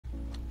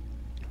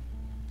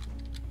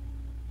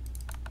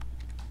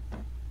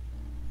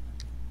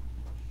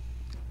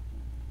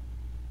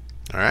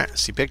Alright,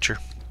 see picture.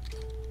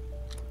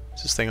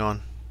 Is this thing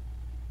on?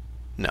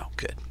 No,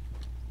 good.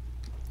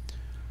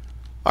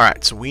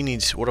 Alright, so we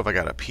need... What have I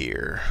got up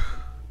here?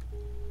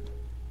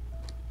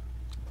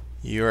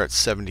 You're at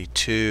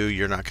 72.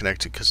 You're not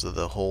connected because of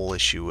the whole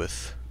issue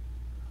with...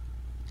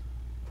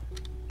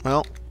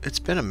 Well, it's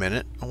been a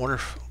minute. I wonder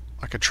if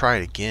I could try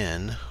it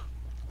again.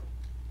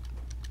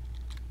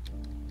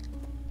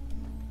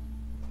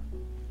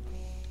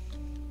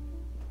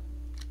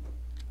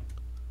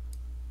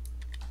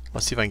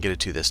 Let's see if I can get it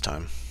to this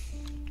time.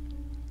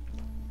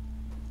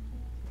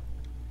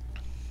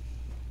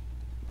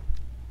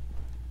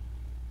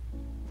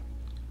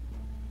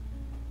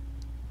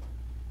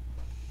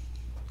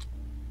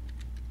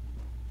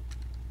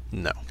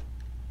 No.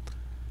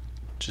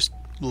 Just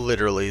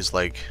literally is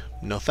like,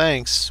 no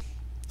thanks.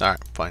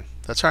 Alright, fine.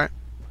 That's alright.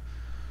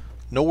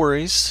 No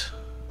worries.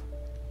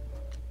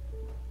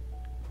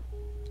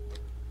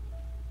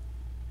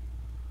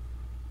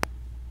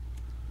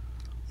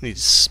 We need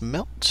to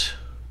smelt.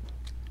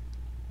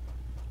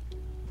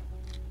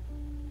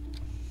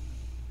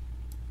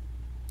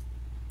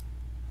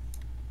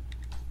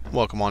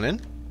 Welcome on in.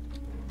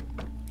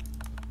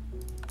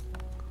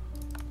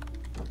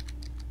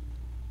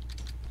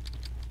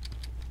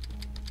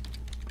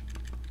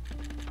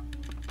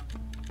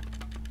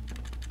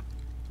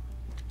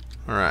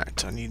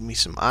 Alright, I need me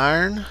some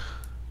iron.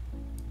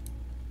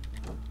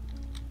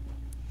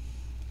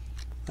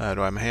 Do I have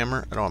a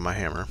hammer? I don't have my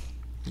hammer.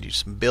 I need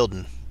some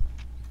building.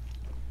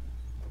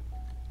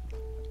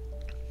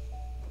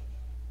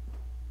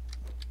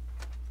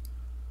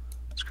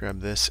 Let's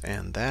grab this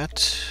and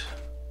that.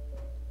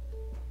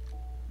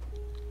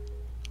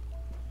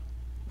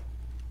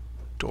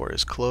 Door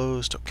is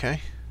closed, okay.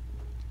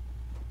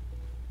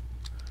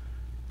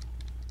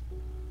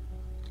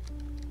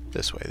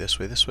 This way, this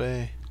way, this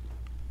way.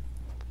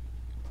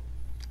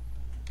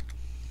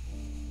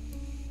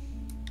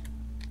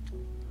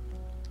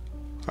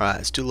 Alright,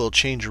 let's do a little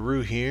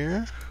changeroo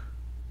here.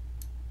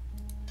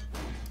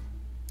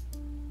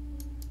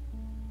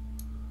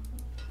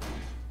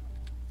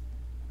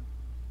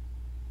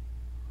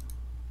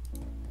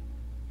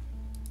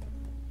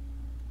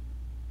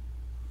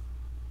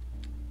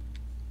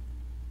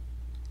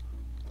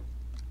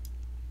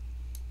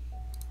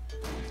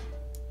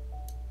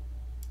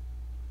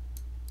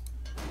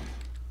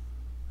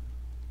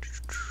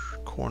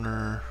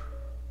 Corner.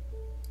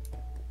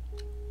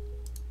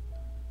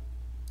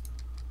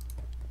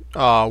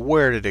 Oh,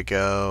 where did it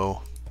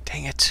go?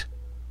 Dang it.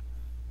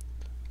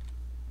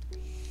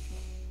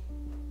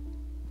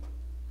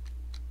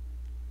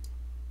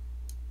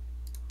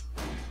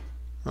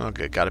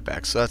 Okay, got it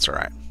back, so that's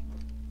alright.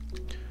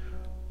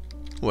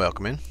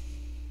 Welcome in.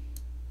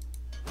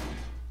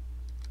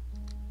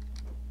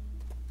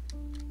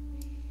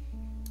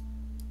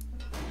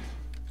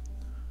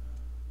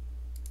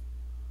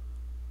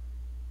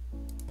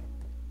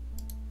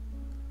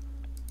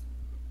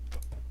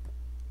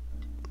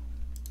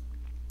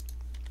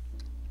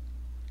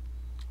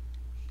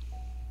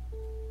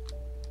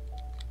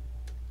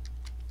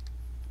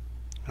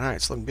 Alright,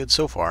 it's looking good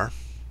so far.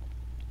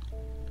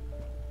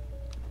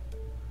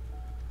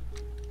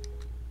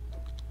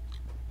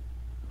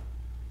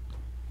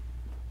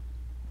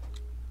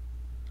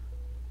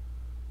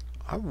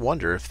 I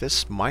wonder if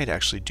this might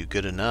actually do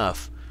good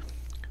enough.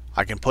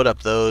 I can put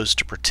up those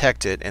to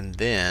protect it and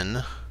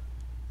then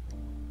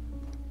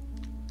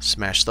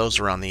smash those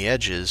around the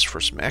edges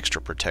for some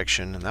extra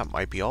protection, and that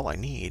might be all I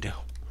need.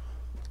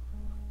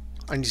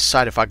 I need to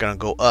decide if I'm going to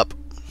go up.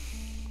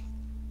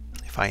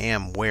 If I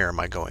am, where am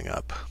I going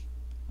up?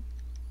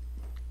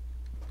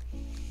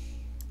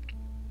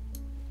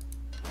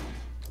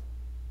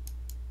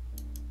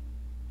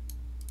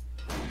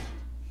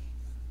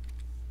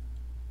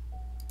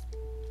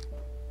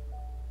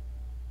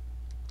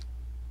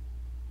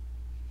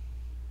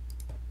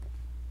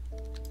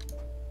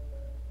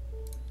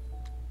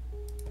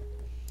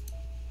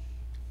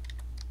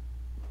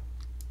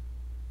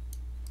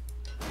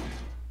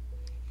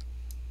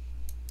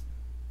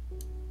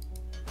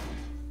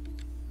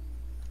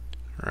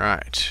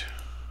 Right.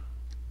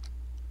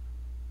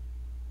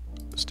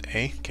 Just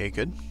A. Okay,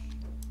 good.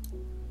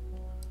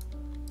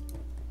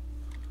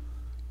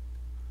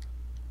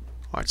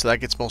 Alright, so that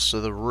gets most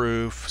of the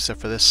roof, except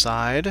for this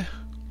side.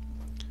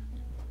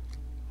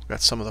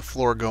 Got some of the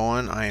floor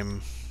going. I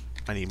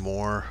need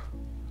more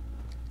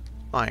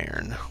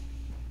iron.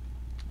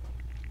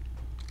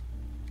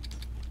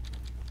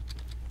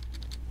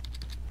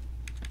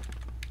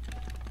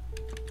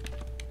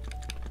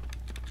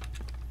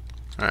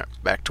 Alright,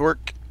 back to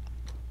work.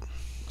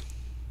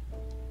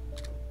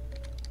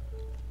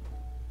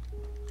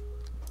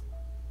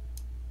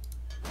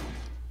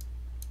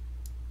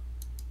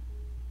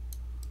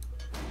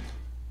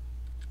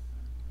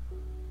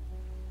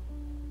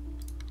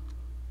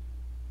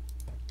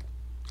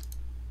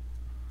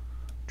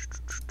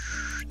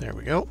 There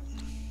we go.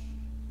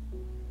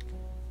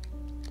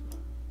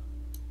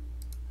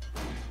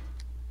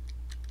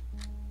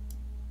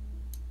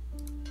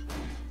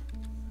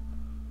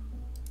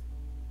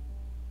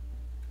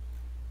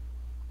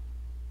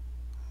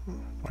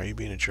 Why are you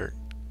being a jerk?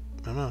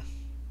 I don't know.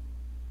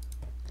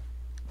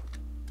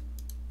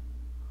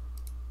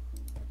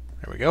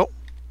 There we go.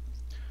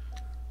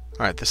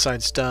 Alright, this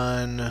side's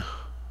done.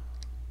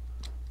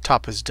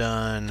 Top is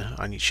done.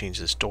 I need to change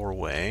this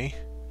doorway.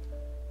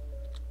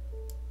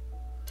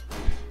 There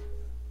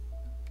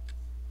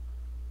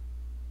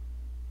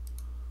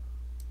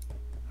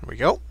we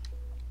go.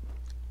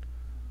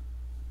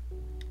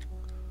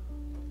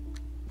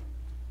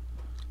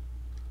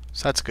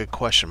 So that's a good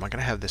question. Am I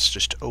going to have this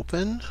just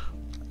open?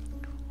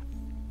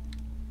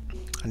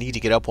 I need to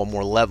get up one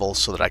more level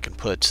so that I can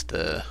put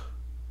the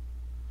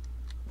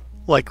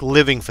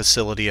living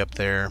facility up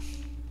there.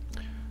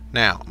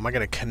 Now, am I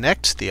going to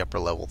connect the upper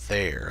level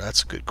there?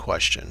 That's a good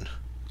question.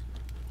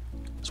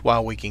 So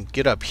while we can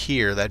get up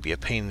here, that'd be a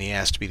pain in the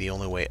ass to be the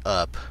only way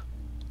up.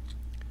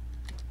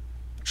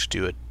 Just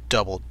do a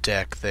double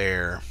deck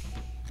there.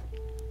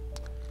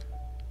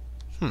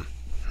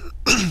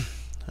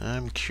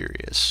 I'm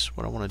curious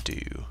what I want to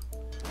do.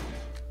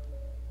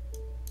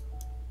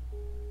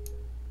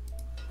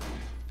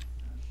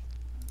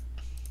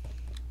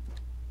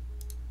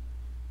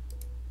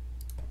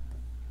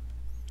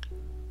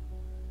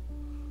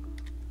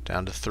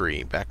 Down to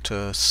 3. Back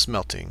to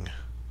smelting.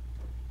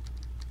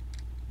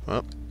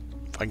 Well,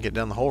 if I can get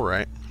down the hole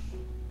right.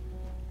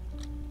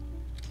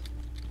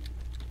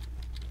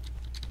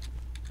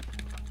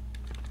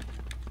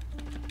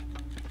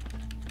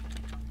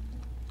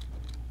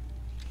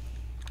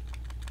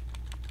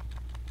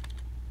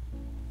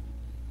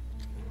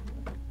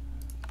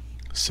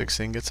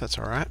 Six ingots, that's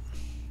alright.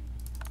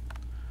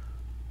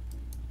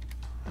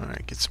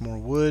 Alright, get some more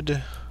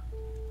wood.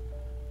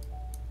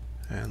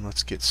 And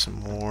let's get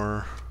some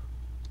more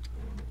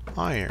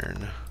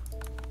iron.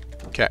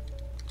 Okay.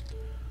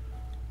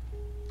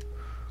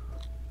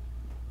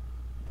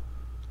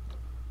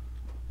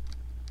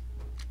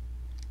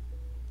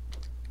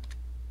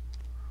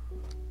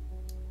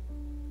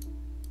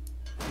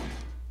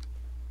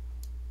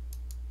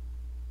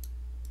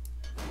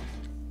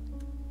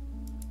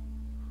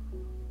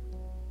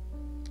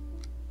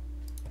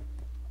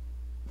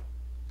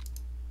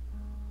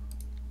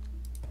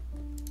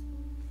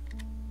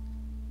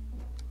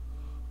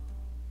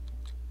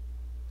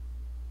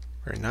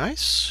 Very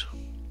nice.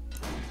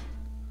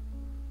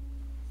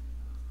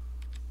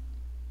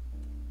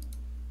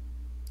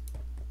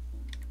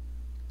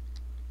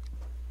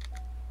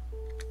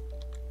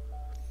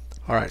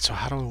 Alright, so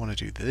how do I want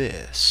to do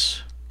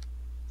this?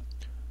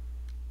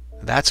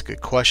 That's a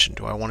good question.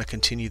 Do I want to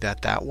continue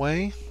that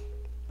way?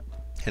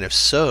 And if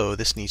so,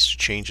 this needs to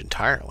change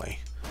entirely.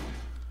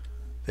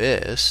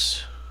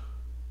 This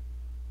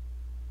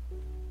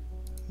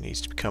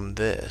needs to become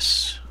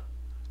this.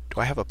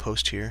 Do I have a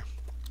post here?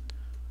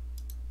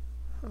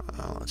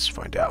 Let's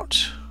find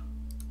out.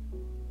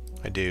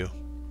 I do.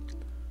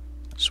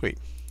 Sweet.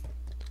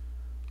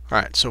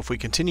 Alright, so if we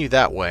continue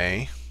that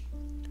way,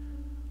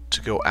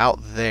 to go out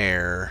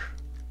there...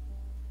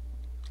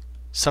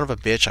 Son of a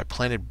bitch, I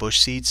planted bush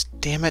seeds.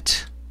 Damn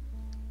it.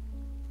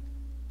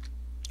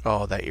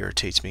 Oh, that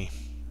irritates me.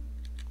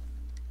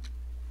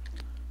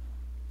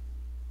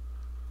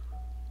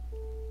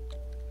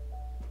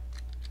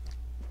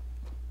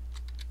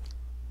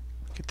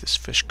 Get this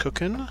fish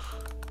cooking.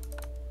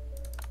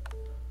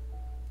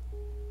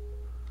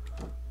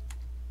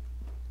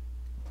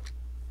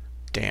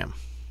 Damn.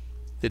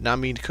 Did not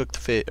mean to cook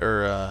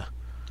the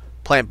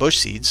plant bush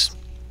seeds.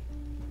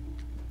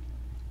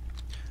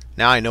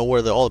 Now I know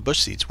where all the bush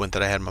seeds went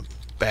that I had in my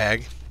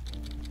bag.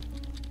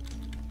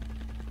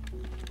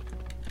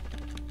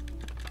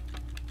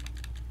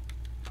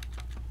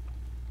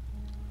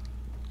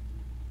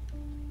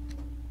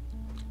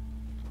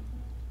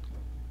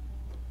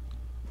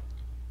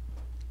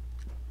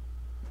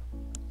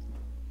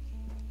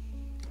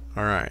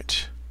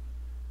 Alright.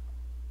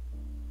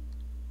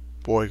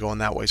 Boy, going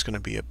that way is going to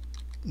be a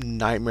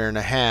nightmare and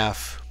a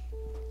half.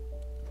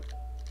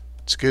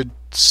 It's a good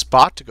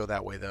spot to go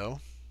that way, though.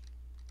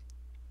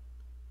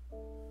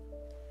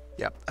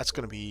 Yep, that's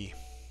going to be...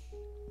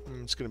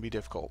 it's going to be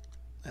difficult.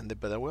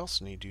 But I will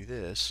also need to do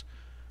this.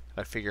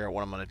 I figure out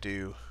what I'm going to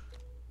do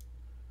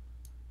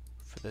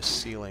for this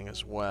ceiling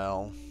as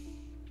well.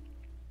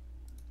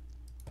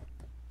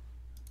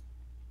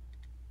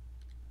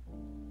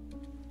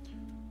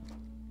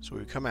 So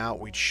we'd come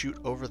out, we'd shoot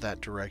over that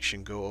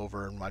direction, go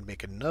over, and I'd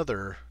make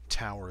another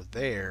tower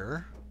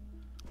there.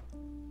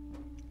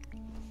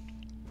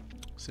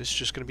 So this is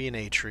just going to be an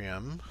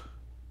atrium.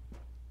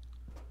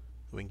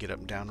 We can get up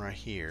and down right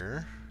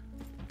here.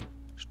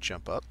 Just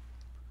jump up.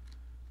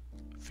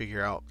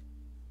 Figure out,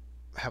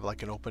 have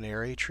like an open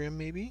air atrium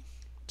maybe?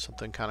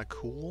 Something kind of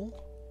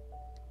cool.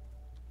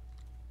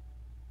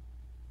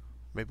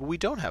 Maybe we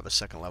don't have a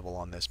second level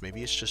on this.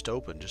 Maybe it's just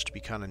open, just to be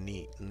kind of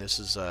neat. And this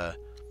is a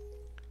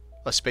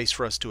space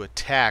for us to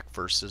attack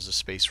versus a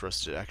space for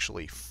us to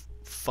actually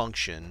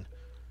function.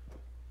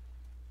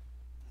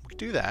 We could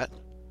do that.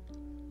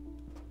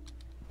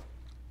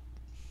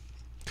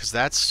 Because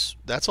that's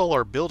all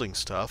our building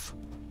stuff.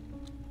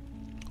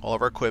 All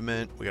of our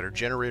equipment. We got our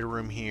generator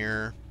room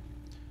here.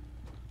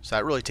 So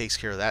that really takes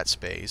care of that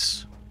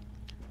space.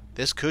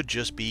 This could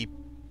just be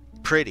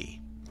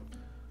pretty,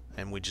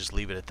 and we just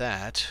leave it at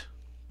that.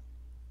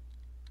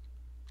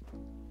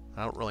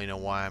 I don't really know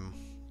why I'm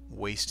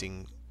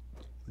wasting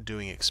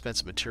doing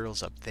expensive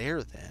materials up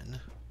there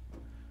then.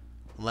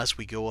 Unless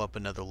we go up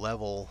another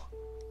level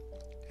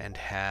and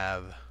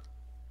have...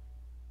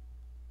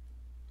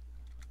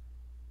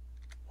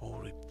 What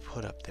would we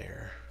put up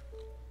there?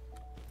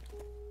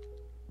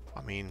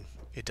 I mean,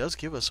 it does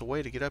give us a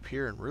way to get up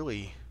here and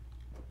really...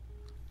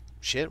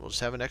 Shit, we'll just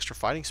have an extra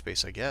fighting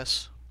space, I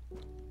guess.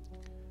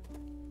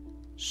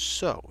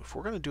 So, if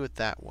we're going to do it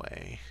that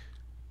way...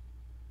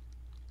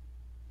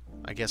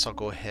 I guess I'll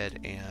go ahead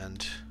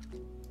and...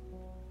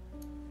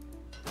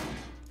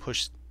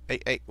 push...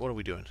 Hey, what are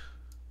we doing?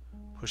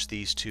 Push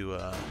these to,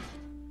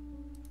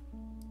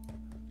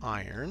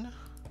 iron.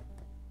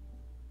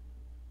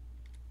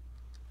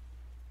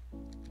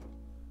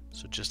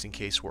 So just in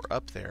case we're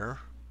up there,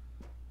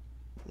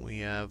 we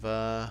have,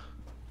 a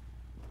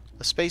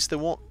space that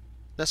won't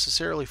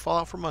necessarily fall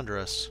out from under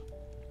us.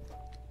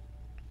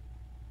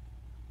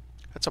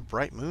 That's a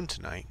bright moon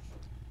tonight.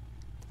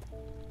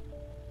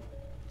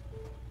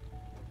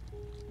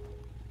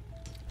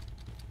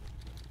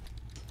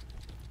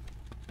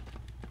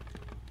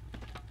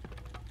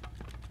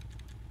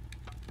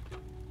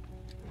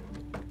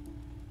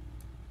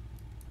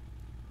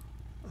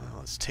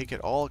 Let's take it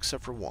all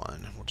except for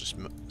one. We'll just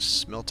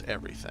smelt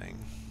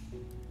everything.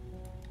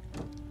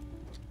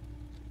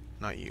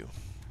 Not you.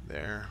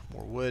 There.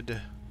 More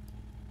wood.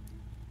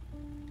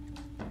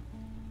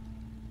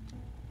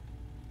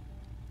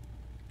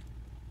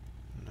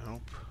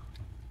 Nope.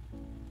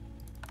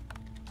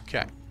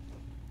 Okay.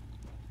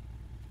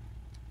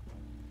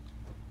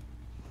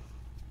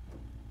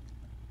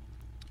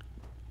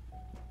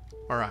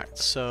 Alright,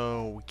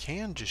 so we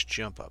can just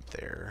jump up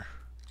there.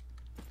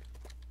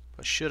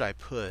 But should I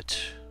put...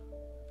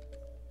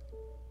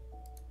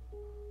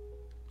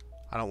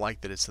 I don't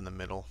like that it's in the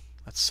middle.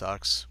 That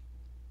sucks.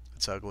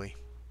 It's ugly.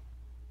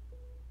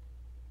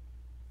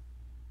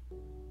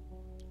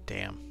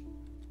 Damn.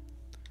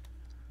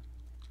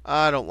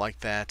 I don't like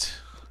that.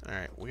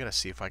 Alright, we gotta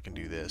see if I can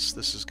do this.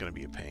 This is gonna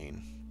be a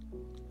pain.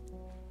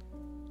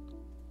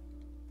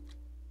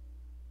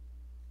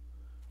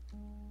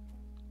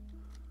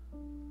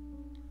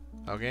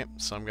 Okay,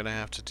 so I'm gonna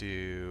have to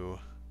do...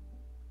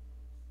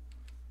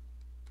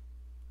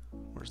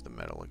 Where's the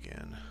metal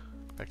again?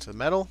 Back to the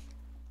metal.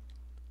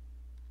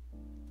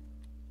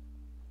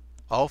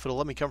 Oh, if it'll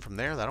let me come from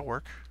there, that'll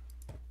work.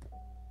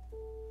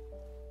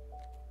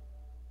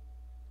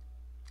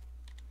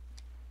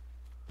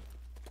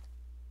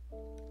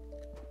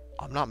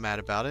 I'm not mad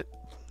about it.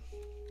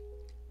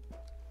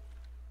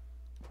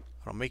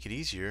 It'll make it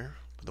easier,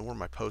 but then where are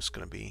my posts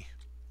gonna be?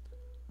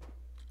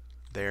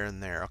 There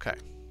and there, okay.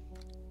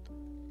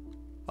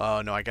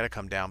 Oh, no, I gotta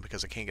come down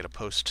because I can't get a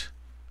post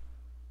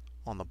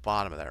on the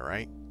bottom of that,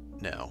 right?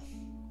 No.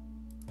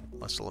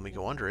 Unless it'll let me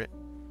go under it.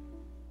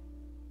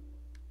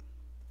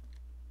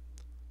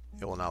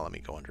 It will not let me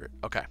go under it.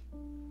 Okay.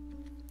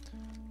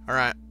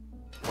 Alright.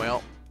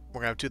 Well, we're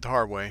gonna have to do it the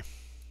hard way.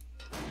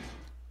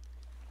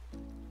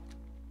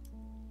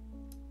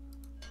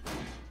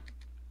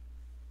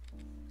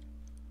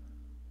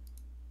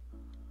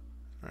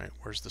 Alright,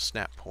 where's the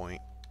snap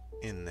point?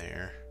 In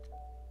there.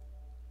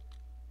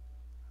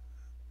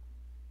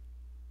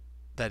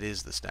 That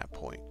is the snap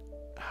point.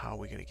 How are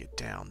we gonna get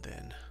down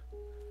then?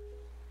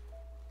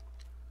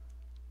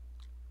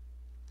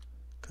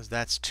 Because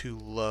that's too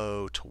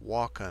low to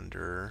walk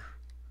under,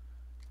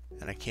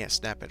 and I can't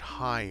snap it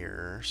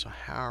higher, so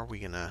how are we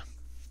gonna...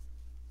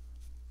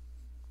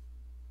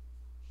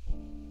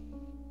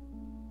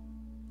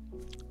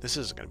 This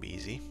isn't gonna be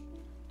easy.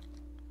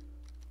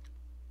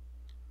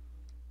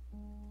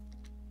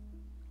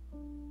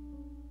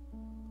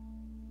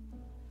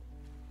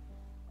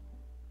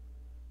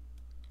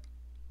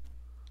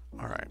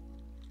 Alright,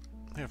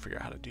 I gotta figure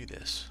out how to do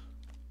this.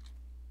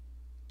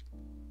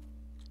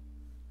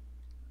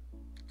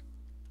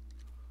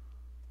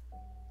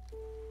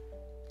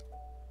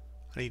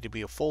 I need to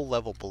be a full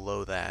level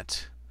below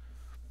that.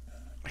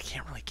 I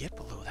can't really get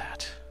below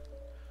that.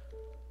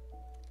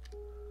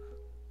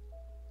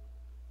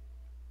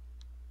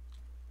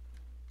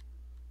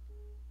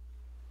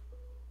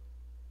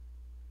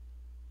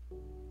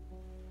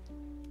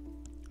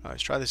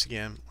 Let's try this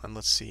again, and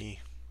let's see.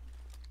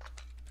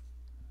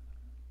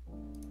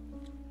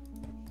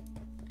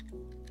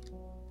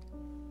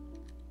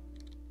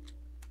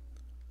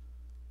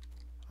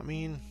 I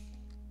mean...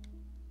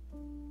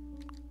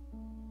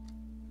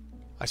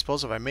 I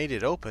suppose if I made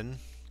it open,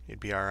 it'd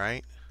be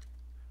alright.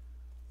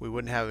 We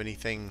wouldn't have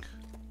anything...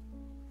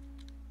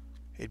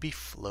 It'd be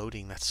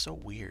floating. That's so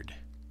weird.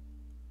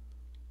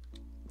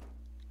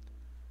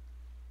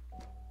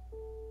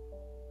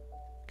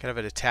 Kind of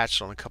it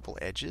attached on a couple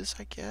edges,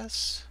 I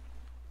guess.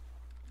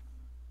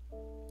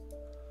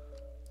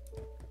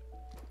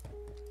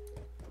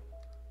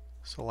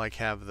 So like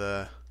have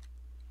the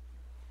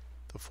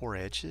four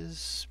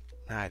edges?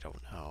 I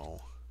don't know.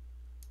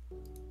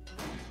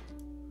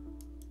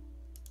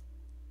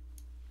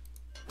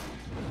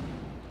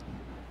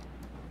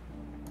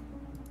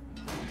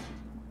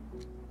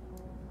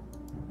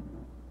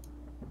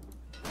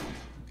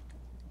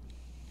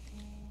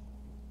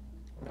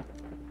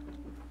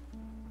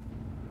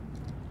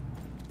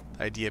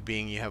 Idea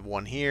being you have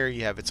one here,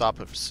 you have its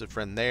opposite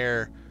friend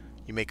there,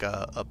 you make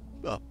a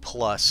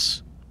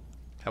plus,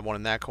 have one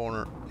in that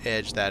corner,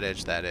 edge, that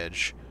edge, that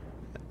edge,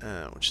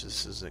 which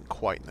this isn't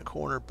quite in the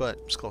corner, but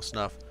it's close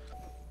enough.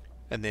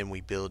 And then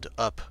we build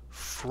up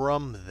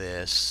from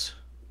this,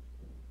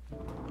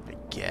 I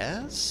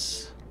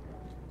guess?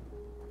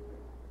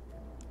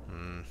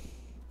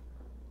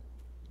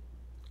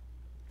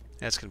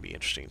 That's going to be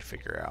interesting to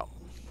figure out.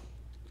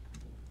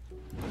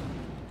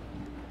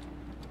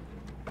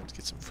 Let's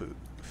get some food.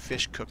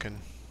 Fish cooking.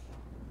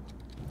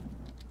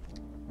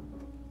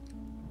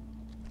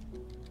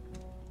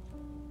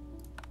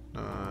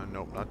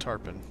 Nope, not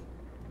tarpon.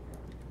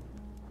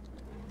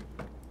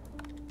 There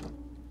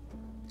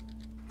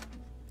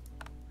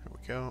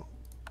we go.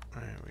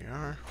 There we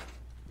are.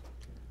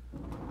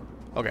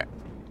 Okay.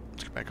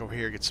 Let's go back over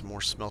here, get some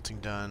more smelting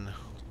done.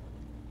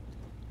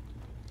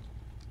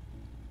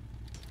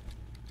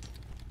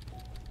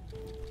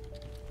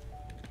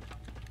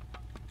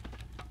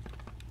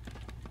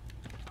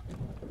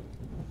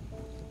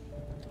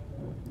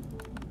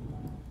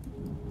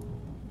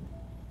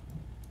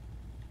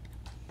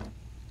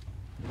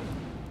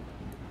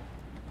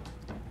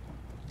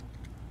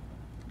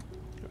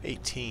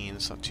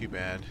 It's not too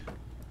bad.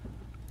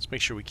 Let's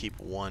make sure we keep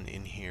one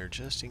in here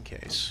just in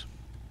case.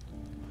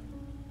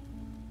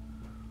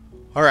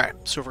 Alright,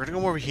 so if we're going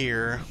to go over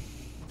here,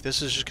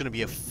 this is just going to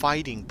be a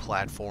fighting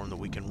platform that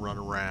we can run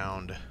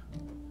around,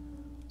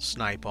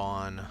 snipe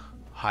on,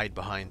 hide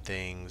behind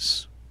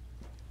things.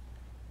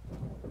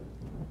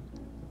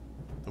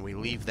 And we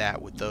leave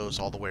that with those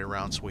all the way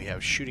around so we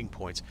have shooting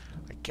points.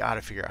 I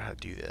gotta figure out how to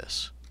do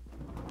this.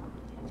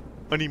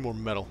 I need more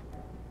metal.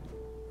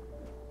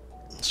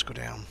 Let's go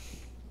down.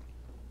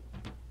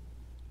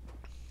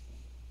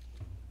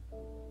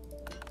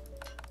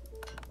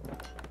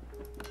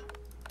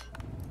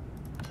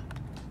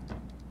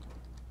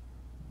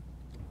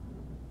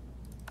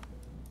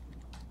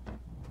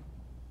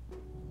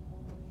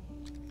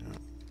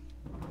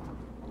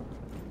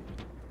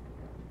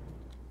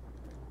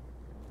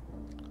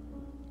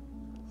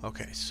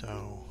 Okay,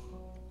 so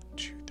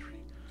 2, 3,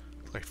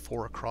 like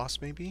 4 across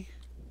maybe?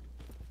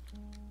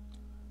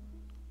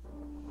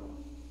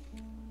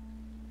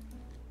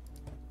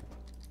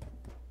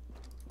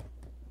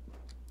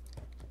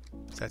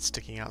 Is that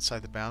sticking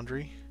outside the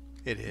boundary?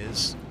 It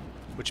is,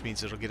 which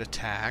means it'll get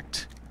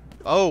attacked.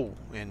 Oh,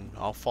 and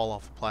I'll fall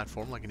off the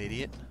platform like an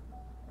idiot.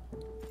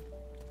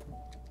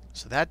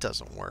 So that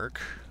doesn't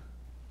work.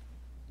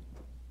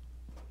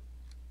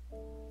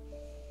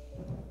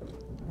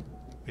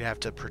 We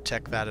have to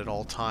protect that at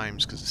all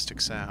times because it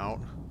sticks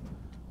out.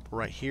 But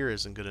right here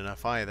isn't good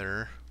enough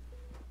either.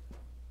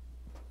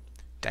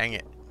 Dang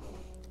it.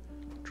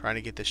 Trying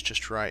to get this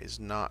just right is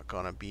not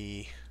gonna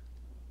be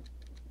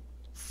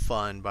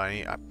fun by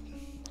any...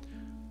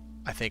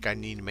 I think I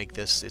need to make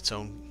this its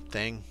own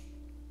thing.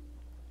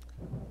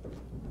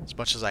 As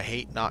much as I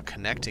hate not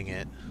connecting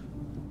it,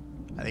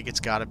 I think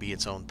it's gotta be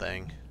its own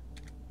thing.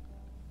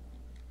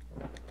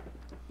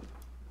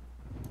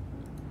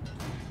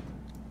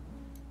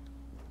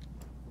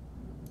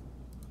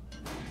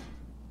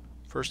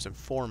 First and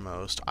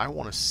foremost, I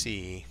want to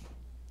see,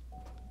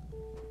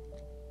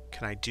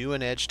 can I do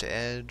an edge to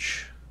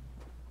edge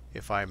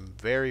if I'm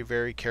very,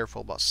 very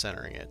careful about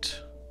centering it?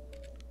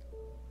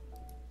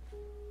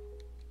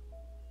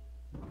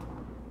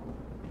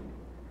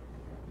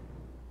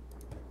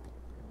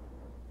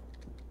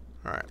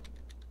 Alright.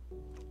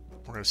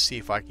 We're going to see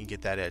if I can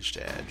get that edge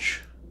to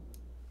edge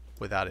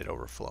without it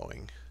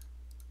overflowing.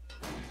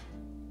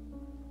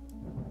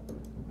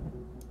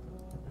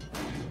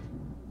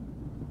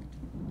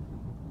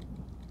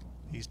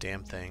 These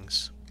damn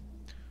things.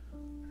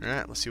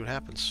 Alright, let's see what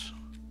happens.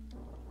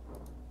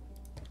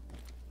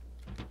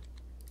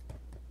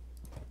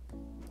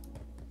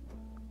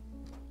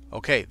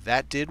 Okay,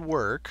 that did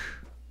work.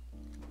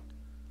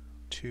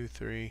 2,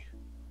 3.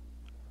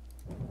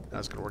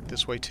 That's gonna work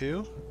this way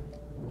too.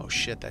 Oh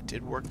shit, that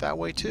did work that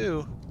way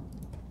too.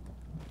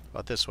 How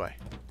about this way?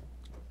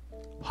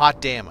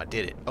 Hot damn, I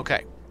did it.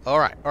 Okay.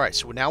 Alright, alright,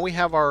 so now we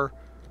have our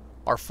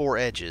 4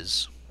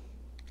 edges.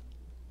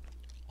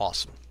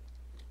 Awesome.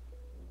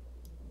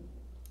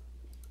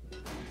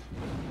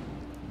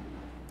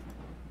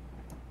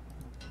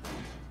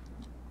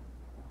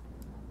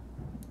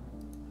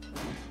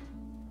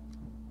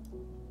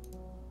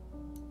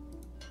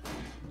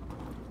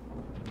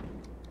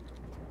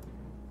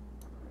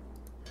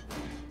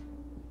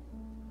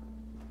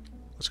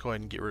 Let's go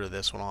ahead and get rid of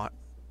this one.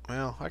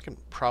 Well, I can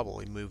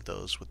probably move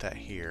those with that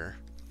here.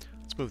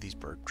 Let's move these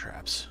bird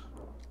traps.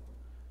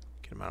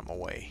 Get them out of my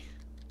way.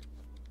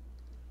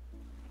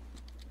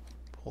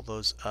 Pull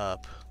those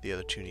up. The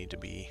other two need to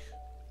be.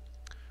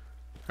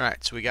 All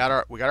right, so we got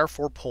our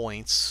 4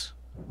 points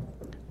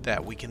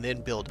that we can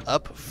then build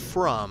up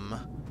from,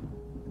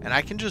 and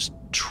I can just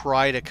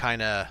try to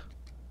kind of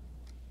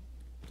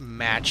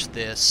match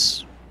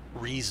this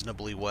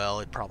reasonably well.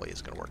 It probably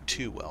isn't going to work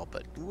too well,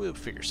 but we'll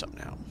figure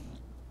something out.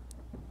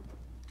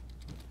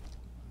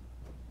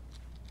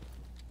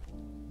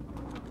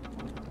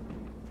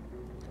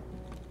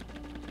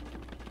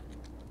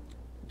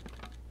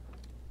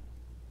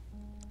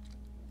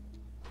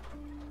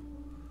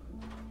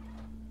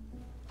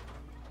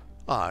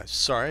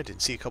 Sorry, I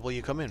didn't see a couple of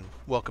you come in.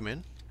 Welcome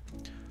in.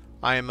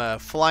 I am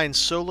flying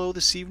solo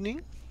this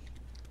evening.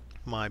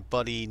 My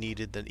buddy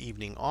needed the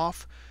evening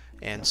off,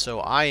 and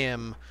so I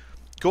am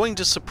going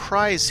to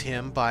surprise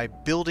him by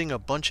building a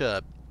bunch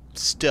of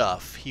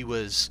stuff. He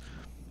was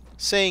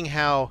saying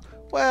how,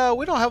 well,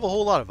 we don't have a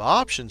whole lot of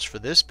options for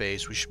this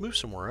base. We should move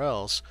somewhere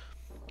else.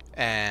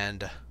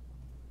 And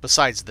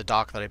besides the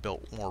dock that I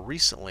built more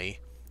recently,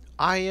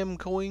 I am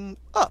going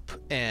up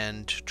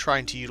and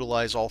trying to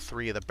utilize all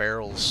three of the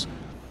barrels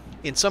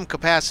in some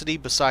capacity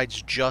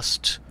besides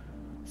just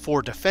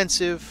for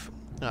defensive.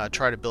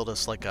 Try to build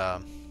us like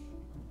a,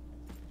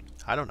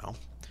 I don't know,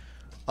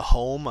 a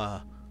home,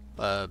 a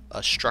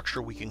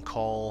structure we can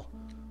call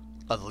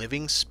a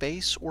living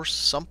space or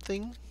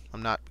something.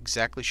 I'm not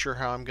exactly sure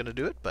how I'm going to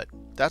do it, but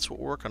that's what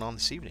we're working on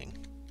this evening.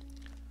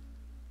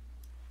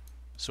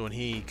 So when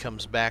he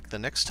comes back the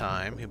next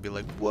time, he'll be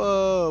like,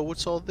 whoa,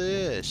 what's all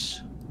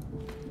this?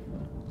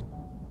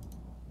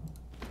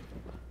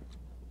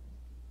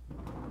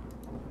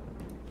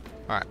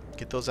 Alright,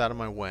 get those out of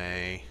my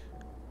way.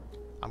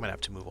 I'm going to have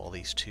to move all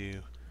these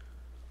too.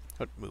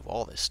 Move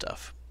all this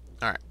stuff.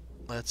 Alright,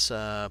 let's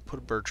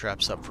put bird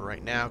traps up for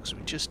right now because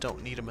we just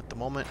don't need them at the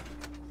moment.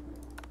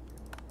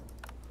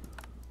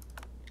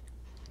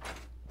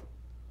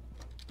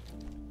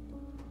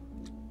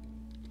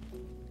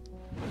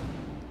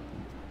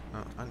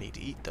 Oh, I need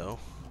to eat though.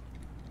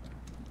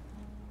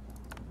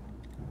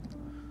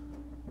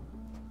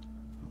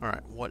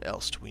 Alright, what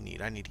else do we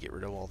need? I need to get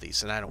rid of all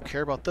these, and I don't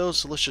care about those,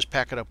 so let's just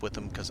pack it up with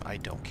them because I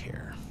don't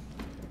care.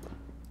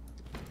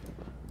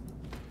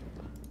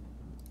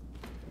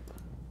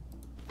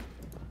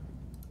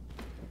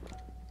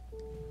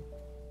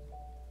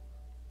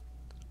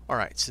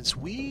 Alright, since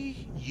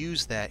we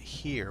use that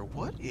here,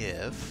 what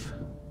if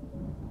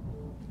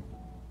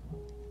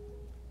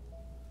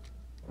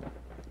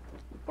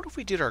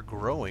we did our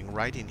growing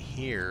right in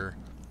here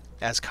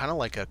as kind of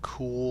like a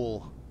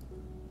cool,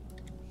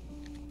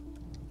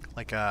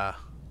 like a,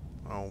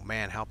 oh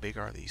man, how big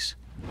are these?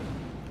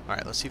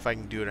 Alright, let's see if I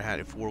can do it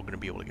ahead if we're going to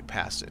be able to get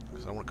past it,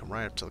 because I want to come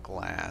right up to the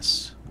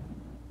glass,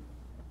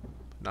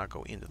 not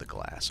go into the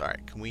glass.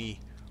 Alright, can we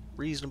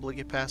reasonably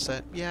get past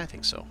that? Yeah, I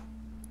think so.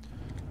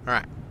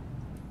 Alright,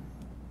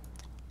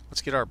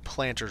 let's get our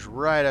planters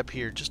right up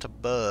here just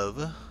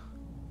above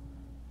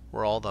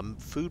where all the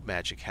food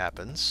magic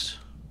happens.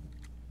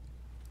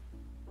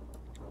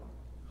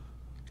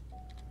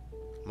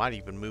 Might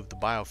even move the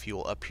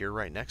biofuel up here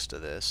right next to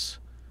this.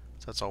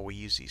 So that's all we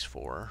use these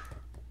for.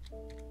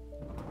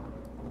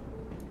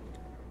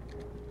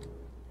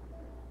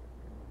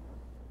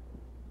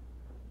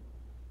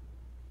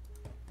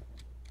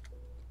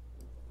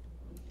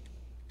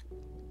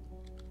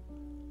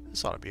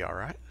 This ought to be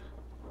alright.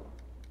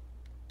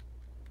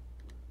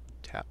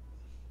 Tap.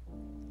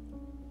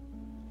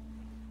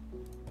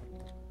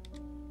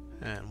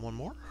 And one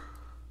more.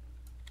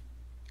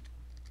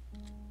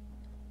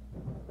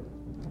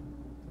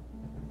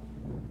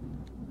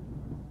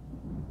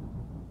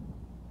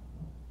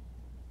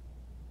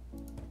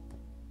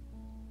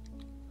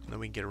 Then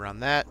we can get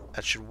around that.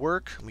 That should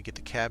work. Let me get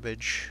the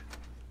cabbage.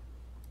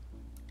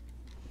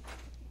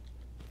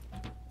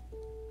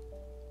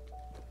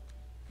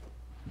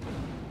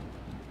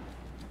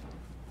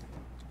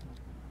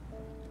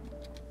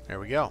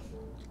 There we go.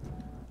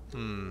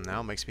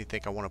 Now it makes me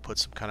think I want to put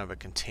some kind of a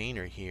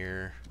container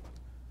here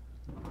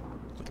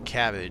with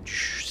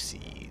cabbage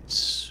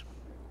seeds.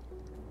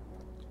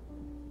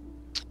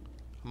 I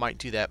might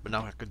do that, but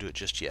not going to do it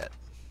just yet.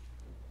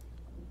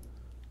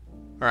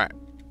 Alright.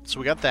 So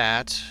we got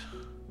that.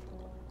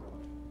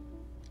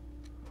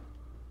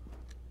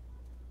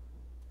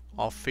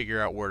 I'll figure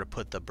out where to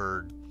put the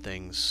bird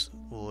things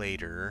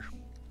later.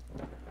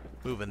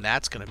 Moving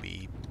that's going to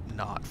be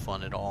not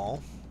fun at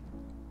all.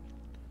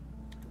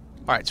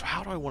 Alright, so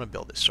how do I want to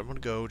build this? So I'm going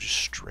to go just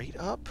straight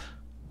up.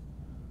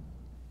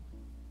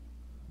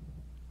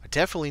 I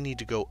definitely need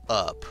to go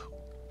up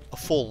a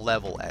full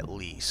level at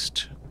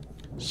least.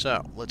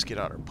 So let's get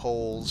out our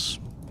poles.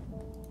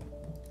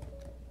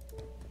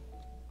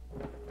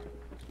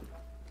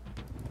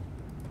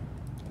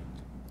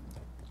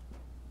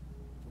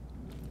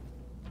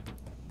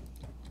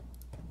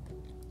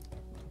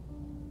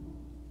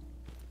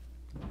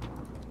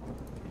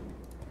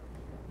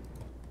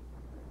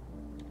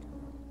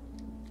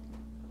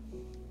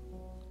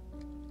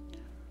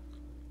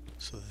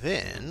 So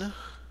then,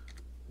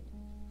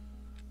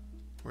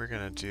 we're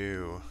going to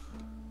do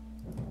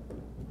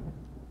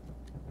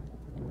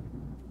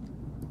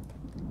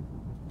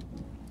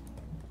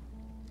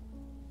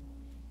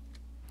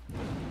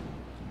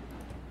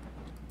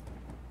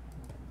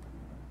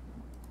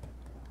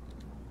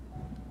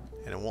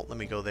and it won't let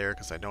me go there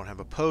because I don't have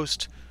a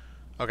post.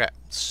 Okay,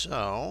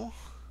 so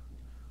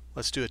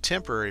let's do a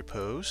temporary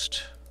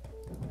post.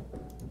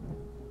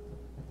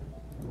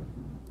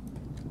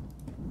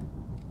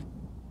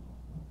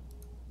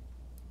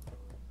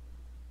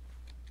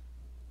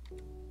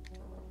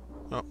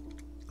 Oh,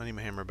 I need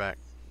my hammer back.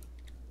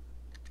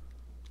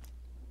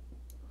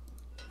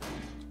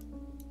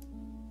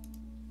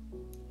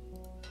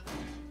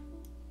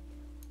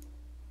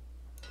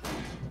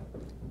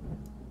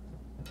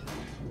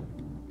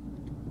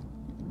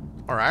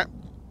 Alright,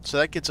 so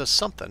that gets us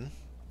something.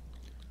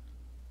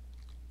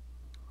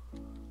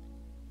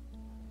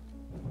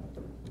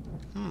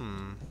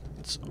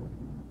 It's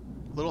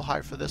a little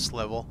high for this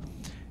level.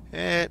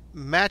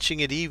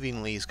 Matching it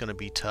evenly is going to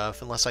be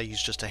tough unless I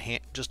use just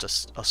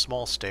a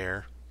small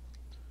stair.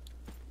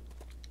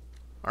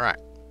 Alright.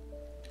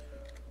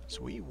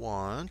 So we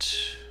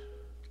want...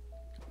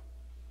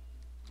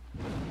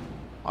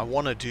 I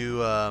want to do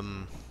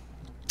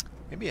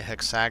maybe a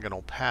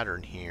hexagonal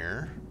pattern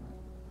here.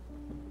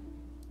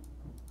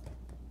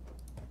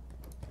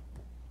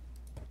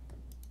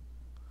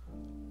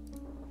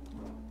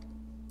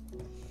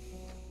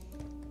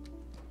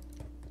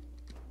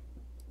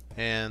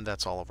 And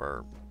that's all of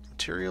our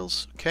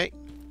materials. Okay.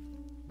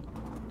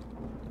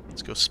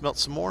 Let's go smelt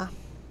some more.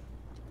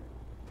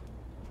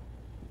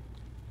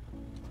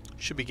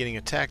 Should be getting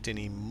attacked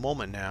any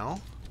moment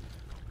now.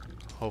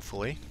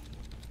 Hopefully.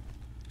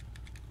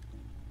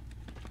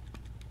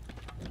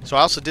 So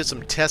I also did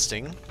some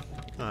testing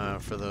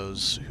for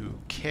those who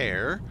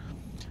care.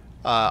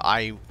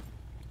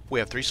 We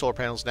have 3 solar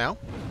panels now.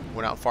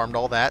 Went out and farmed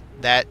all that.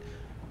 That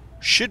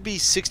should be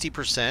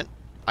 60%.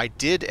 I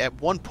did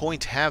at one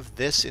point have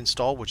this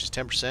installed, which is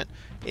 10%.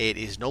 It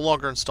is no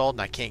longer installed,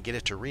 and I can't get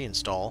it to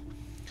reinstall.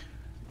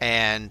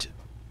 And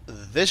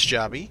this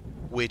jobby,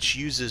 which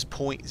uses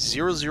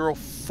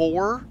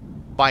 0.004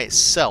 by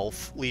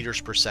itself liters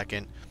per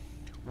second,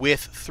 with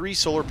 3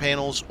 solar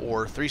panels,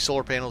 or 3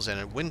 solar panels and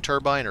a wind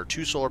turbine, or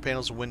 2 solar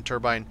panels and a wind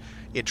turbine,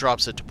 it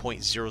drops it to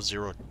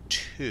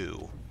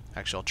 0.002.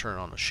 Actually, I'll turn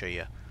it on to show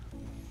you.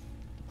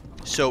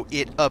 So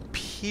it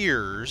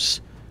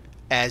appears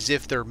as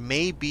if there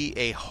may be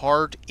a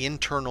hard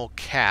internal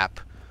cap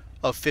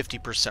of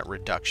 50%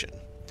 reduction.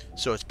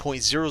 So it's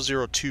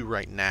 0.002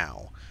 right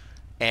now,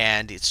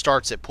 and it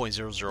starts at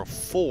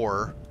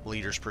 0.004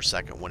 liters per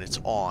second when it's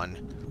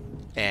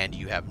on, and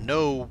you have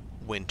no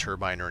wind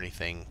turbine or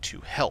anything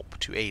to help,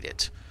 to aid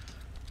it.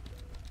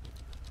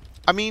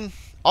 I mean,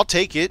 I'll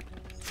take it.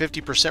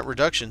 50%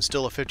 reduction,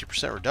 still a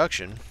 50%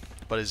 reduction,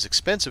 but as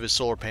expensive as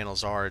solar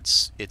panels are,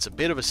 it's a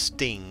bit of a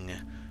sting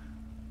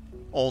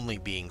only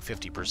being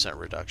 50%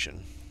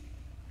 reduction.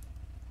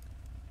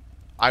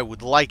 I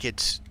would like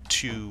it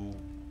to,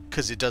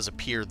 because it does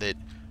appear that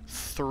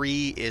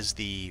 3 is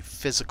the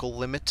physical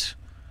limit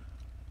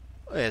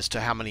as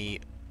to how many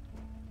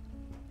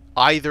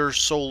either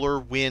solar,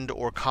 wind,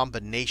 or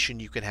combination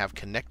you can have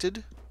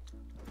connected.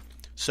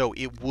 So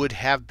it would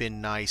have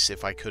been nice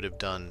if I could have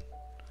done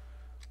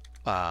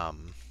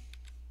gotten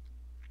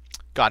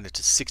it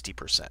to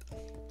 60%.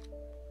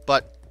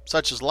 But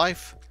such is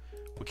life.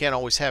 We can't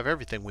always have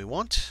everything we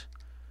want.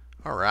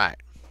 Alright.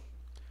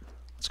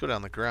 Let's go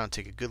down the ground,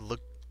 take a good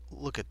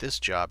look at this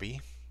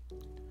jobby.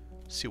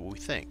 See what we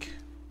think.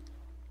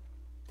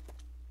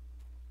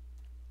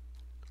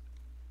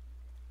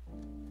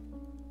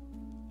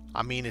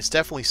 I mean, it's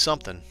definitely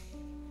something.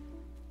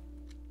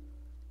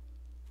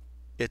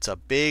 It's a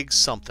big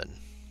something.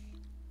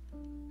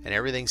 And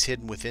everything's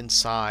hidden within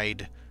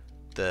inside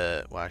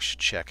the... Well, I should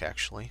check,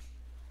 actually.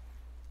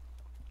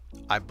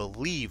 I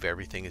believe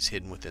everything is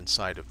hidden within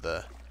inside of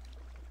the...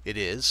 It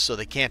is, so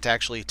they can't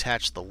actually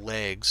attach the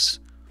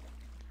legs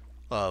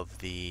of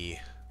the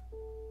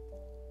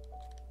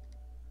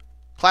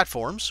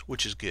platforms,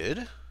 which is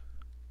good.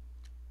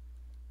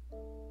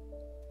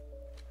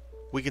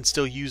 We can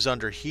still use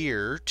under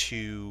here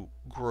to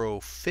grow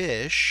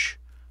fish.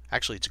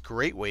 Actually, it's a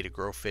great way to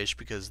grow fish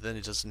because then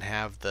it doesn't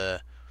have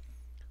the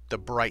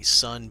bright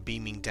sun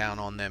beaming down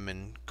on them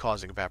and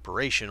causing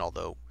evaporation,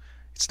 although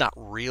it's not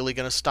really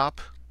going to stop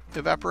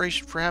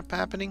evaporation from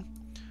happening.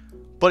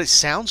 But it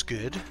sounds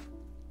good.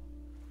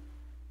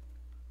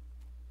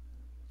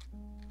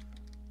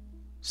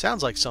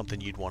 Sounds like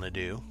something you'd want to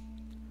do.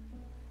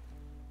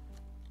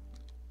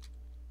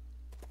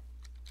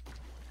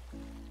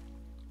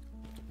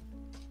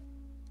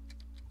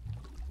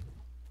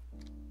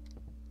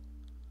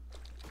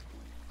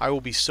 I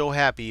will be so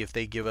happy if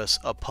they give us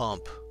a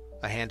pump,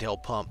 a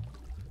handheld pump,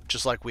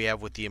 just like we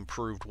have with the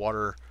improved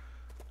water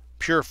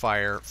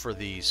purifier for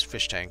these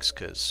fish tanks,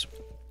 because,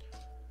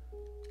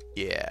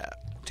 yeah,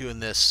 doing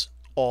this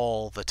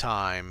all the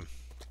time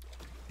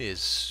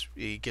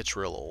it gets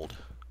real old.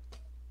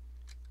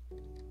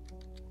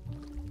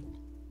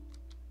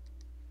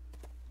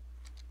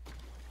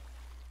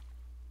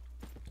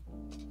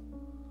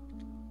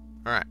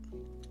 Alright.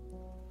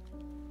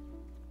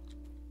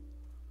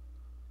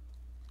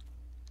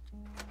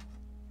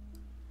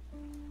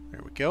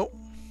 There we go.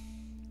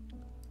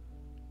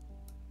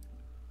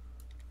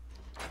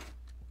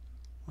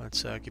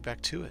 Let's get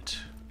back to it.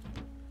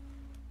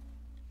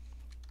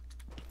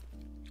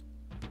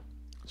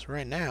 So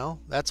right now,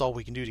 that's all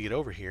we can do to get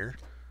over here.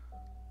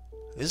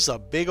 This is a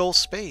big old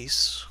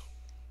space.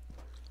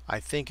 I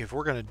think if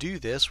we're going to do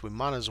this, we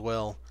might as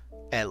well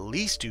at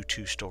least do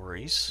 2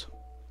 stories.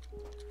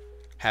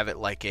 Have it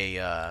like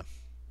a,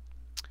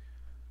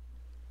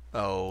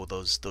 oh,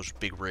 those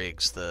big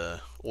rigs,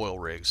 the oil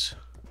rigs.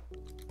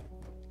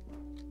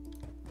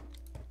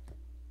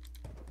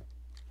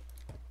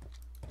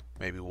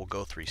 Maybe we'll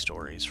go 3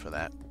 stories for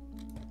that.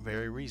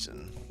 very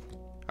reason.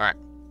 Alright.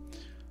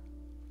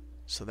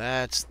 So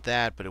that's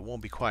that, but it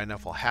won't be quite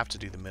enough. I'll have to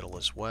do the middle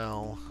as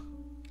well.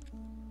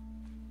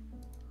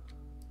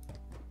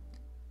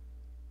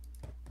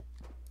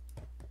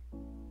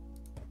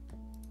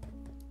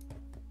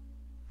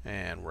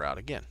 And we're out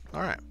again.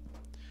 Alright.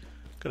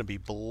 Gonna be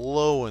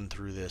blowing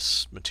through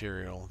this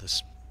material,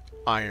 this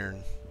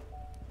iron.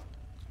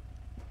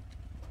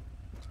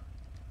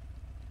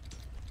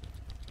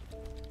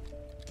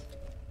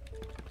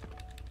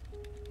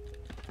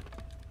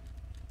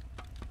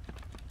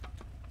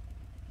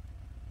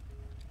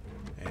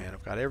 And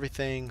I've got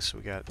everything, so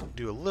we got to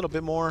do a little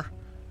bit more,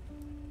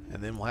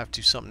 and then we'll have to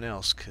do something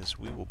else because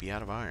we will be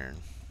out of iron.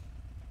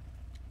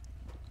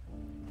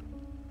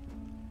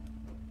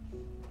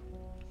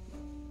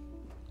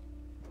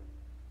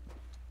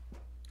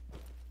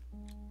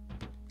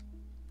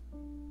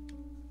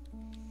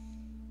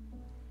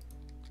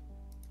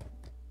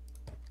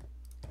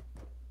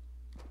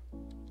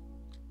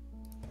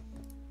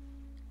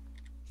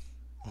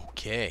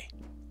 Okay.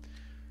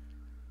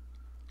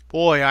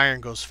 Boy,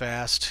 iron goes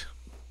fast.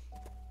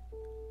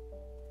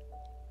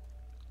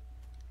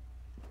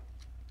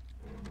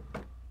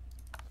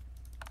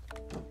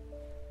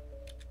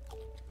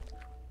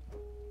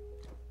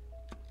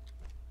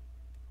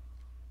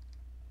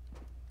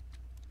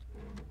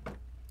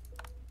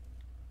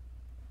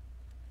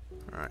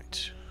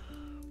 Alright.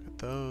 Got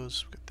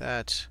those, got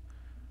that.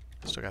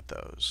 Still got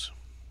those.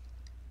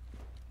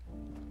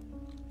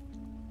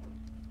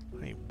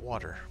 I need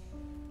water.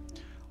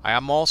 I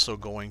am also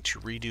going to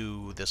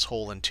redo this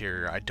whole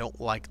interior. I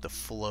don't like the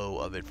flow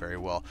of it very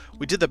well.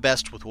 We did the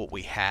best with what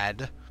we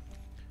had.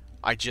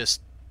 I just,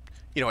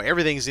 you know,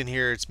 everything's in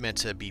here. It's meant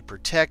to be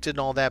protected and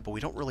all that, but we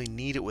don't really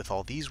need it with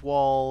all these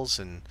walls.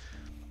 And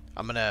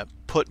I'm going to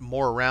put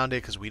more around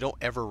it because we don't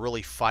ever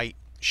really fight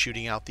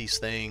shooting out these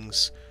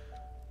things.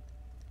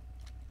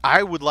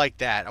 I would like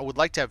that. I would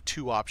like to have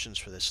two options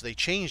for this. So they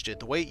changed it.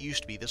 The way it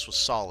used to be, this was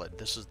solid.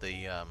 This is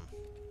the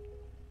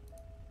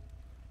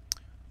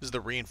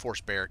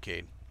reinforced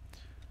barricade.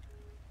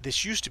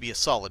 This used to be a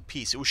solid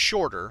piece. It was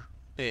shorter,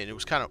 and it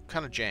was kind of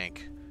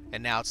jank,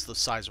 and now it's the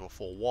size of a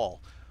full wall.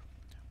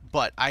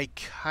 But I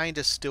kind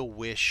of still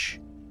wish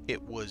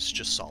it was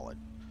just solid.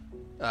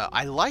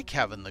 I like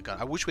having the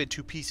gun. I wish we had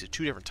two pieces,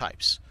 two different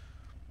types,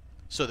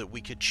 so that we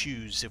could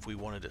choose if we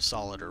wanted it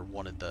solid or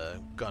wanted the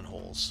gun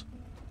holes,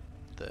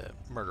 the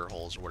murder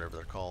holes, or whatever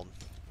they're called.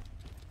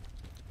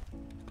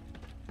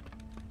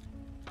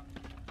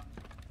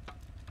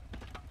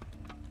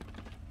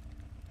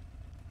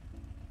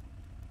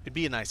 It'd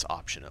be a nice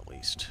option, at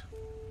least.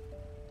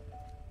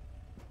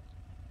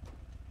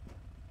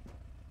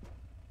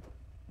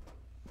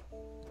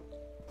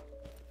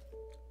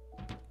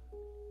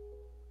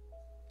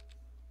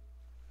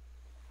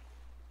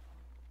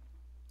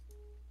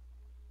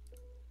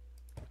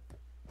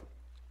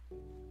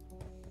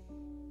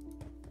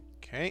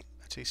 Okay,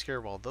 that takes care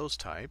of all those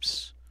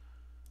types.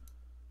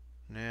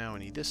 Now we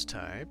need this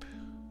type.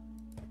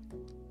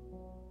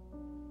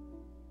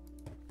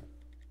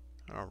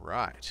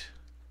 Alright.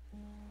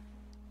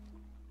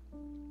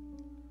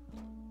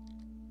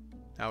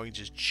 Now we can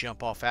just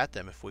jump off at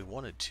them if we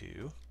wanted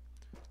to.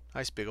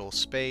 Nice big old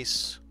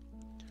space.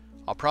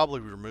 I'll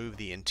probably remove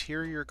the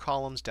interior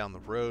columns down the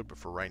road, but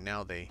for right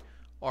now they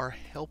are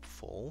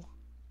helpful.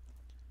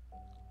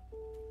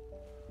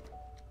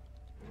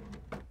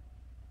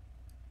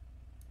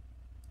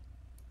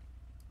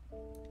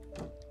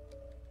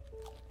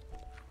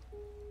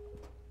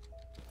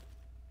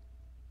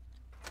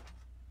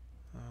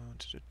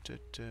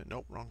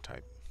 Nope, wrong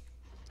type.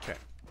 Okay.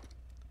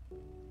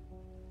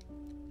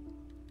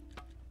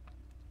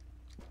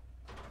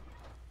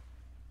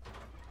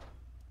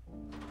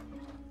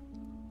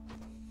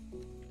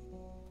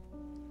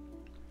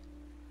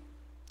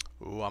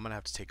 Ooh, I'm gonna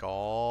have to take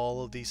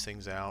all of these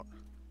things out.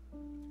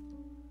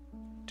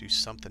 Do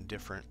something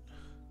different.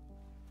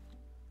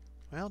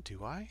 Well,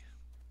 do I?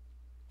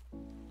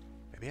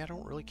 Maybe I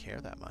don't really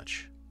care that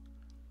much.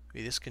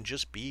 Maybe this can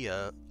just be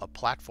a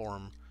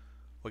platform.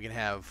 We can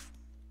have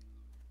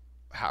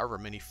however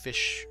many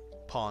fish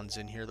ponds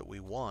in here that we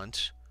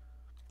want.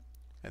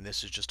 And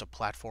this is just a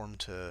platform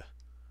to...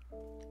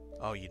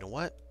 Oh, you know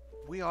what?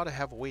 We ought to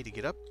have a way to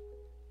get up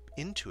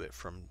into it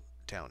from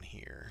down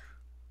here.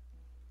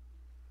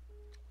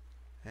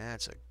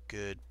 That's a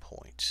good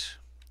point.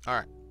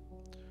 Alright.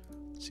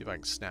 Let's see if I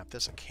can snap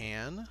this. I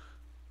can.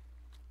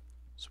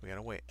 So we got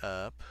a way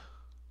up.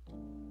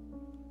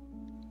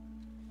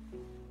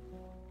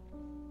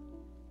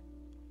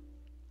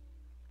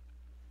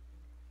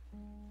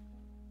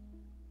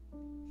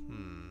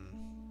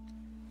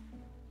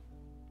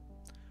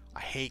 I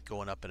hate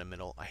going up in the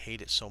middle. I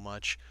hate it so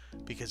much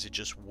because it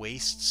just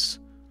wastes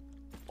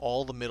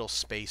all the middle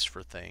space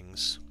for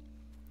things.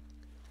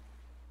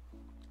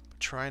 But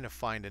trying to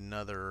find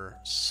another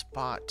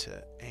spot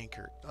to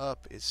anchor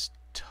up is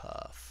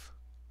tough.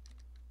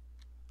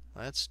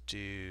 Let's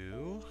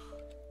do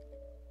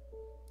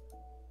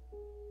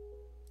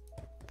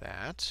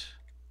that.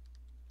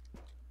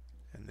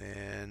 And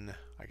then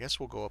I guess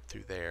we'll go up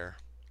through there.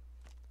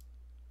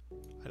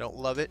 I don't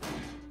love it,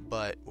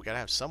 but we gotta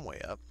have some way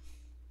up.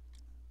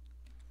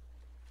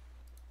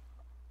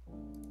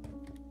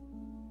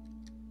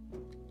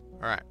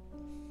 Alright.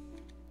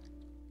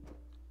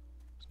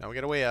 So now we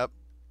got a way up.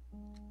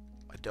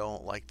 I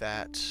don't like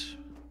that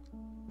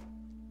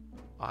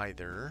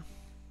either.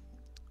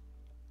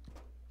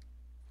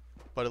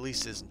 But at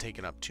least it isn't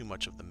taking up too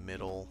much of the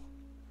middle.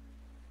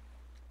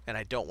 And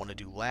I don't want to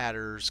do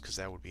ladders, because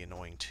that would be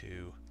annoying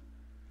too.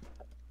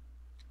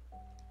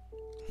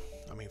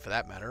 I mean, for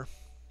that matter,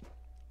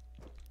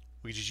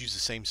 we just use the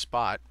same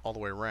spot all the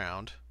way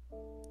around. So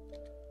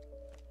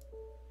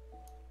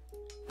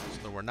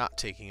that we're not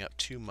taking up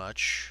too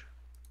much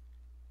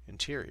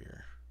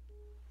interior.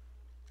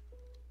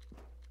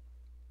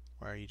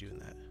 Why are you doing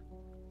that?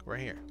 Go right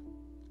here.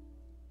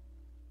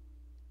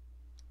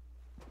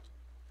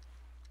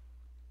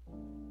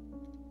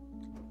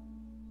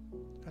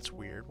 That's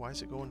weird. Why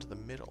is it going to the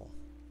middle?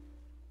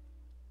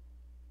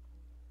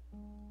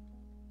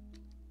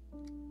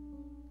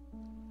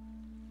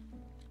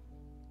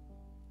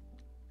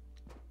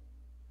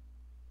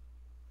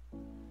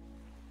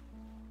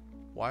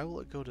 Why will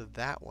it go to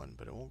that one,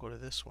 but it won't go to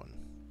this one?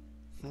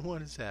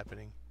 What is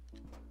happening?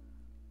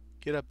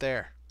 Get up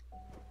there.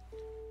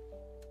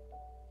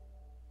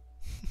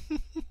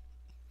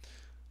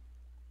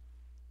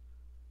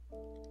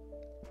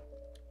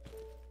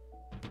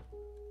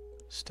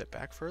 Step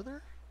back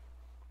further?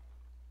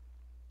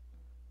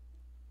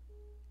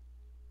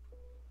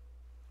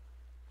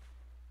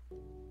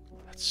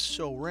 That's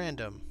so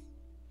random.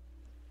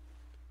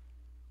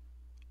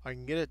 I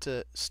can get it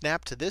to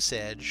snap to this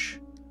edge,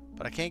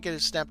 but I can't get it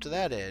to snap to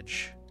that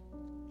edge.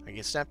 I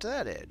can snap to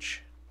that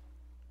edge.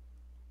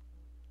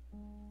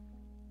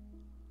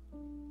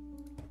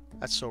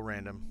 That's so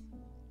random.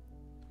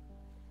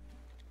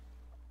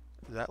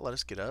 Does that let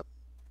us get up?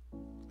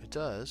 It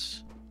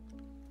does.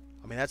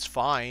 I mean, that's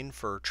fine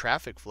for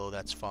traffic flow,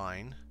 that's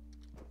fine.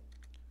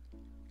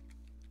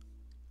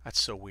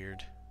 That's so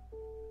weird.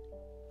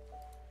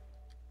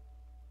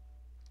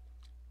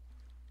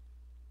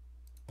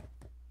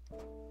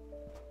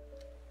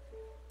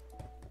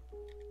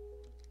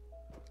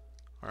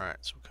 Alright,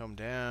 so come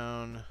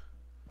down,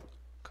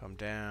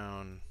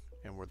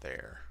 and we're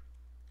there.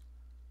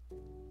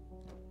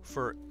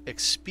 For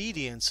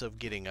expedience of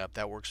getting up,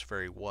 that works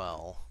very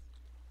well.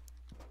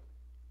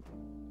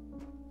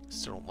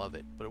 Still don't love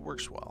it, but it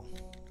works well.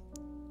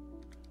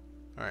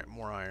 Alright,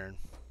 more iron.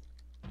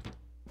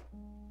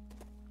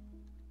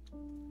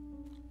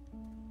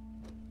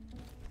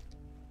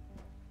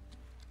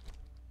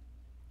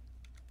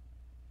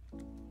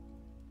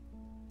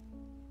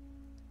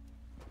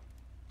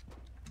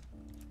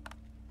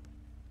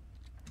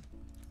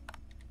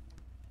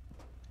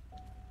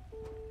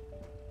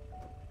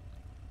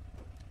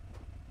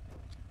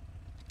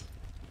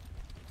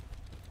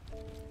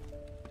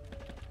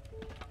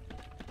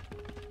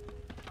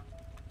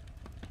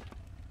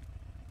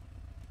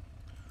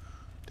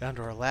 Down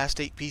to our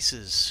last 8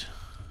 pieces.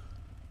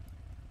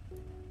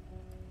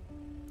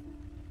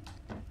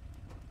 How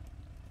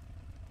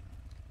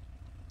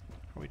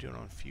are we doing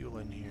on fuel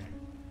in here?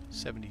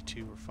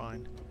 72, we're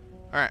fine.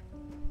 Alright.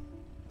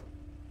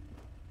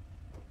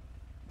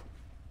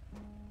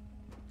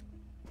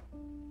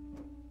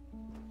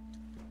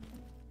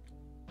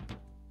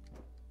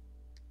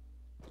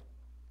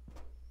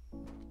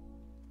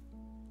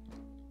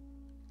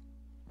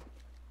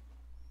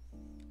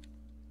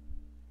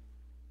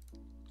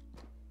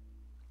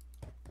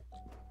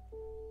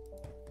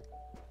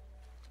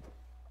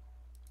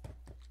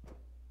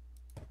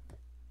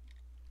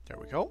 There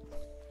we go.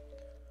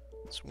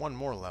 It's one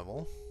more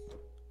level.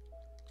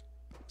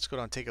 Let's go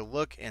down and take a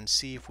look and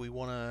see if we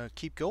want to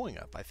keep going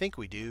up. I think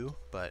we do,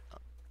 but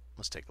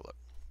let's take a look.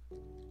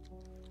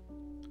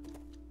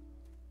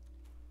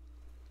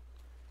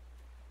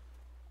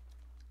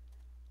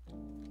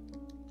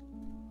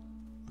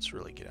 Let's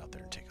really get out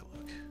there and take a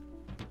look.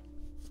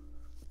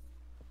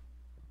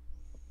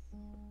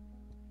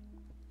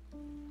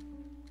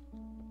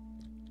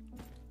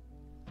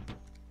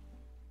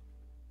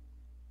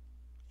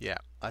 Yeah,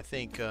 I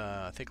think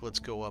let's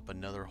go up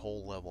another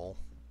whole level.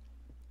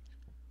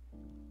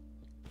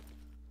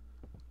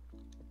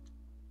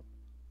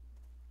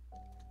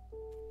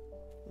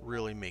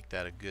 Really make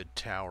that a good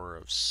tower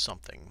of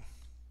something.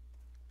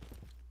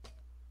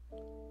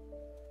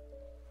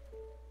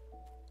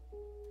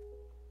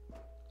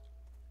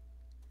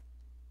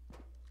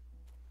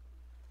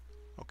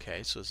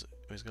 Okay, so is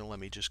it going to let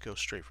me just go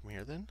straight from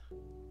here then?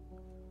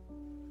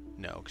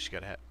 No, because you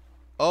got to have...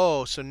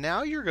 Oh, so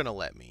now you're going to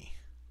let me.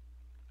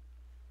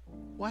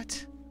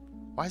 What?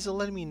 Why is it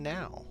letting me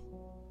now?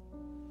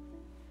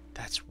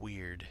 That's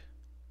weird.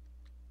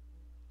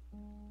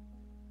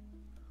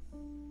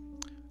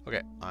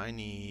 Okay, I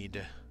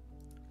need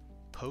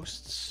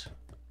posts.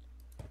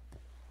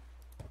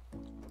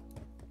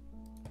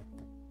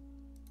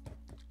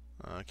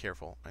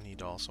 Careful, I need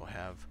to also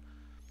have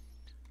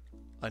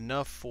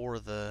enough for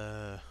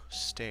the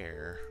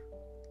stair.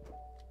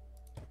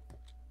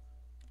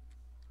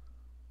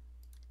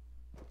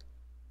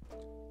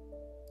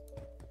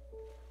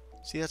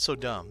 See, that's so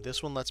dumb.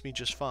 This one lets me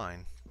just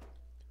fine.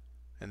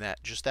 And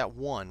just that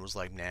one was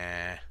like,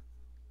 nah.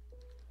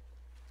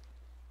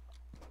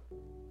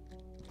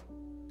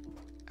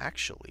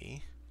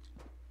 Actually,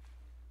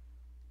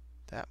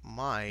 that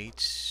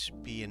might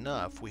be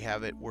enough. We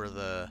have it where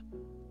the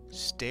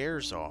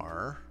stairs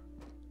are,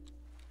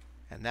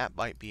 and that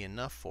might be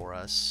enough for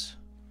us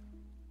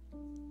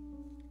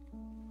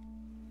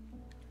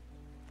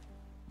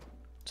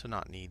to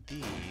not need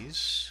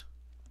these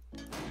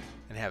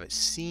and have it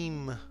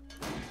seem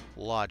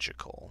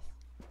logical.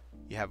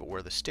 You have it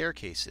where the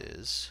staircase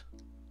is.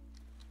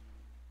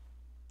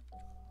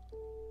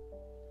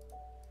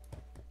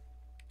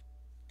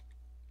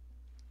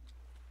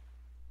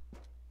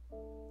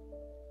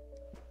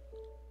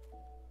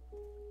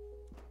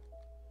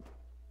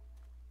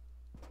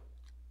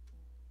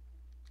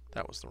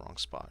 That was the wrong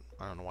spot.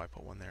 I don't know why I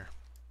put one there.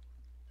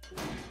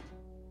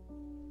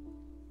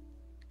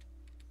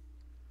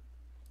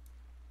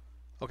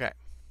 Okay.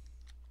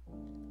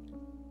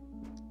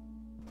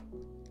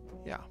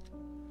 Yeah.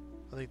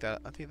 I think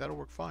that'll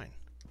work fine.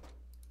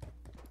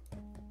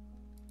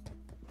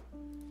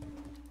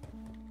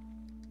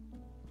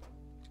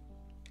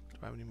 Do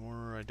I have any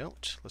more? I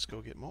don't. Let's go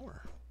get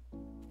more.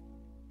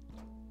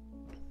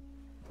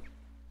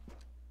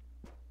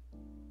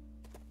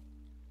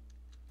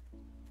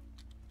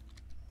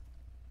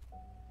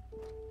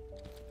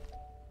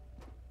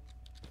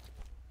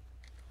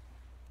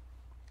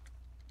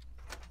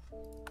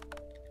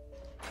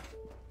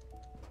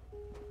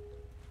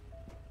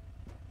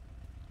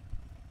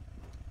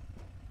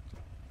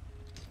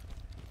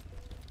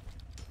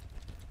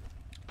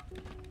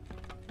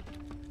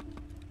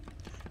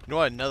 You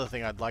know what, another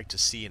thing I'd like to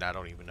see, and I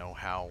don't even know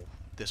how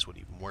this would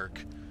even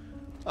work,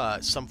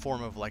 some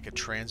form of like a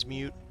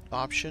transmute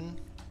option.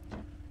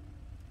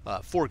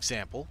 For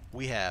example,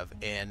 we have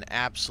an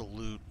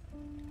absolute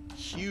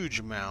huge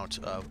amount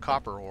of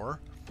copper ore,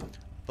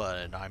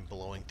 but I'm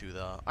blowing through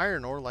the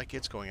iron ore like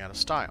it's going out of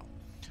style.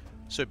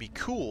 So it'd be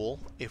cool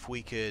if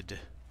we could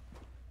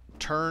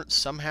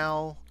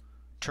somehow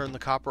turn the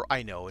copper.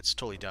 I know it's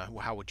totally done.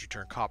 How would you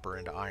turn copper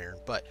into iron?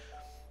 But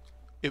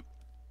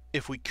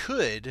if we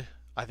could,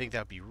 I think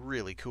that'd be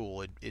really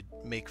cool. It'd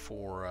make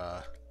for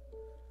a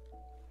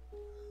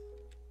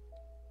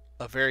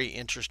very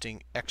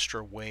interesting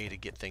extra way to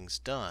get things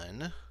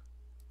done.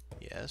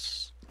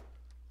 Yes.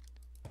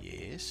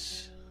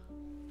 Yes.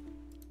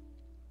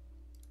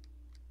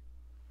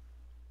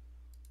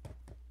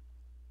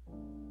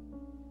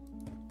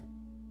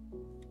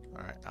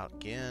 Alright, out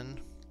again.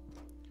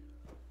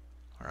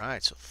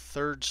 Alright, so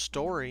third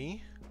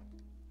story.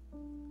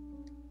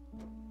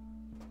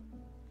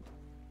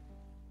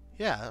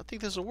 Yeah, I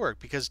think this will work,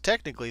 because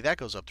technically that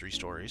goes up 3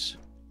 stories.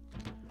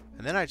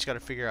 And then I just got to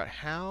figure out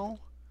how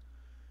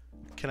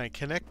can I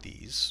connect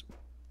these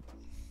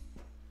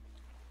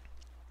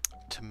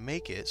to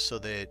make it so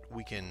that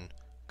we can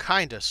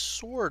kind of,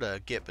 sort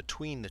of get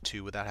between the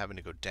two without having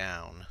to go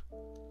down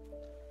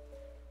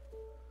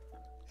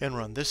and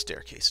run this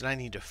staircase. And I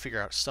need to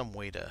figure out some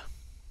way to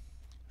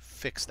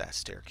fix that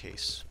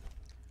staircase.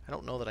 I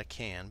don't know that I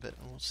can, but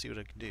we'll see what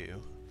I can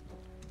do.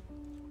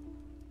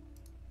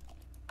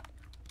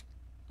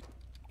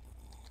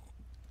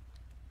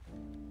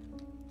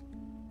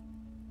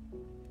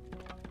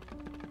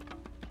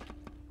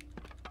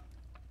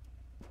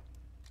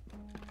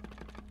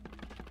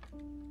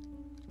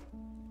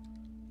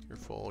 You're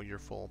full, you're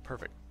full.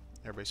 Perfect.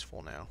 Everybody's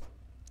full now.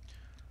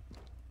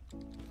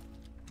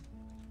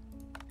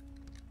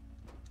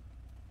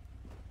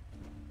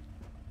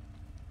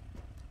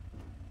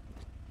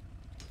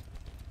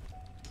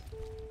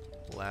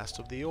 Last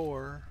of the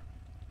ore.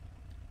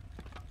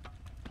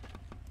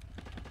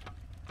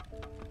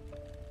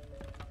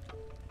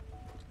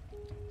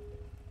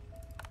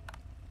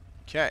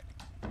 Okay.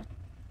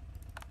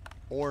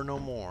 Ore no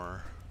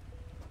more.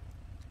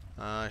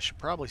 I should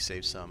probably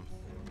save some.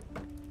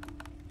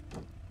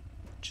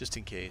 Just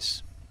in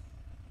case.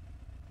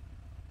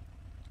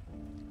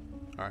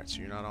 Alright, so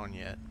you're not on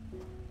yet.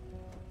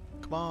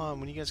 Come on,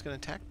 when are you guys gonna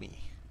attack me?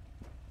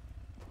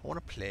 I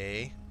wanna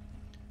play.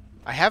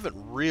 I haven't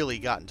really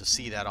gotten to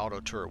see that auto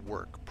turret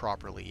work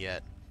properly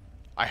yet.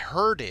 I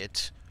heard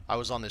it. I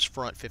was on this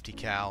front 50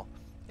 cal,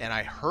 and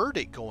I heard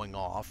it going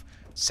off.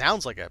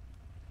 Sounds like a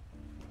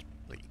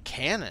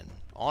cannon,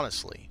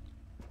 honestly.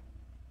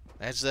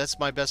 That's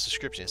my best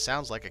description. It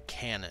sounds like a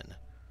cannon.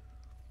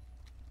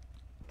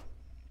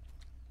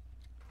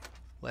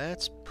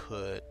 Let's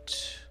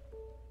put...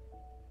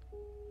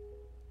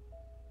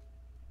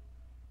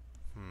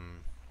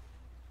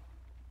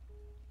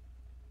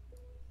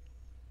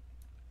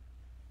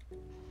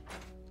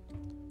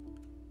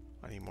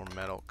 I need more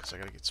metal, because I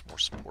gotta get some more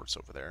supports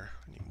over there.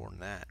 I need more than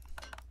that.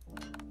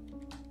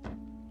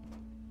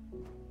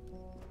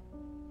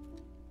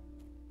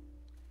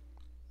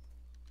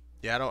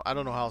 Yeah, I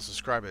don't know how else to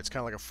describe it. It's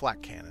kind of like a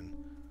flat cannon.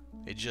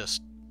 It's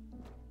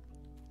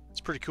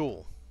pretty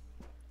cool.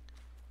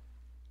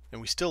 And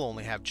we still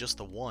only have just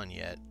the one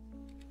yet.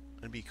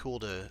 It'd be cool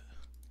to,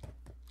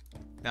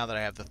 now that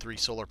I have the 3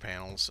 solar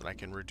panels and I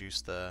can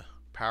reduce the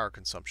power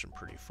consumption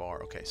pretty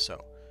far. Okay,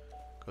 so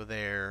go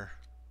there.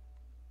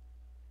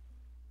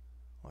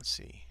 Let's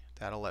see.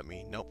 That'll let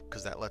me... Nope,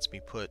 because that lets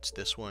me put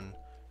this one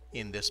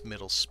in this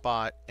middle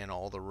spot and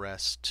all the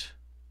rest...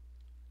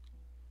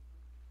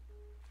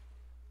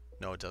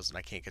 No, it doesn't.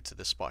 I can't get to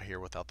this spot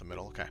here without the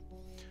middle. Okay.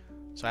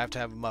 So I have to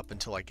have them up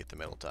until I get the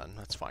middle done.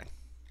 That's fine.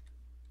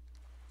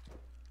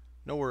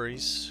 No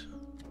worries.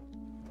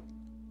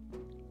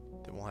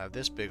 Then we'll have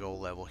this big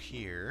old level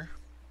here.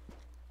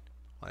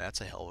 Well,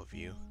 that's a hell of a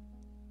view.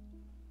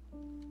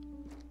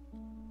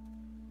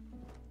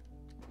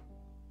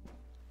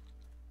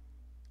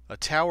 A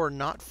tower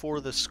not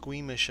for the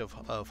squeamish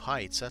of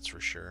heights, that's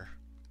for sure.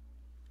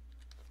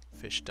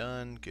 Fish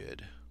done.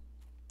 Good.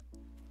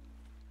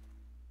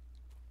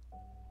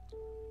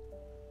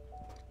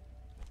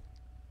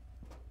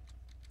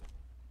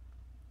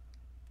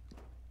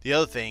 The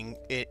other thing,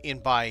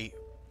 by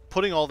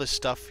putting all this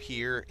stuff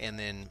here, and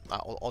then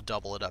I'll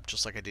double it up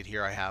just like I did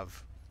here. I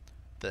have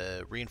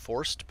the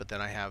reinforced, but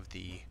then I have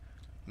the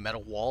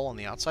metal wall on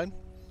the outside.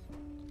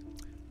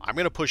 I'm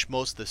going to push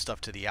most of this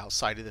stuff to the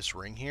outside of this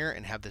ring here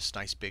and have this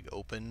nice big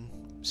open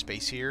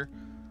space here.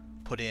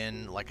 Put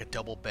in like a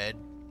double bed.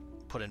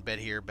 Put in bed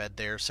here, bed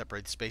there,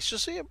 separate the space.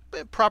 Just a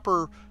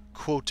proper,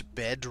 quote,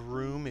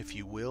 bedroom, if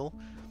you will.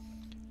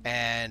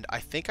 And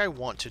I think I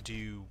want to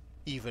do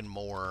even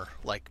more,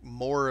 like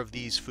more of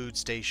these food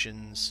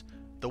stations.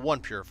 The one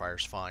purifier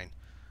is fine.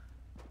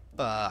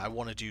 I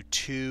want to do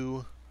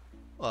 2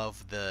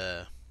 of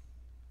the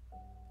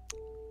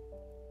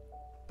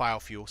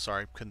biofuel.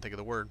 Sorry, couldn't think of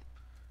the word.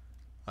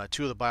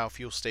 2 of the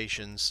biofuel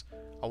stations.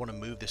 I want to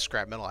move this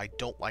scrap metal. I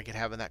don't like it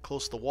having that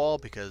close to the wall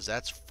because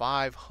that's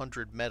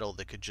 500 metal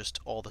that could just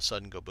all of a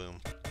sudden go boom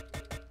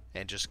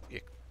and just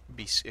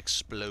be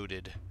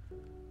exploded.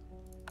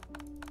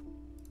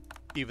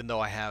 Even though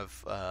I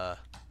have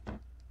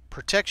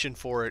protection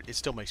for it, it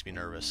still makes me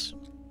nervous.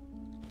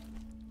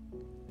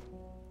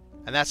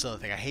 And that's another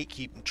thing. I hate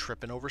keeping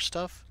tripping over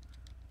stuff.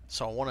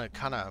 So I want to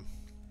kind of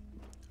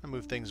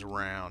move things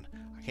around.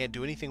 I can't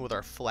do anything with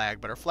our flag,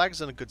 but our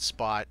flag's in a good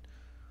spot.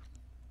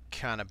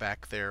 Kind of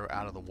back there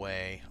out of the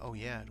way. Oh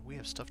yeah, do we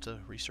have stuff to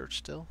research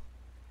still?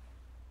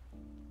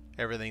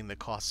 Everything that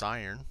costs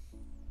iron.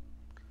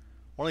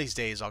 One of these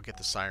days I'll get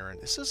the siren.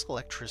 This is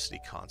electricity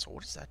console.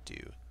 What does that do?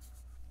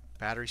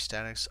 Battery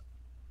status.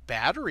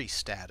 Battery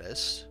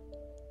status?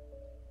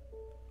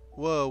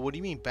 Whoa, what do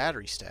you mean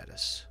battery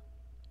status?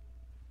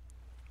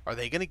 Are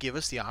they going to give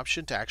us the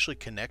option to actually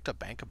connect a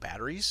bank of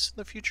batteries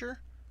in the future?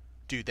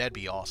 Dude, that'd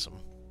be awesome.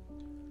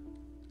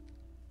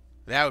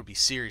 That would be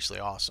seriously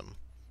awesome.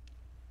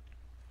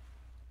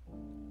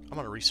 I'm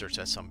going to research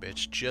that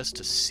sumbitch just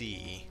to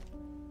see.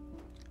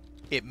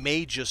 It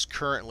may just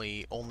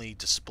currently only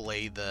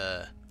display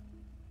the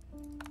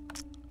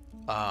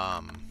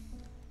how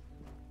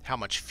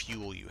much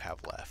fuel you have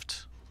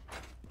left.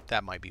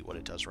 That might be what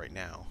it does right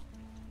now.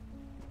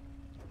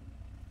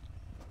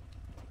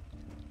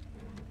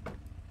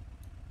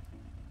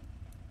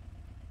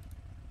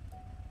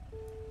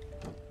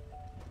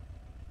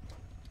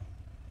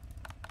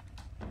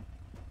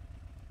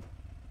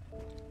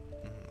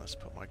 Let's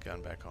put my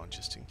gun back on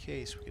just in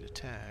case we get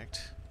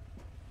attacked.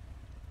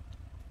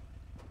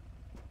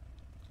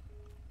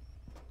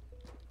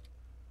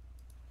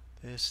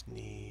 This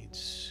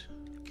needs...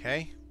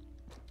 Okay.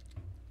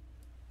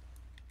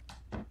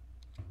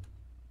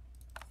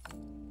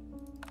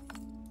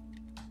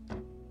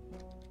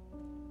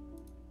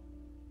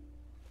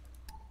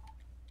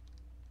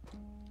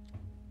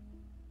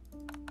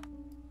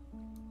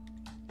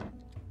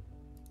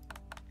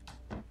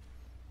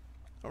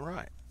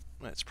 Alright.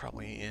 That's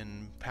probably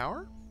in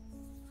power.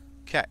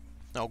 Okay.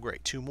 Oh,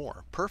 great. 2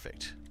 more.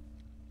 Perfect.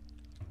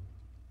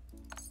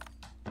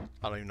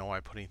 I don't even know why I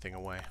put anything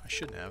away. I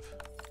shouldn't have.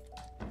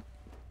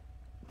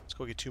 Let's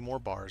go get 2 more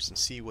bars and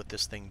see what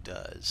this thing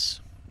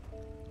does.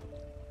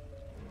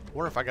 I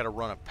wonder if I got to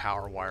run a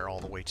power wire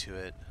all the way to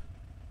it.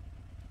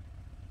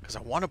 Because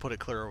I want to put it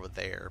clear over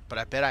there, but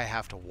I bet I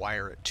have to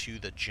wire it to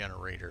the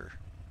generator.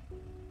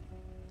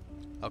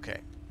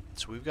 Okay.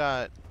 So we've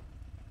got...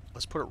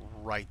 Let's put it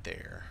right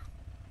there.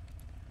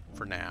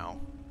 For now.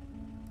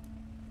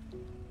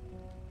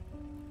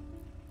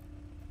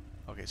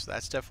 Okay, so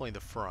that's definitely the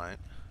front.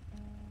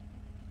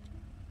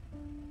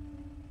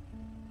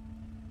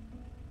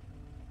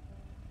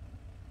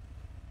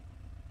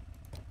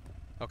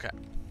 Okay.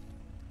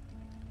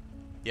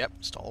 Yep,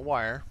 install a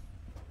wire.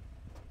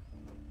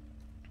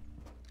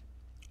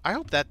 I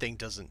hope that thing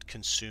doesn't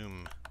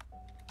consume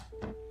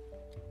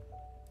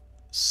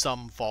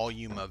some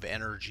volume of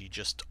energy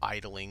just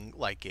idling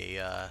like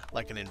a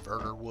like an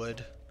inverter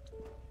would.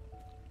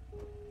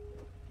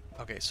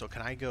 Okay, so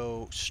can I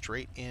go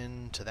straight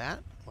into that?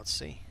 Let's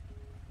see.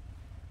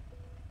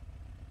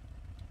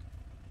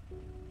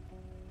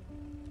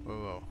 Whoa,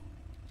 whoa.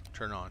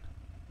 Turn on.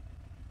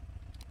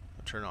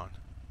 Turn on.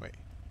 Wait.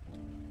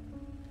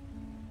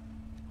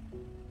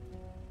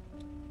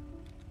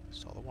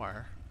 Install the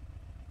wire.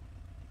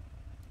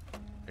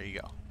 There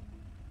you go.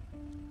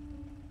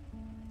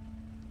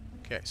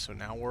 Okay, so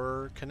now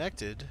we're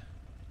connected.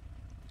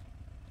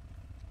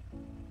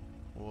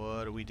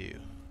 What do we do?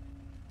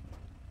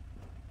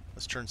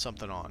 Let's turn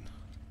something on.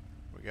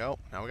 Here we go.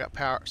 Now we got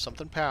power.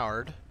 Something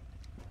powered.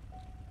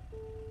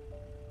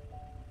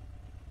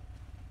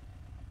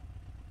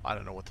 I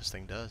don't know what this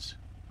thing does.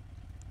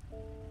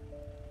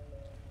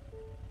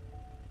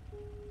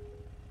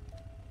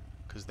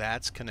 Because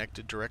that's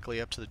connected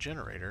directly up to the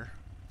generator.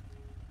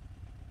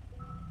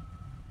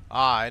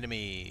 Ah,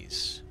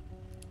 enemies.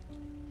 Do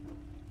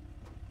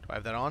I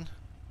have that on?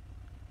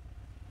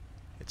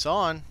 It's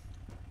on.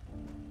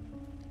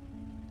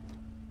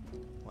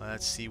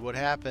 Let's see what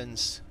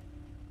happens.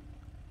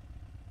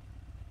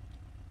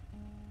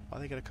 Why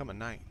are they gonna come at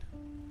night?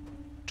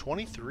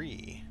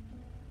 23.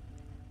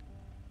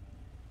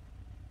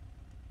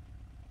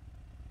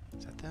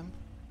 Is that them?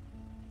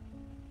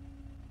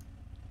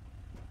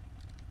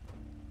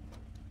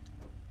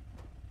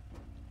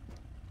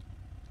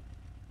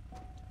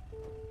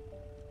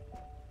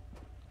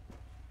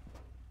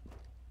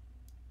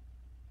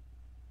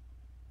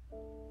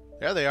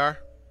 There they are.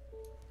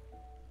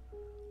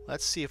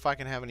 Let's see if I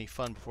can have any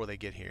fun before they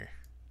get here.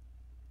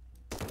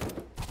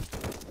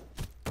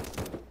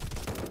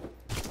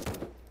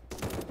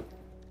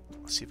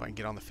 Let's see if I can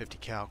get on the 50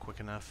 cal quick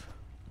enough.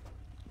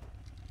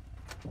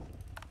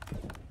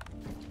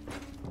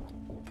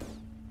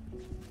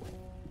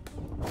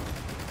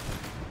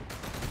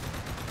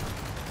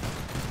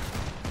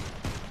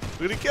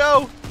 Look at it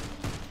go!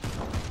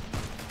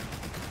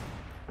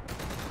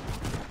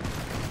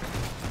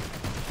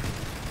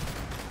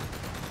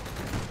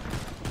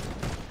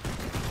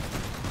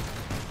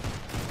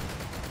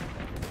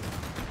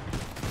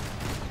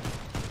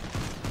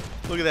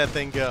 Look at that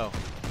thing go.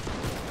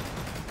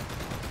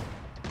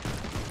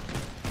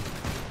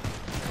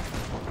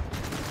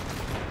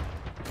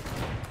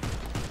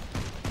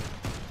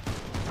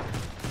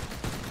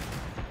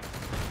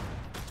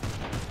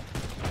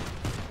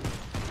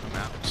 I'm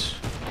out.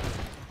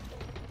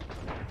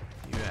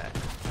 You at?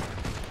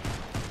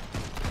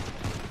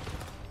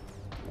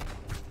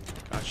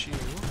 Got you.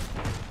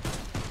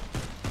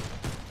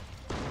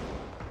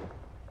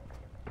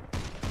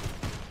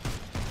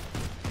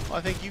 Well,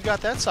 I think you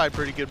got that side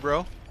pretty good,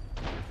 bro.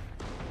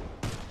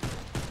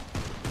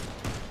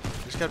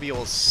 Just gotta be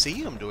able to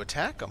see them to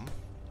attack them.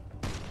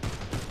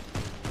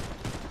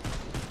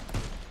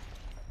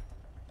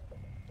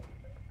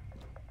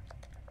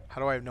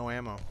 How do I have no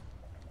ammo?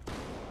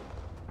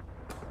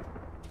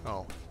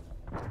 Oh.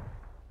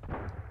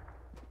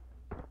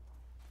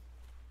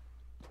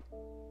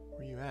 Where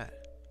are you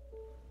at?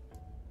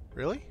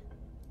 Really?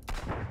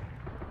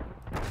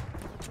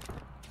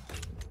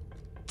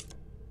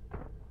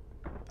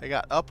 They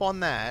got up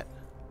on that.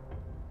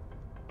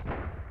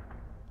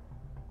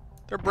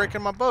 They're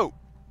breaking my boat.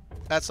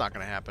 That's not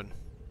going to happen.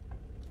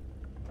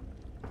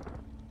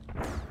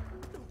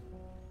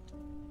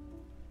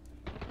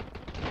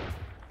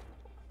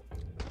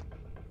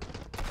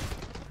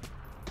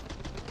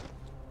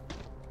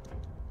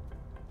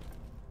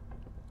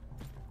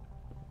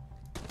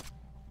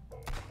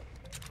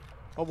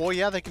 Oh boy,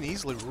 yeah, they can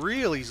easily,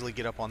 real easily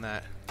get up on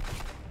that.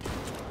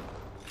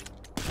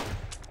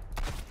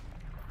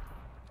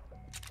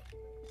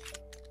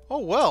 Oh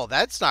well,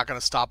 that's not going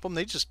to stop them.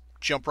 They just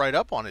jump right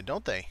up on it,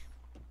 don't they?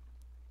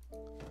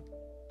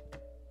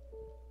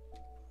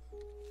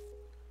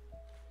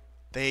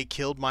 They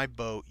killed my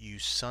boat, you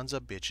sons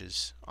of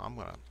bitches. I'm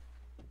gonna...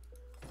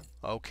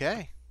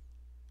 Okay.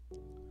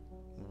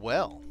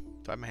 Well,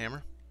 do I have my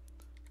hammer?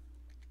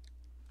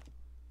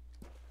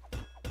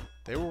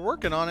 They were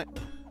working on it.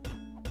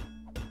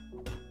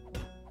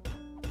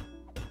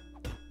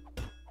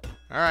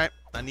 Alright,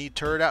 I need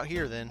turret out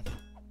here then.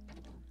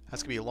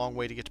 That's gonna be a long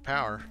way to get to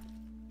power.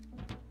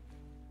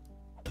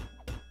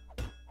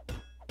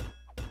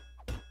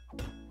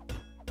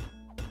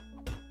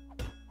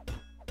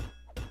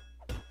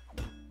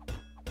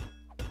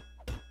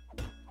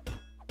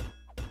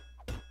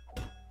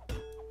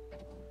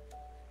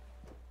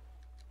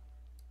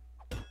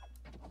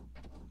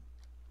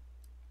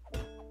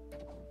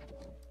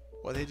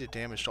 Well, they did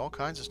damage to all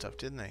kinds of stuff,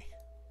 didn't they?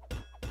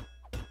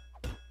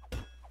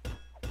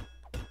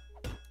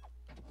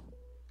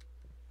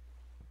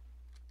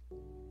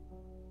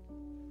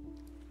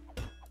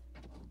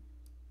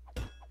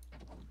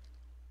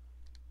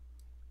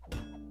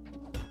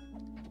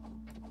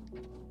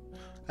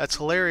 That's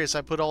hilarious.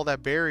 I put all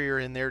that barrier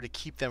in there to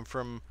keep them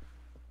from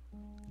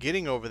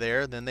getting over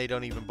there, then they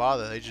don't even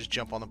bother. They just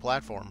jump on the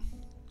platform.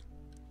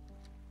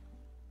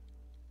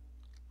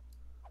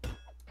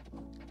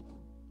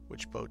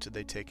 Which boat did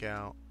they take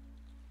out?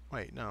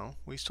 Wait, no.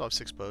 We still have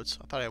 6 boats.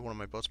 I thought I had one of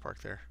my boats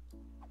parked there.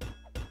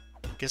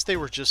 Guess they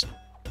were just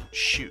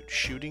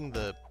shooting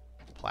the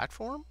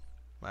platform?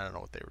 I don't know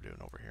what they were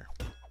doing over here.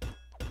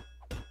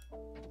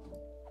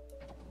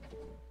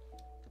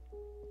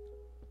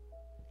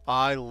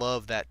 I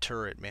love that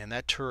turret, man.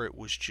 That turret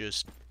was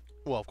just...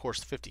 Well, of course,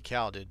 the 50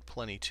 cal did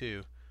plenty,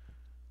 too.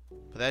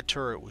 But that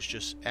turret was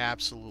just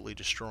absolutely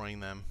destroying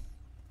them.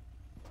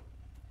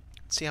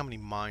 Let's see how many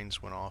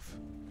mines went off.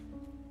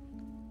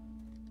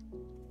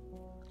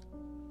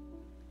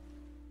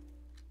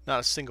 Not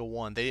a single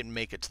one. They didn't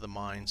make it to the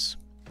mines.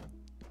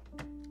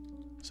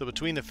 So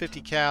between the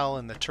 50 cal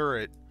and the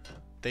turret,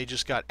 they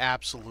just got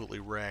absolutely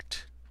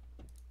wrecked.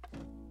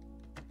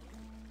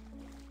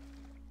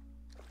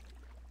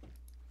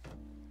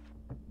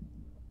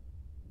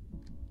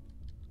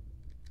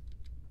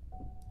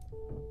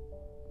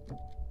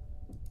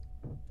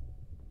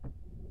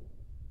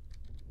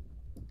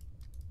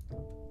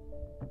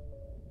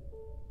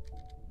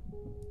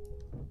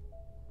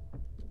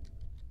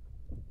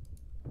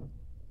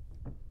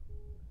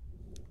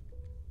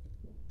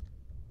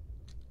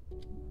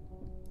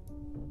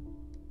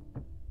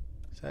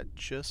 Is that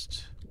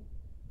just...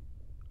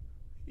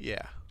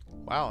 Yeah.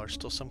 Wow, there's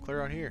still some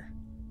clear out here.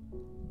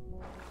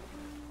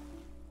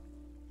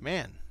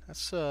 Man,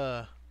 that's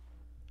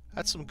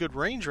some good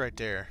range right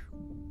there.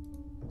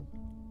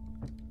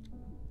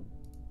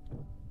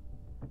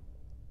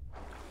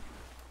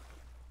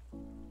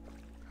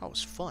 That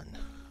was fun.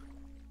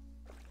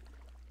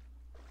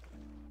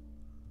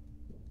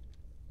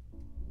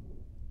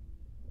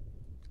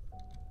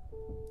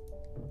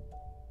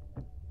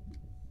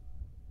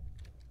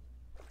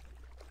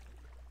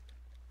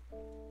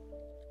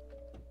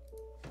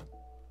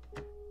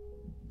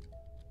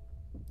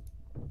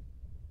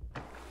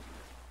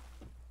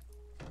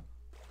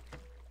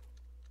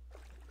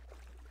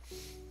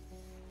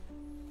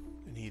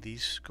 Any of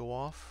these go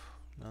off?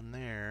 None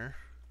there.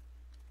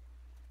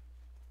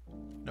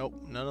 Nope,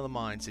 none of the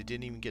mines. They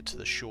didn't even get to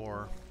the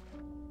shore.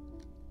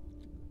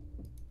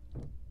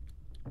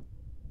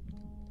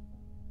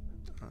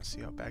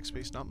 See how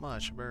backspace? Not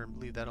much. I better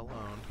leave that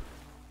alone.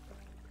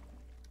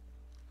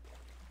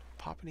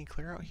 Pop any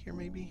clear out here,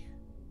 maybe?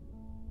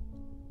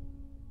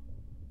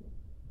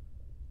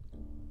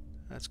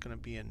 That's gonna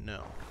be a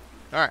no.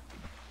 Alright.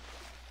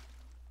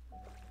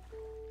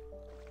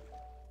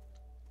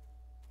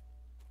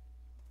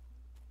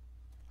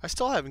 I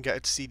still haven't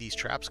got to see these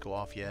traps go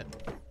off yet.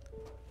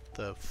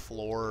 The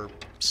floor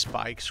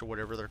spikes or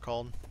whatever they're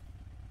called.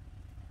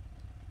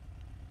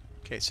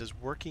 Okay, it says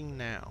working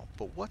now.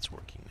 But what's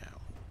working now?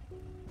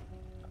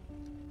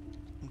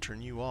 I'm gonna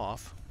turn you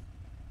off.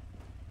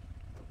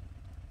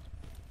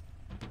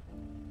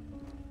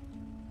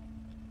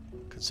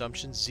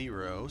 Consumption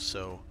 0,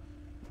 so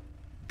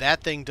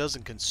that thing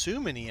doesn't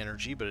consume any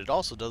energy, but it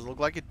also doesn't look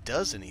like it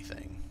does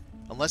anything.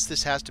 Unless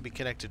this has to be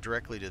connected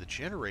directly to the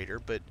generator,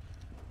 but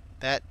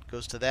that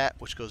goes to that,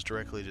 which goes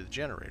directly to the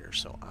generator.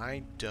 So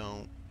I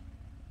don't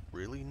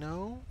really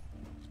know.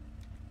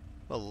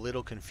 I'm a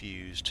little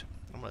confused.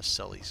 I'm going to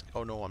sell these.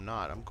 Oh, no, I'm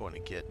not. I'm going to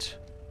get...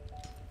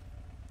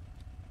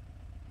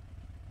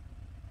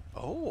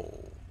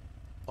 Oh.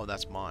 Oh,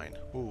 that's mine.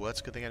 Ooh, that's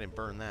a good thing I didn't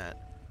burn that.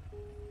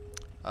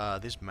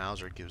 This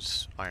Mauser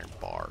gives iron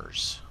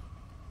bars.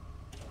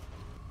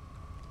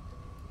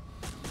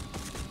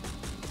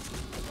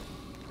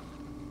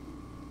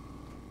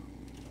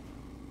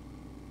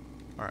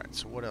 Alright,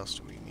 so what else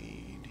do we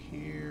need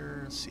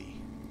here? Let's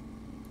see.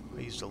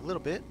 I used a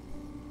little bit.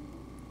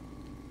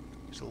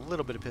 Just a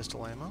little bit of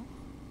pistol ammo.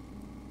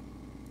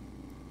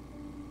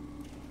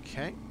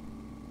 Okay.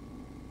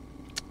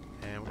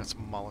 And we got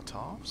some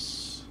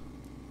Molotovs.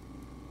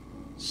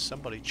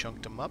 Somebody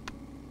chunked them up.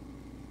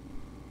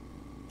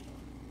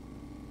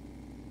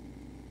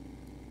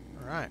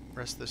 Alright,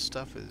 rest of this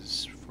stuff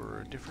is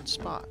for a different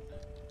spot.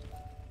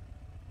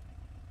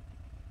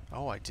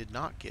 Oh, I did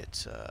not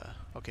get...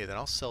 okay, then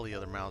I'll sell the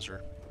other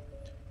Mauser.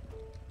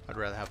 I'd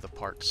rather have the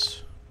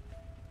parts.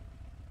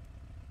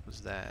 What's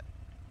that?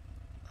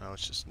 Oh,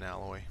 it's just an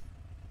alloy.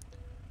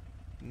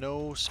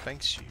 No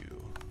spanks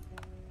you.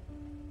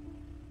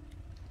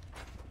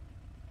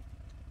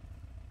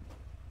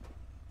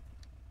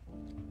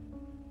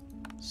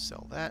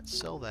 Sell that,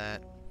 sell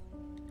that.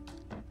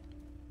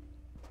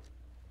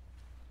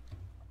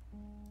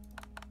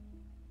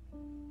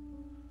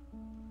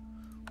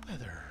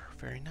 Leather,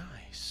 very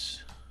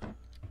nice.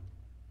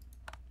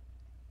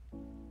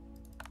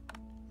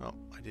 Oh,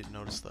 I didn't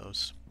notice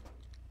those.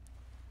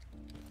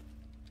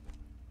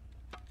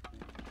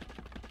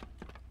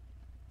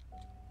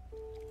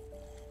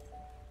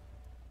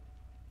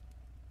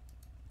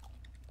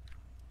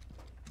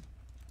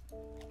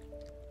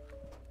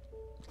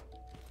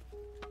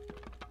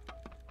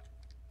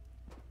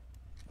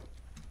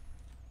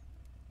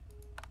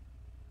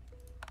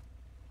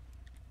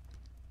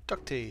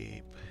 Duct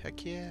tape,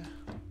 heck yeah.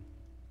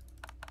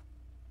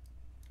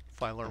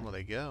 If I learn where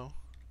they go.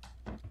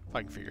 If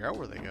I can figure out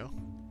where they go.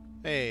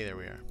 Hey, there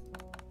we are.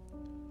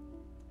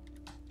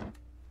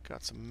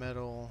 Got some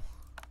metal.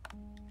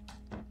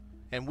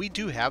 And we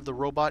do have the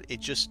robot,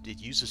 it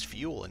uses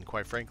fuel, and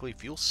quite frankly,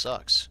 fuel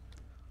sucks.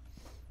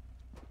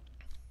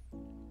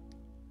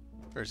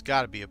 There's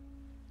gotta be a...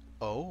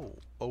 Oh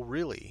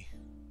really?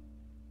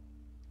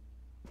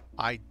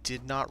 I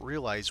did not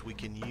realize we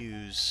can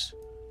use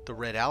the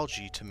red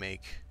algae to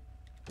make...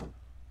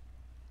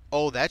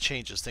 Oh, that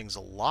changes things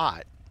a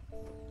lot.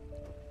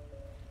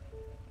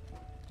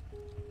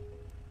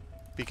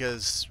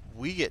 Because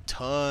we get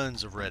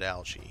tons of red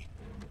algae.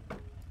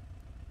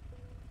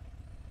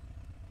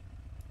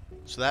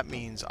 So that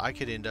means I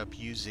could end up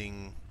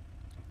using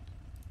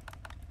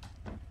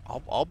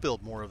I'll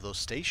build more of those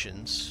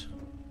stations.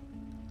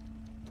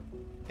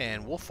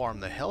 And we'll farm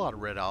the hell out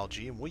of red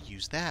algae, and we'll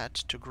use that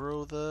to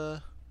grow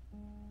to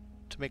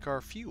make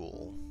our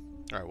fuel.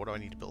 Alright, what do I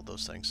need to build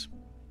those things?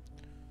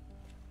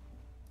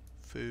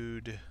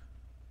 Food.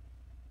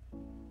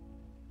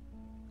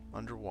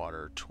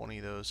 Underwater, 20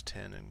 of those,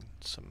 10, and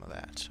some of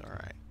that.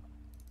 Alright.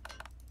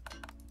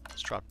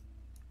 Let's drop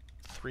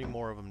 3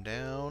 more of them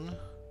down.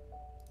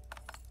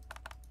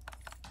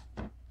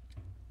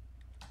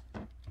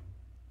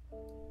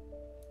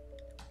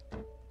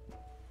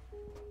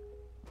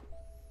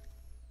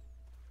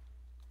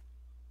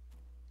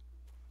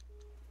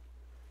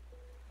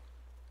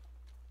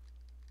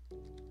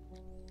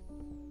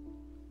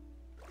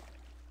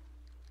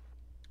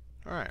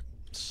 Alright,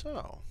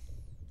 so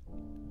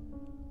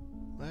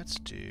let's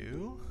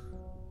do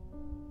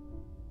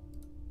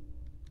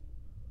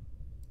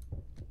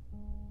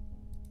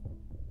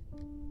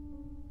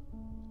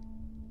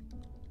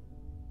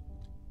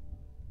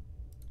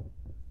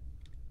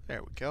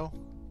there we go.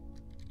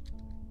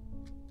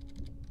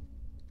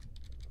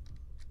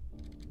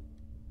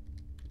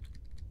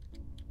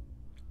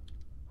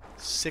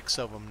 Six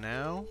of them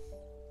now.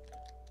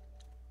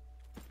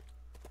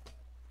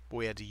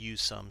 We had to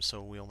use some,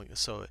 so we only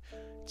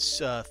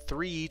it's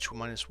 3 each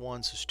minus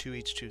 1, so it's 2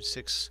 each, 2,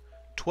 6,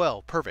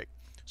 12. Perfect.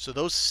 So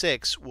those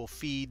 6 will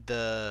feed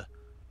the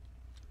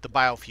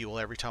biofuel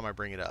every time I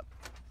bring it up.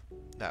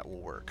 That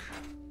will work.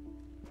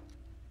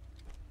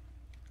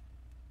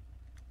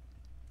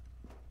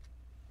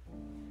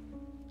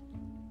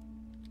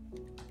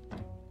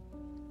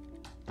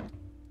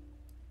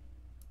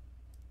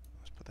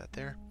 Let's put that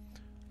there.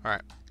 All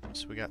right.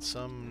 So we got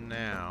some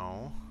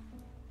now.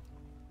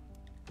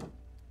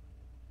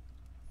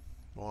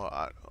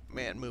 Well,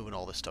 man, moving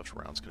all this stuff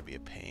around is going to be a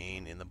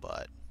pain in the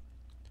butt.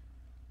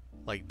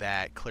 Like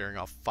that, clearing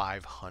off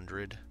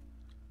 500.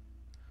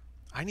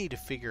 I need to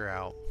figure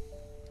out...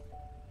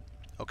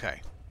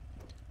 Okay.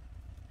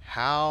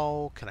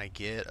 How can I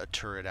get a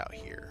turret out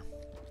here?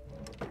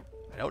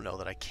 I don't know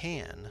that I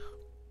can.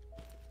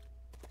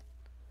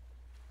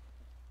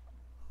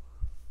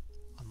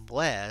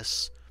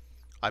 Unless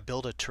I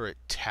build a turret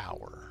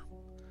tower.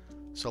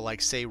 So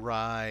like, say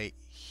right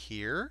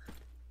here?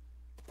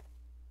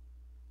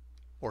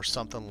 Or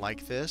something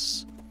like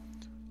this.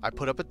 I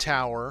put up a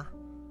tower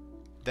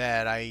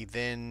that I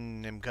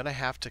then am going to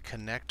have to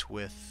connect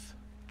with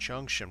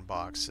junction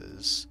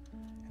boxes.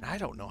 And I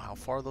don't know how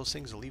far those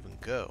things will even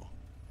go.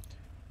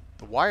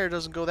 The wire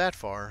doesn't go that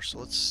far, so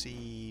let's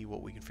see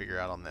what we can figure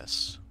out on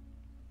this.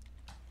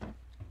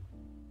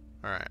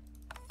 Alright.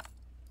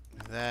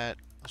 That,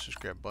 let's just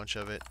grab a bunch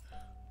of it.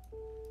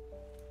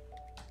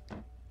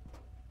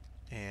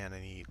 And I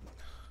need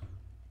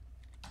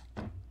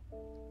a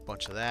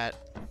bunch of that.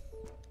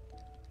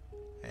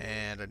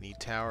 And I need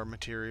tower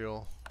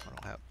material. I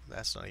don't have.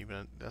 That's not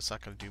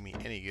going to do me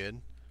any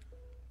good.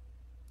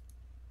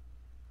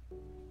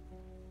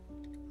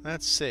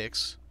 That's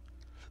 6.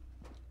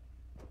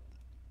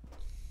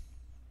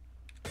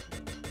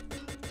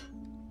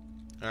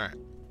 All right.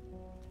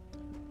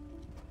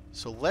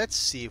 So let's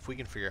see if we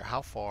can figure out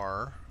how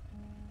far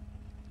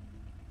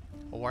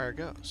a wire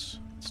goes.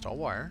 Install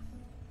wire.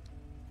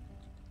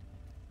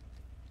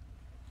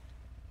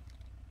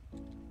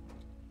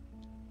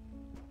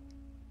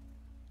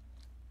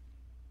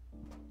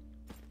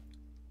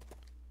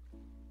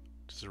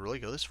 Does it really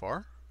go this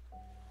far?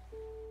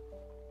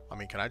 I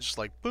mean, can I just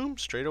like, boom,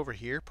 straight over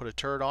here, put a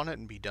turret on it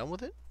and be done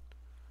with it?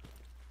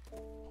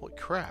 Holy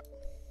crap.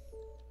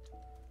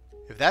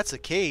 If that's the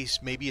case,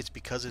 maybe it's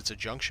because it's a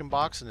junction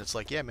box and it's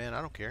like, yeah, man, I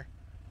don't care.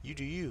 You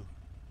do you.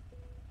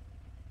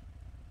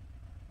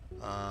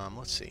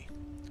 Let's see.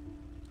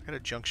 I got a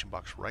junction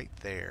box right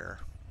there.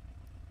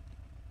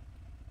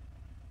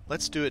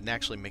 Let's do it and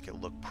actually make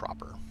it look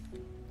proper.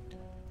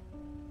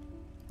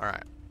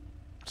 Alright.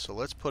 So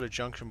let's put a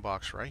junction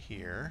box right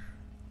here.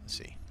 Let's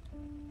see.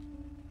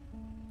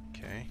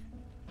 Okay.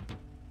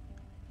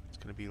 It's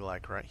going to be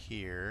like right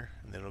here,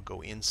 and then it'll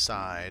go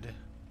inside. And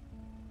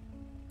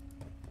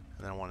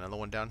then I want another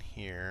one down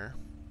here.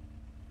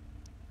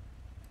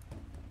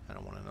 And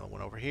I want another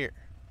one over here.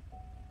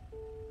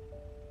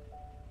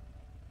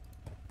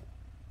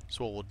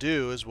 So what we'll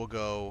do is we'll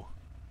go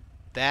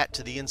that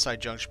to the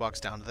inside junction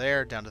box down to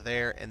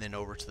there, and then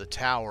over to the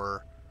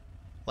tower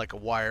like a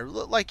wire,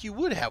 like you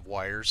would have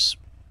wires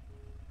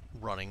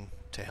running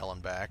to hell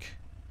and back.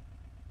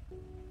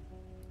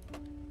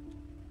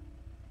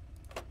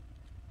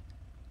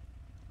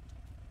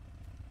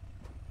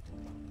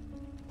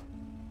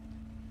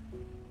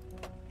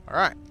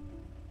 Alright.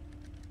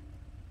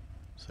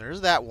 So there's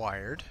that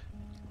wired.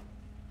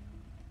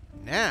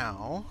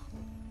 Now,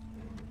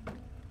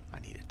 I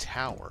need a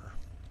tower.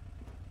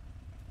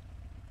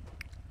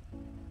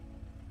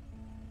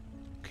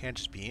 Can't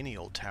just be any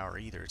old tower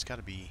either. It's got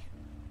to be...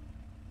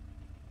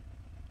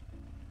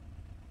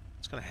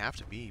 It's going to have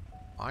to be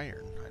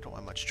iron. I don't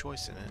have much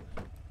choice in it.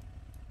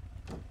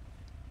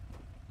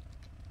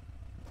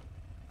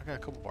 I got a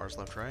couple bars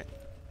left, right?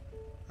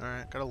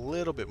 Alright, got a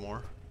little bit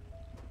more.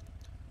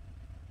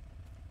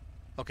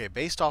 Okay,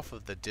 based off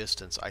of the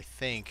distance, I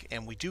think,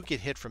 and we do get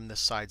hit from this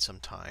side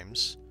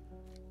sometimes,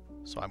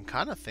 so I'm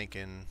kind of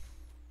thinking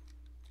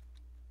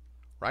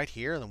right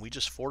here, and then we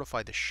just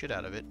fortify the shit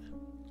out of it.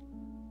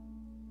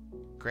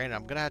 Granted,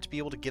 I'm going to have to be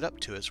able to get up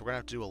to it, so we're going to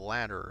have to do a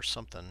ladder or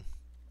something.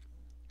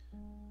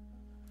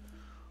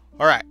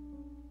 Alright.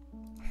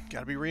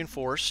 Got to be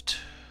reinforced.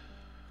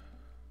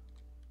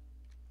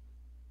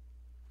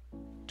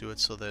 Do it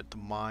so that the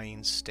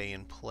mines stay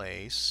in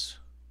place.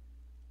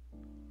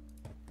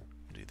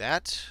 Do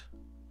that.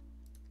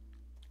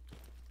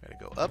 Gotta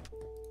go up.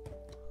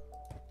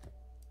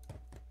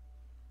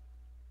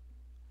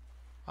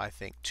 I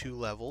think 2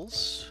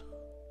 levels.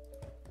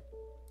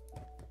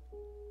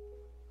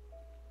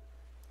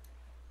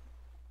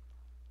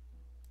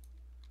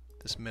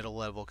 This middle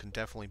level can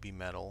definitely be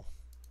metal.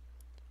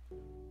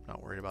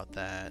 Not worried about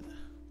that.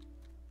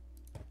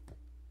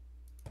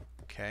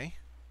 Okay.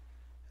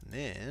 And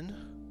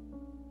then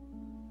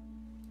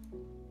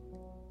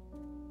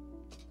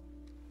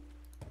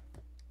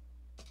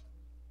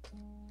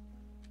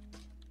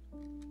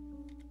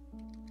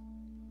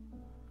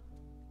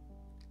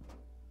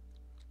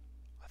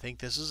I think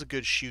this is a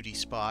good shooty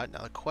spot.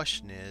 Now the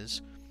question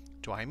is,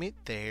 do I aim it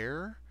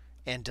there?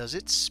 And does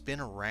it spin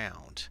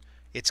around?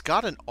 It's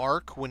got an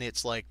arc when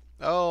it's like,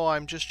 oh,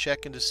 I'm just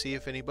checking to see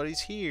if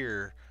anybody's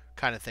here,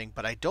 kind of thing.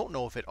 But I don't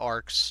know if it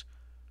arcs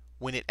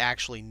when it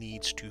actually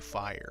needs to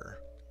fire.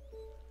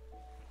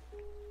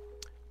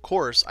 Of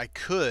course, I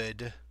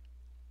could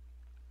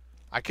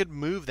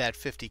move that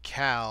 50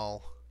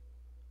 cal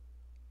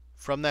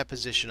from that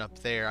position up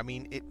there. I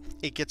mean,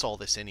 it gets all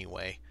this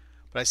anyway.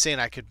 But I'm saying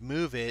I could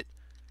move it,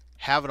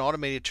 have an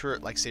automated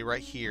turret, like say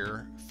right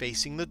here,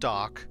 facing the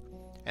dock,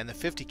 and the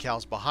 50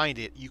 cal's behind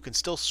it. You can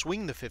still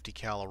swing the 50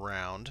 cal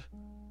around.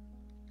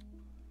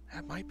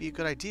 That might be a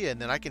good idea.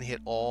 And then I can hit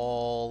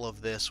all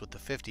of this with the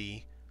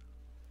 50.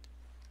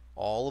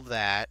 All of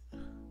that.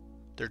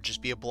 There'd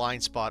just be a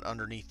blind spot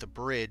underneath the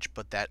bridge,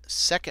 but that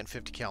second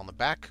 50 cal in the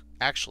back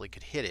actually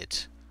could hit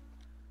it.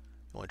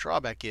 The only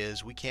drawback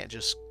is we can't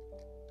just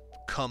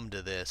come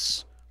to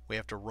this. We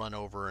have to run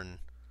over, and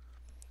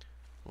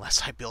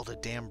unless I build a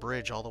damn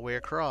bridge all the way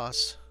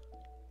across.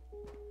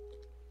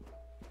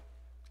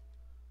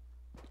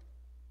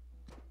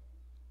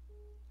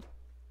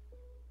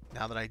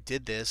 Now that I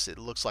did this, it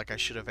looks like I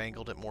should have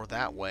angled it more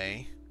that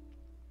way.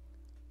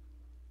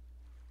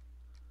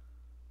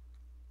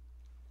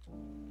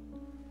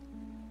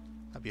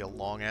 That'd be a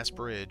long-ass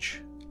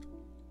bridge.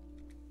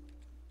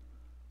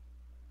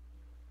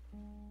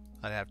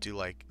 I'd have to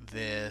like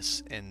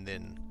this, and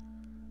then...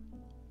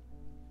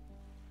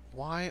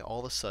 Why all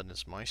of a sudden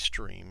is my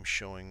stream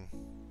showing...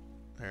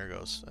 There it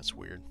goes. That's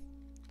weird.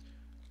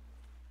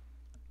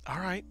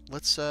 Alright,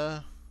 let's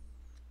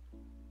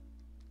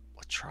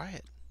try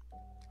it.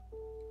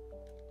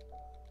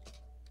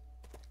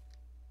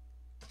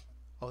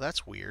 Oh,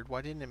 that's weird.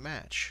 Why didn't it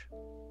match?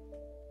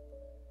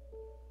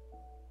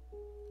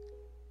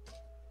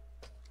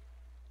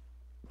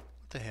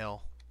 What the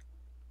hell?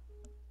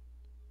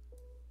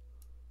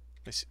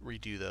 Let's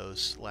redo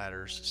those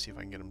ladders to see if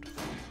I can get them to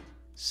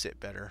sit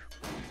better.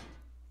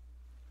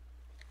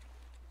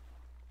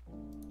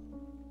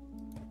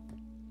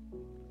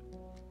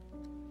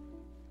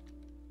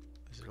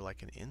 Is there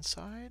like an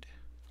inside?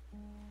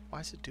 Why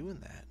is it doing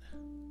that?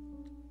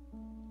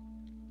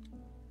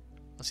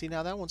 Let's see,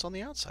 now that one's on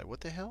the outside. What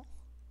the hell?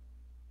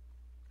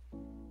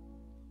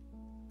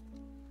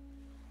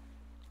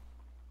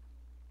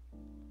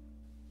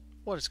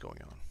 What is going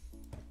on?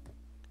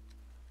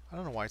 I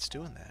don't know why it's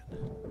doing that.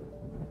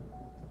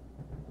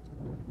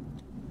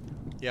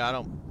 Yeah, I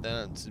don't...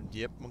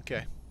 yep,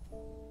 okay.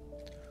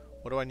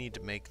 What do I need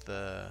to make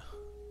the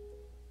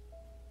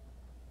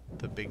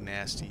big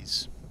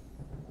nasties?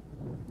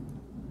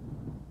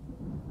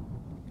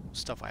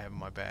 Stuff I have in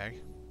my bag.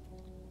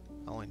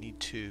 I only need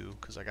 2,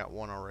 because I got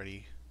 1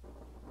 already.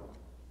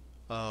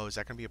 Oh, is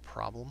that going to be a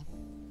problem?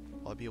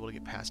 Will I be able to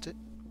get past it?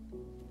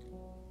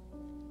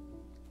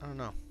 I don't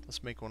know.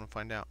 Let's make one and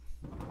find out.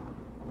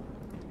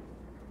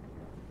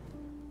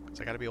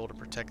 Because I got to be able to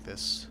protect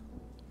this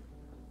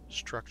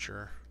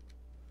structure.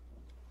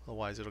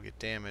 Otherwise it'll get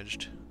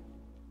damaged.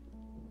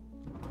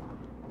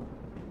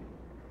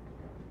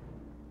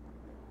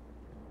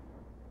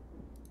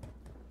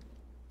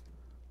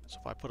 So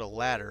if I put a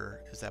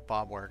ladder, is that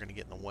barbed wire going to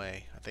get in the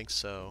way? I think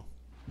so.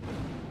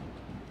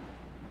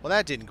 Well,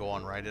 that didn't go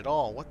on right at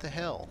all. What the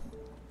hell?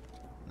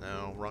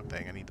 No, wrong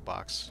thing. I need the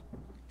box.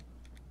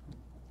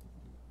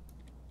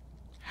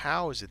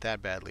 How is it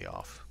that badly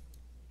off?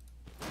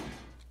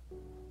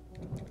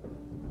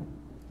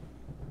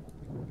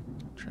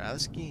 Try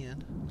this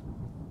again.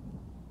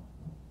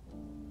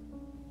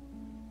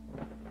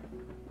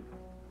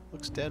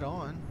 Looks dead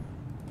on.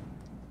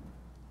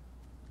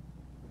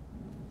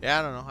 Yeah,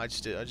 I don't know. I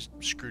just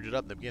screwed it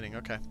up in the beginning.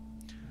 Okay.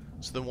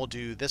 So then we'll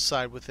do this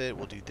side with it.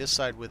 We'll do this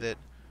side with it.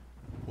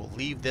 We'll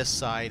leave this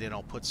side, and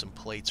I'll put some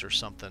plates or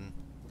something.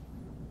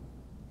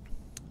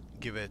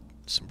 Give it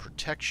some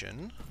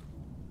protection.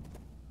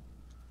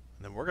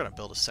 And then we're going to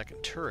build a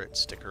second turret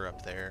sticker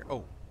up there.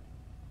 Oh.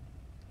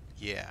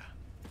 Yeah.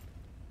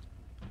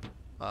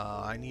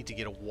 I need to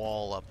get a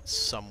wall up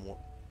somewhere.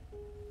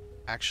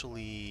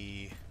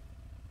 Actually,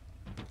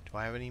 do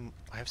I have any?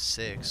 I have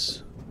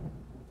 6.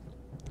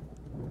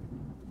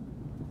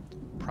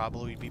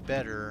 Probably be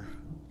better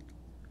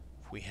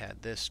if we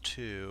had this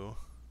too.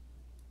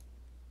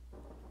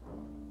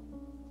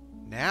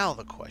 Now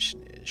the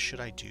question is, should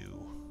I do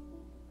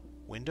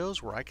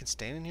windows where I can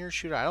stand in here and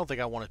shoot? I don't think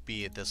I want to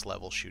be at this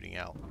level shooting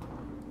out.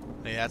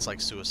 Hey, that's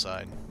like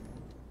suicide.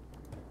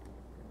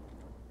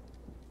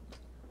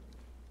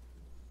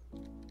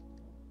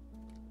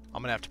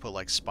 I'm gonna have to put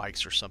like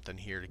spikes or something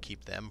here to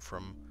keep them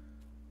from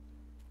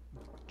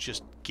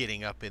just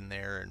getting up in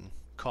there and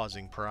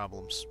causing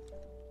problems.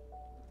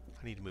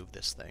 I need to move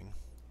this thing.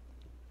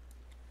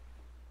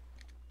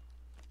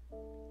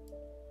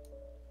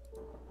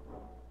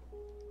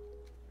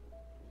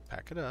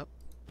 Pack it up.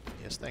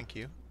 Yes, thank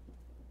you.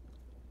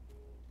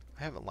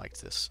 I haven't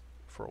liked this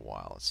for a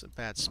while. It's a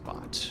bad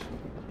spot.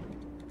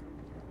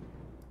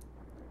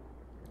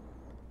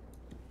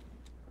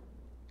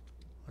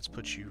 Let's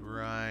put you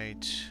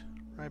right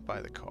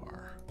by the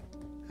car.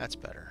 That's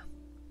better.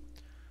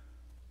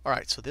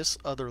 Alright, so this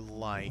other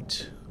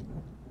light...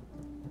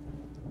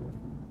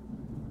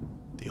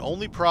 The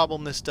only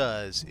problem this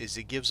does is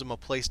it gives them a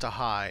place to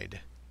hide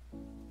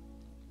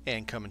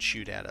and come and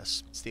shoot at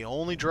us. It's the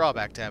only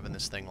drawback to having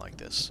this thing like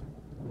this.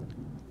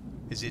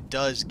 Is it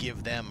does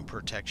give them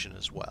protection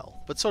as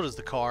well. But so does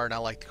the car, and I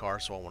like the car,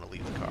 so I want to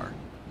leave the car.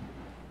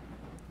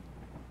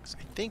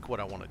 I think what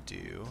I want to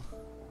do...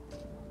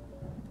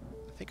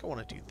 I think I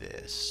want to do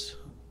this.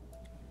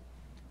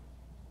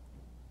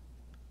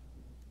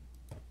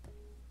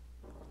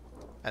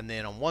 And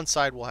then on one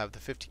side we'll have the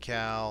 50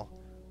 cal.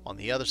 On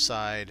the other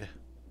side,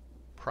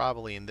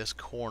 probably in this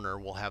corner,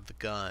 we'll have the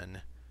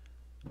gun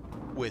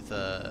with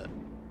a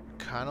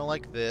kind of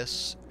like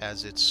this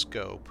as its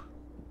scope.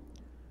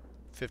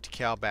 50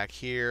 cal back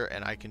here,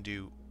 and I can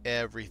do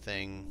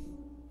everything.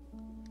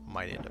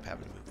 Might end up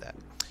having to move that,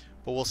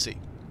 but we'll see.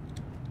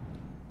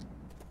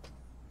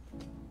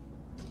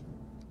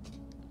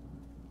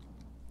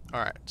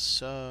 Alright,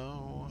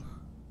 so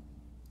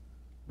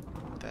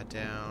put that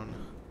down.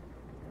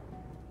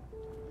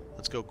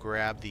 Let's go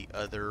grab the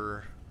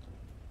other...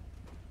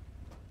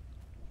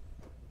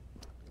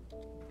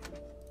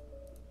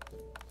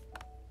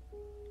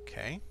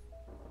 Okay.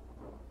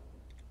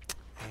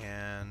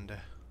 And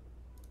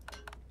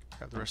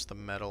grab the rest of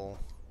the metal.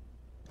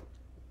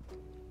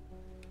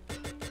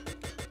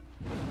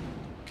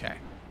 Okay.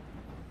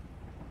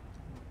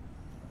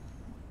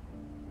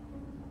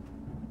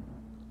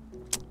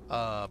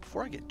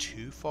 Before I get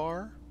too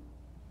far,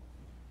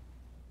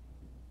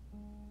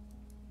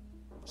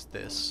 what's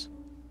this?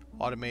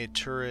 Automated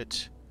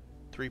turret,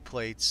 3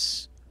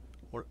 plates.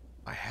 What?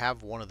 I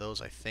have one of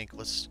those, I think.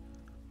 Let's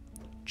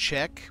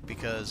check,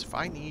 because if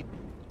I need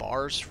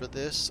bars for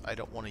this, I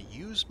don't want to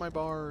use my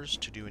bars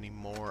to do any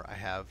more. I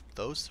have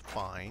those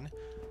fine.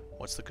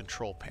 What's the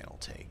control panel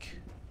take?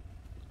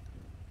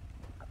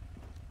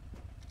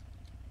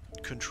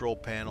 Control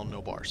panel,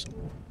 no bars.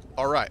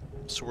 Alright,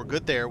 so we're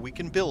good there. We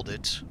can build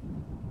it.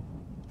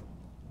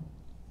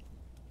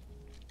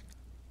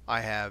 I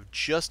have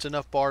just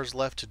enough bars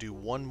left to do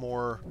one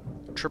more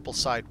triple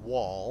side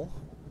wall.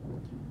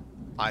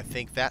 I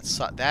think that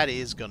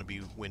is going to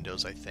be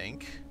windows, I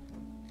think.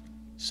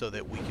 So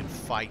that we can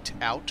fight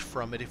out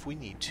from it if we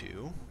need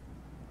to.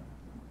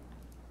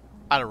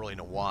 I don't really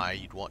know why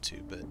you'd want to,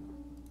 but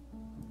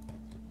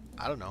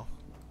I don't know.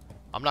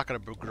 I'm not going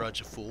to begrudge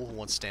a fool who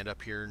wants to stand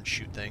up here and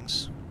shoot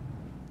things.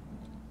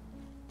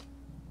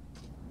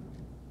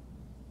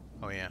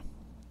 Oh yeah.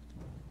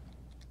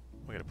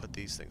 We gotta put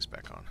these things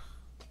back on.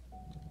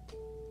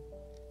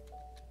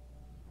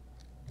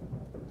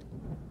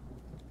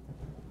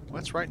 Well,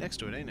 that's right next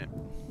to it, ain't it?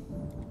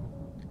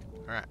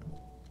 Alright.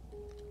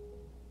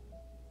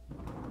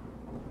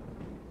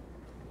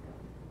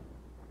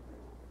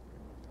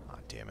 Ah,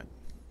 damn it.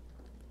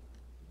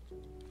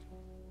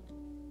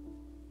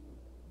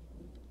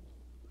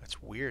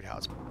 That's weird how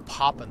it's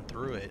popping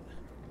through it.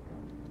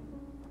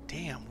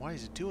 Damn, why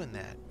is it doing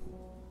that?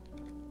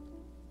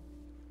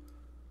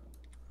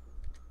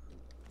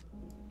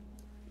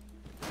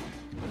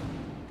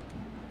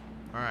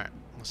 Alright,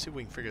 let's see if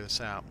we can figure this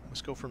out.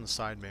 Let's go from the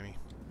side, maybe.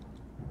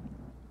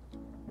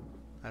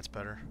 That's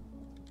better.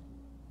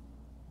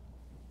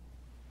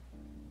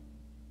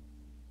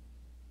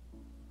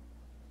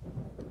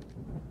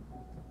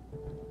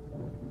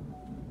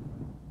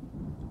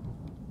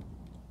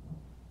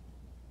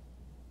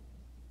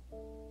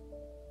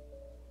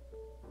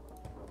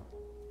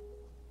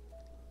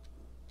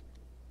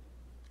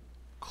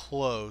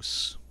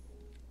 Close.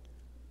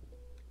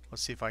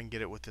 Let's see if I can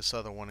get it with this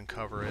other one and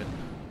cover it.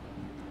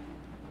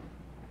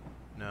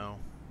 No.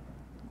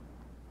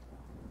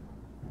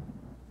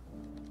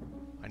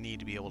 I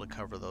need to be able to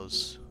cover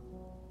those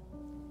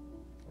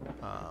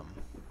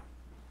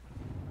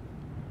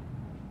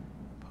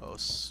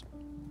posts.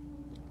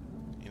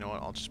 You know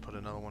what? I'll just put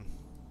another one.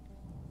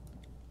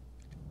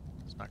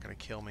 It's not going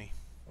to kill me.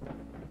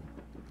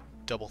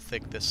 Double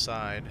thick this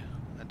side.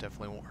 That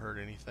definitely won't hurt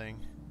anything.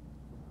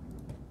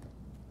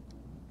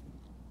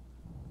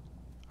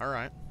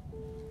 Alright.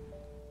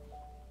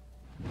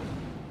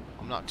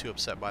 I'm not too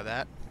upset by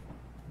that.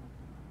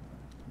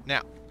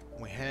 Now,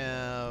 we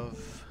have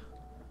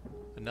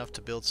enough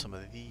to build some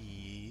of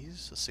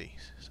these. Let's see.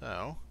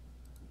 So,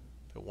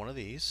 build one of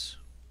these.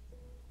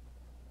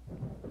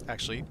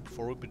 Actually,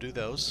 before we do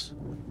those,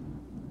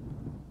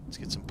 let's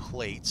get some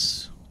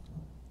plates.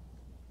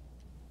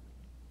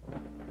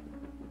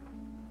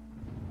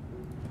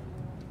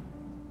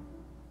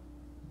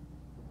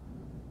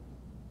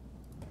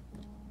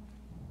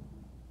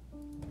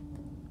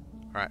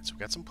 Alright, so we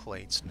got some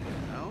plates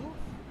now.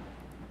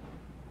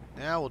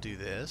 Now we'll do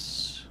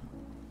this.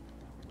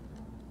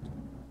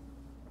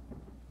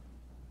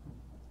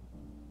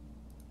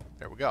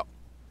 There we go.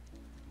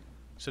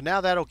 So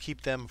now that'll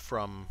keep them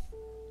from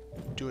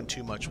doing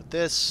too much with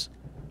this.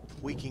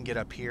 We can get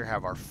up here,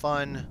 have our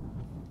fun.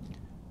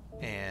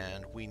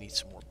 And we need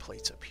some more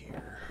plates up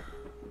here.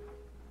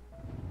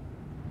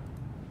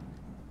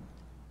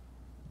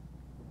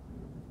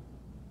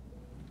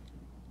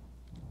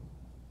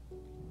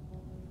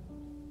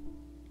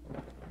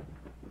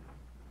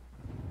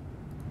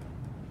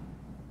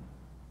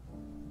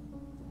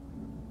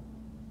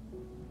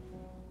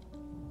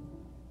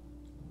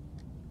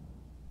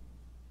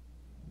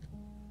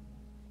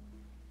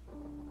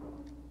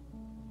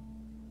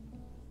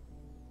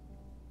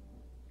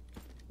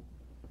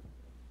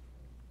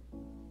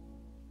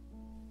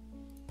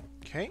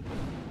 Okay.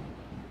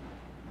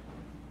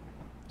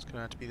 It's going to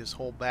have to be this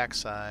whole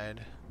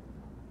backside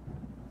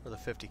where the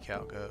 50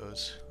 cal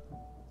goes.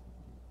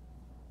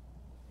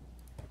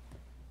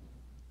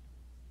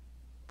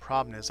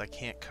 Problem is I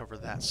can't cover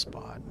that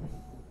spot.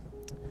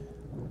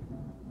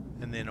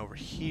 And then over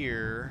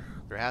here,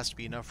 there has to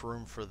be enough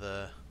room for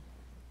the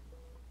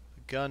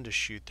gun to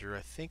shoot through.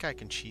 I think I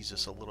can cheese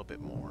this a little bit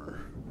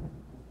more.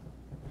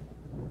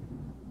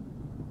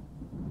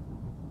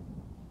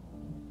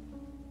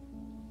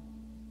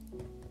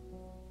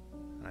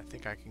 I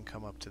think I can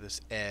come up to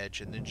this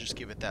edge and then just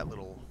give it that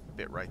little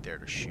bit right there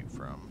to shoot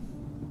from.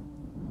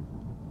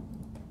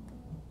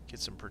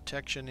 Get some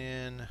protection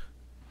in.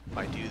 If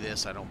I do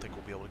this, I don't think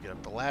we'll be able to get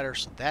up the ladder,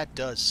 so that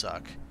does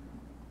suck.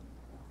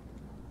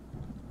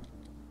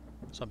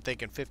 So I'm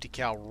thinking 50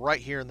 cal right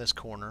here in this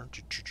corner.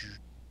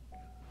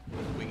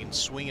 We can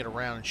swing it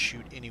around and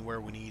shoot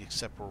anywhere we need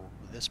except for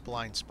this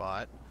blind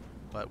spot.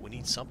 But we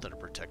need something to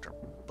protect our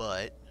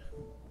butt.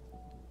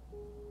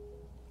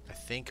 I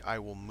think I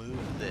will move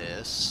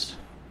this.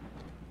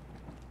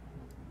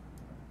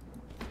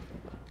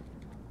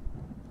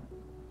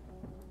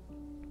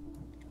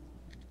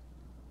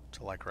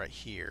 To like right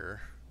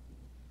here.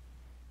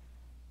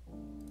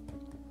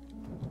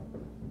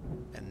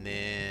 And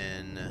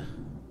then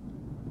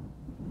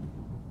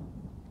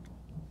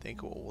I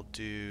think what we'll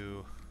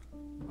do,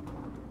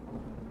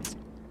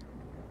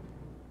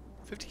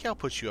 50 cal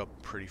puts you up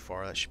pretty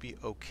far. That should be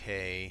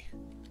okay.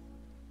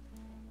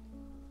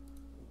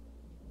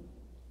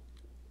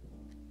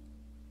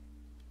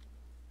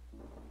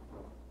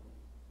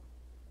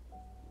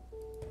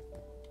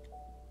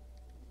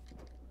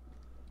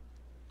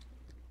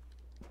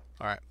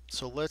 Alright,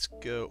 so let's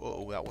go.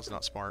 Oh, that was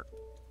not smart.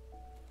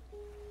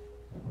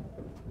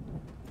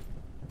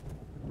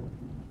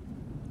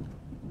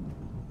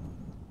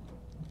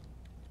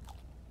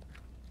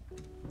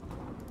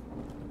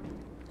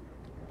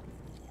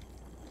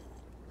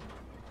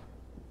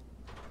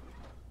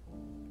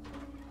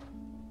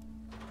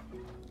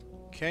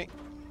 Okay.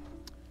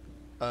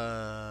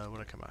 What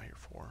did I come out here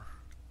for?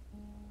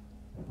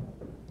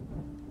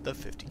 The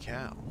 50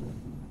 cal.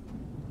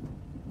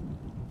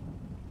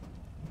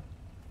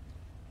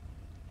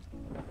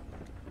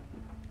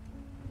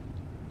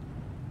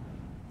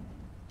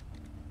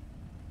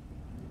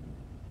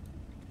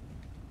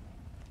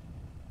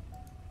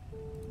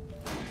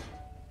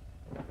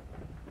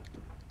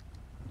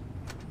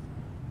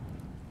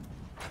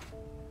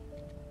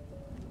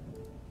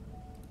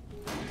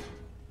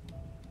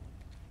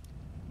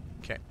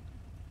 Okay.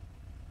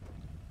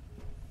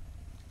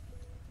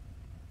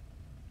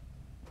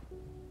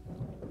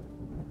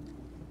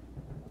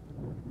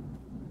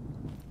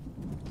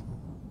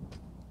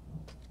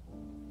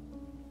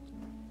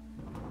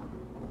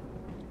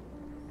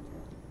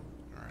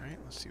 Alright,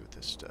 let's see what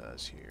this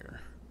does here.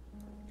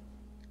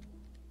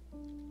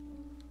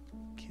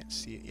 Can't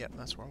see it yet,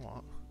 that's what I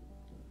want.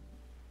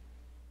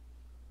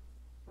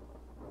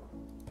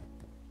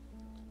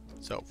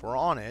 So if we're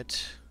on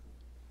it,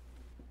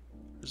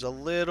 there's a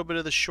little bit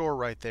of the shore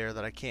right there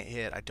that I can't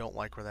hit. I don't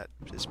like where that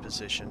is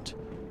positioned.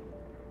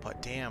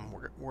 But damn,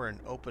 we're in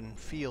open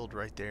field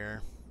right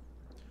there.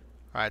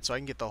 Alright, so I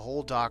can get the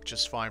whole dock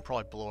just fine.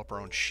 Probably blow up our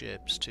own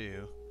ships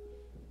too.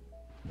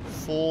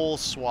 Full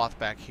swath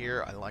back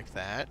here. I like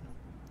that.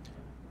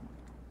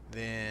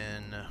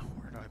 Then,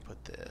 where do I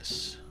put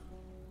this?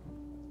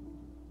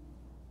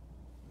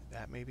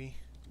 That maybe?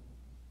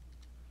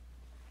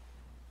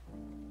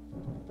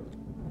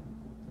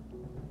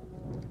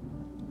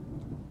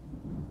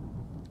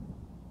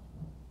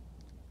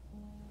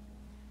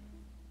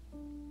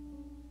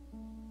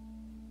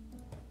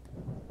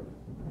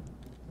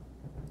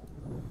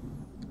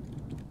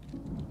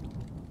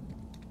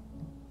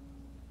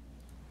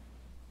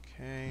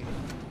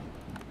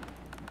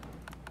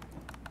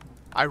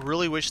 I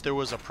really wish there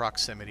was a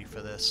proximity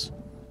for this.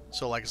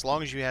 So, like, as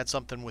long as you had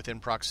something within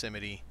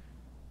proximity,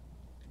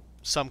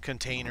 some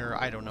container,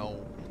 I don't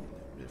know,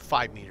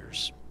 5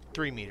 meters,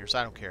 3 meters,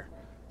 I don't care,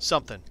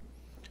 something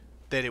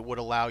that it would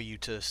allow you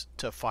to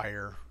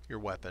fire your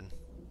weapon.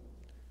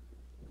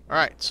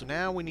 Alright, so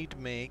now we need to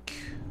make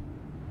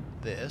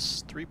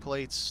this. 3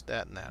 plates,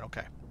 that and that.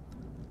 Okay.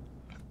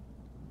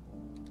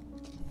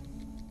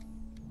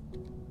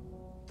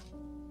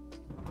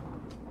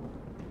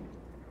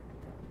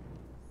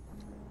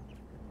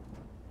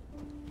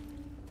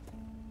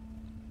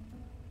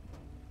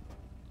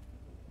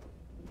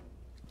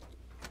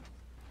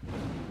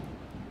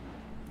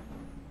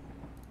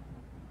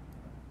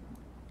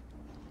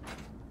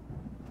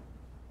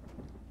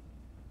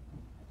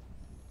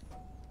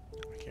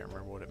 I can't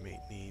remember what it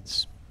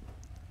needs.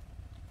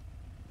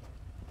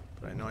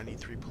 But I know I need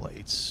 3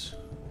 plates.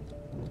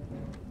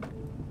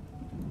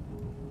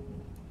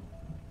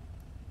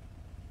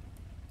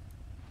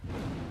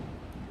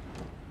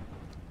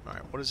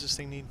 Alright, what does this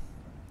thing need?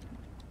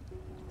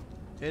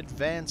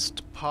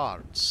 Advanced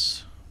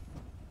parts.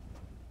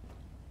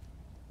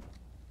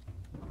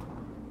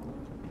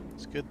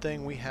 It's a good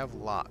thing we have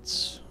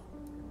lots.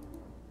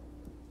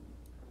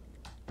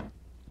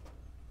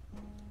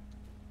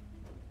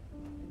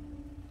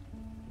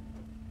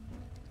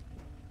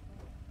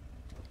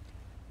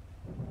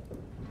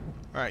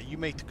 Alright, you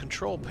make the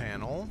control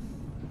panel.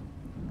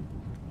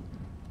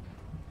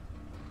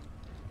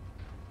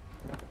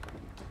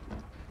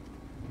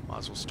 Might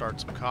as well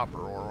start some copper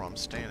ore while I'm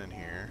standing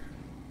here.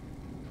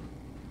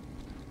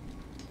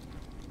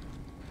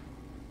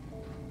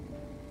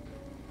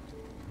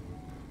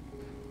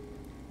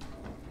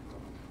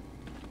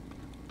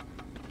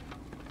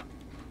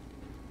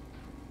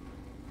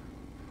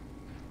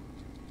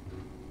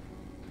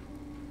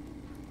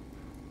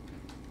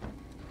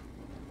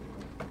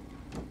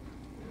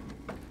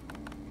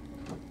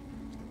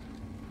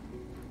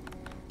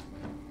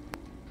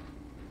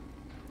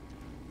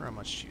 How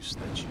much juice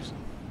that's using?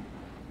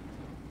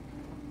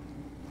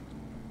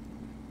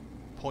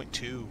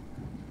 0.2.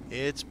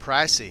 It's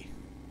pricey.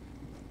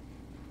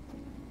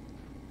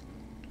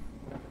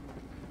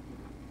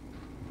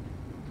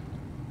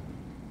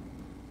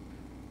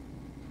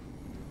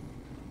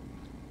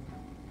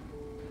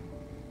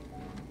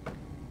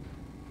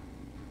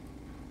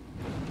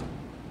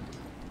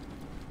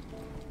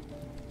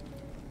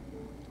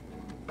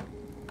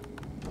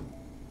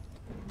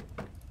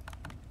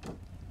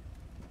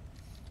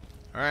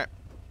 Alright.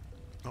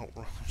 Oh,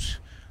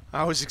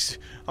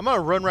 I'm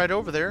gonna run right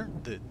over there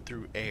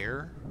through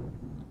air.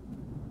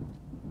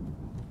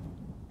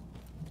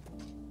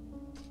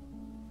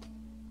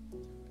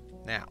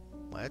 Now,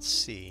 let's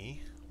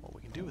see what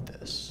we can do with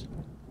this.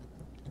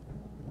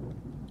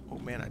 Oh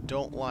man, I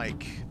don't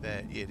like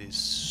that it is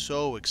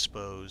so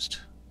exposed.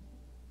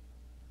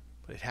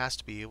 But it has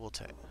to be able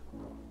to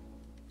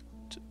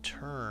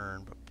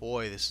turn, but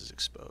boy, this is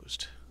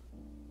exposed.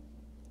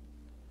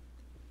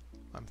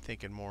 I'm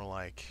thinking more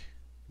like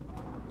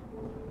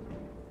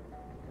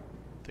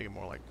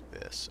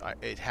this.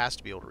 It has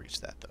to be able to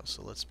reach that though,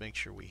 so let's make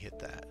sure we hit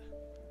that.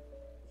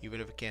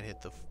 Even if it can't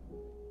hit the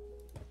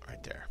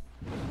right there.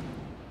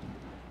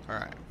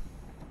 Alright.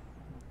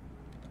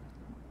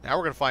 Now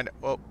we're gonna find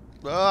out.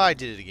 Oh, I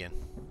did it again.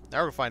 Now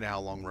we're gonna find out how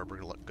long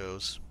rubber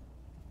goes.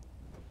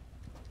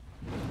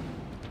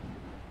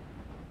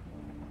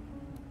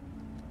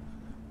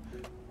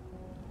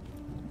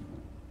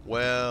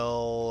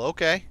 Well,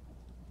 okay.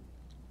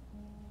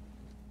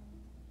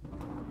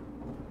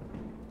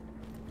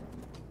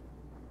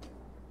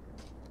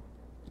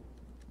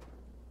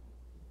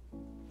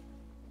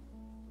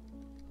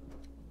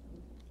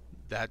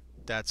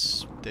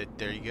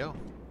 There you go.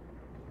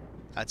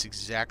 That's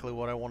exactly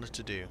what I wanted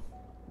to do.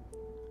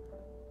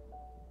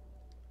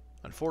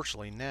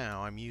 Unfortunately,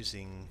 now I'm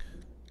using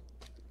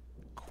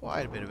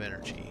quite a bit of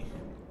energy.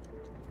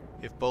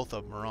 If both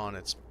of them are on,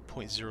 it's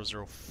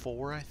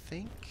 0.004, I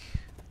think.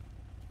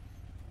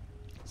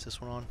 Is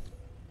this one on?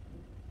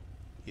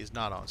 He is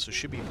not on, so it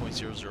should be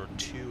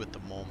 0.002 at the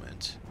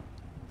moment.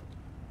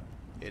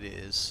 It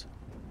is.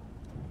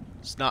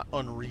 It's not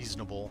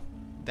unreasonable.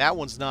 That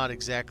one's not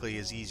exactly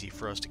as easy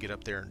for us to get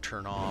up there and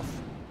turn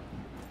off.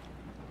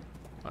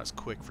 Not as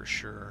quick for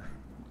sure.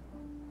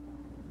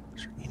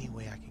 Is there any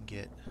way I can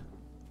get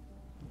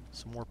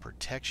some more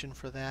protection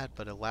for that,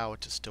 but allow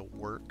it to still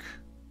work?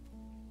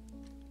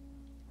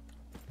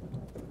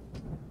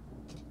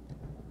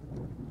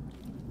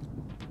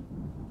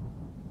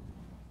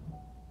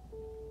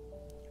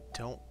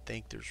 Don't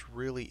think there's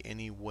really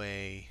any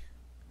way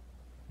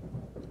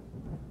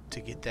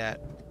to get that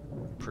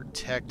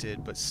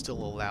protected but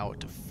still allow it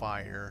to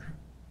fire.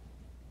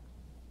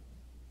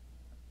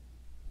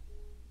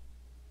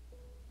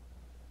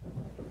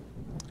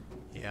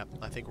 Yeah,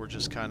 I think we're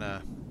just kind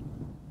of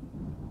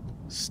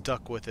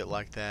stuck with it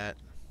like that.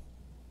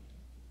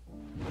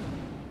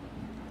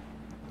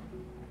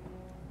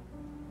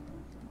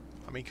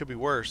 I mean, it could be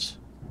worse,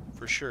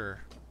 for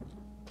sure.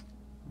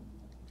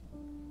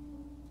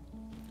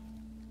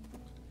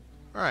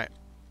 Alright.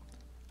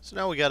 So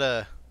now we got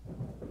a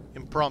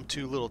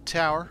impromptu little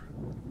tower.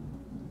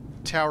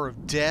 Tower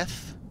of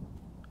Death.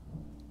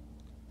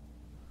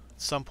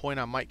 At some point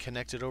I might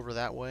connect it over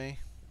that way.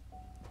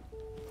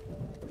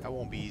 That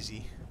won't be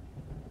easy.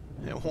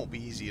 It won't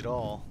be easy at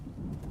all.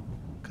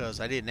 Because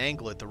I didn't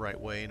angle it the right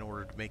way in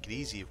order to make it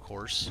easy, of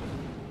course.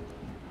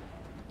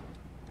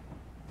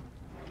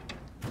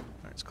 Alright,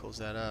 let's close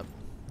that up.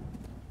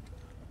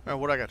 Alright,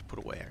 what do I got to put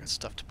away? I got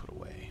stuff to put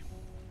away.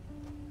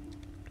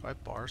 Do I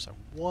have bars? I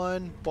have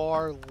 1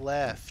 bar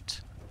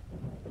left.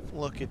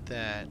 Look at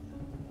that.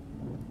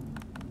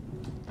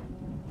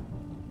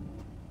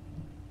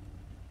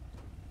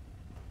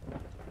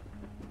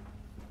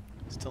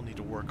 Still need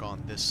to work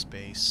on this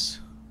space.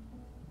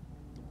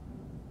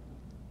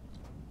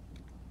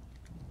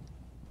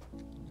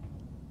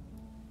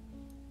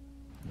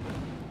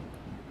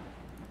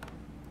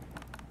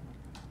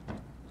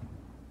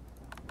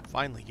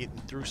 Finally getting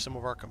through some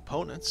of our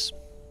components.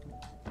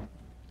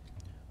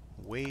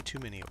 Way too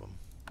many of them.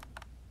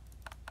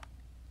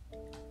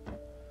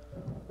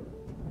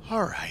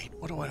 Alright,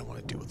 what do I want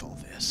to do with all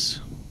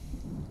this?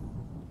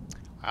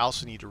 I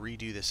also need to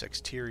redo this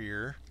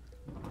exterior,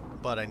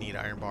 but I need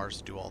iron bars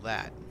to do all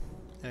that.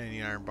 And I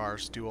need iron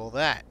bars to do all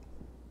that.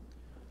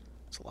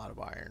 It's a lot of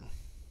iron.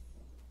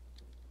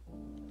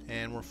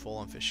 And we're full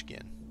on fish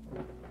again.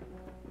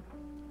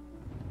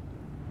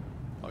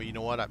 Oh, you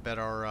know what? I bet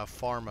our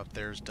farm up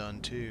there is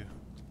done too.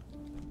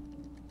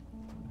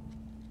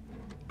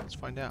 Let's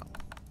find out.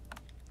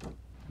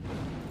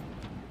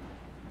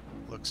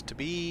 Looks to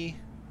be.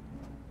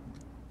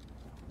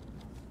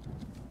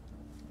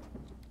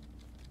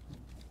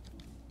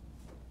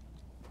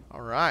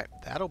 Alright,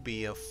 that'll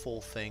be a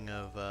full thing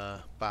of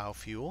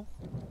biofuel.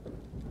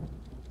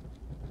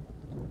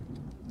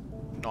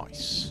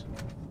 Nice.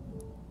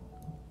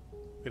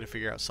 I'm gonna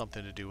figure out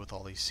something to do with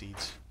all these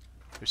seeds.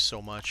 There's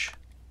so much.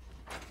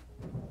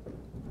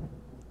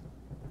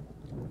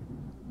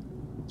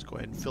 Let's go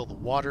ahead and fill the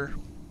water.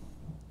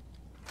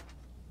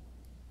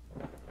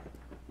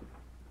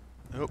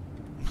 Nope.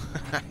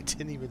 I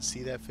didn't even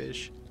see that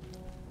fish.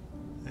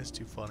 That's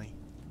too funny.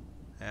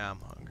 Yeah, I'm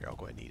hungry. I'll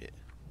go ahead and eat it.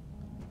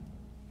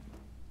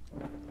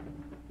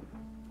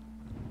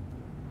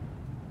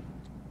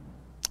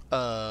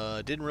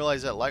 Didn't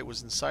realize that light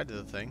was inside of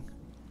the thing.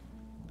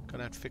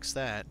 Gonna have to fix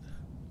that.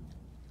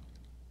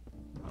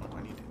 Oh,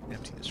 I need to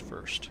empty this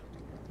first.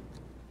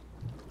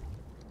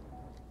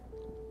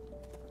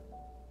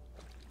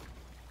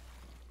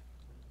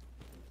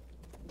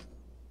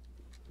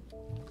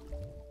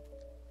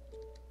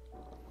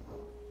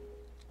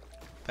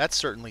 That's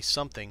certainly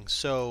something.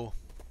 So,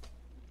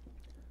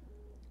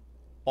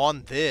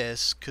 on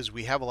this, because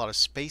we have a lot of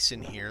space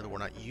in here that we're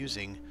not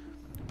using,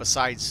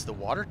 besides the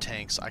water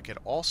tanks, I could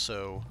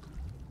also,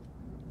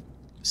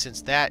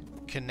 since that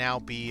can now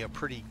be a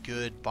pretty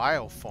good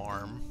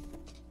biofarm,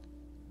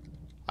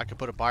 I could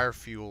put a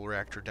biofuel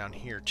reactor down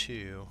here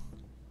too.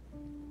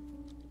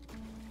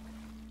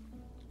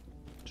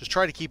 Just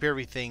try to keep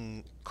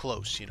everything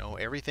close, you know.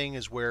 Everything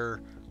is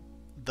where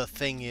the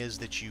thing is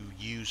that you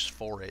use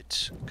for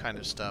it, kind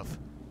of stuff.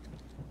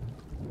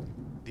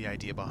 The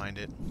idea behind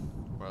it.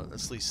 Well,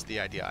 that's at least the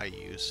idea I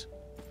use.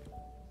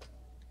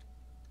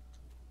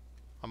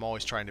 I'm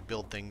always trying to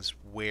build things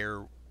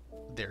where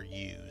they're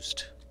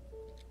used.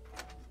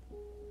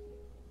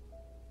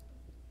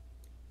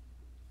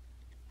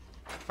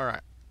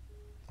 Alright.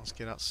 Let's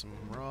get out some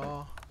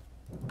raw.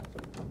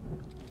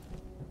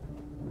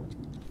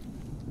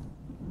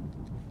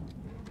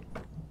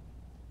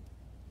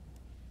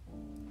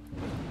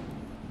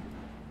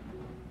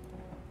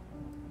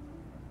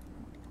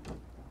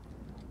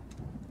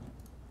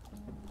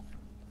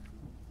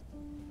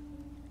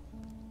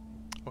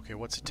 Okay,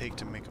 what's it take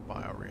to make a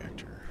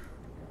bioreactor?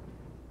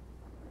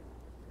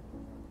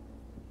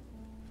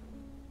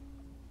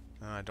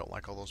 I don't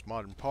like all those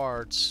modern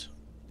parts.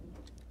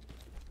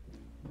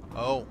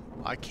 Oh,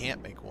 I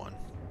can't make one.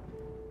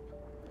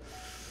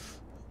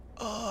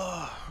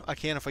 I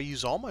can if I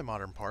use all my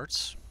modern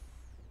parts.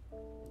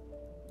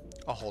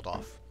 I'll hold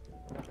off.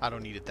 I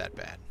don't need it that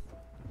bad.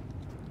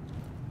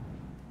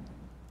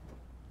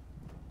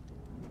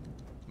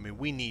 I mean,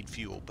 we need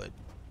fuel, but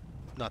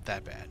not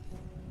that bad.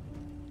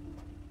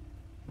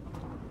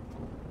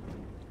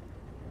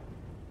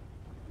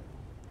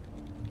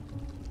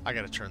 I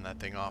gotta turn that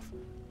thing off.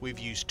 We've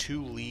used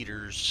 2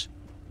 liters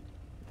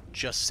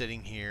just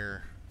sitting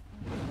here,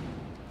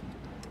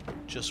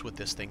 just with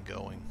this thing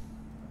going.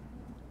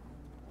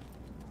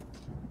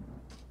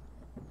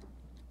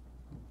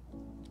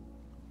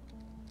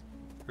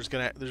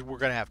 We're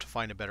gonna have to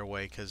find a better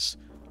way, because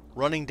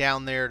running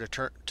down there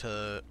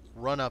to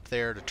run up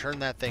there to turn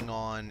that thing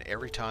on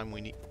every time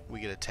we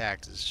get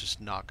attacked is just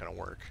not gonna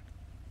work.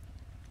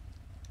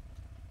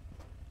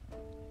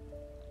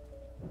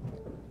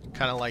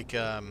 Kind of like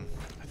I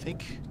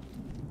think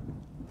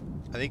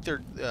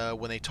they're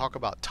when they talk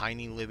about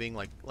tiny living,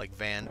 like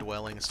van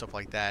dwelling and stuff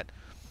like that.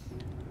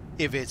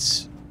 If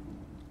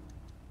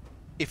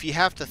you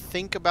have to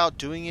think about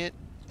doing it,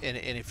 and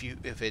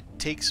if it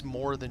takes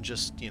more than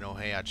just, you know,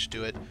 hey, I just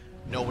do it,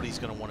 nobody's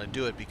going to want to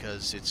do it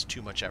because it's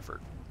too much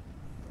effort.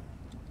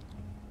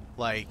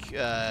 Like,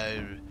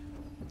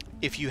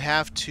 if you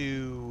have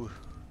to...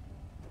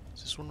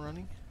 Is this one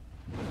running?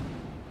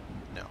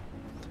 No.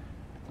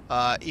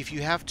 If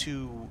you have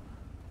to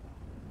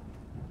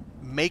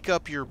make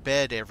up your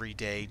bed every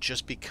day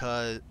just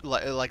because,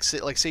 like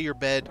say your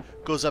bed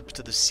goes up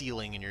to the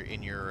ceiling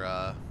in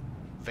your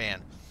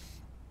van,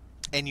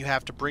 and you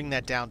have to bring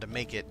that down to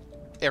make it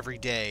every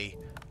day,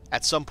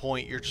 at some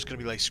point you're just going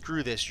to be like,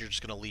 screw this, you're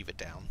just going to leave it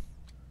down.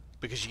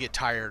 Because you get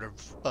tired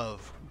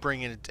of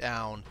bringing it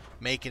down,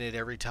 making it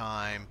every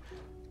time,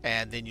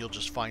 and then you'll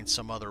just find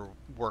some other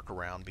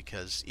workaround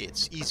because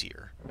it's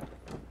easier.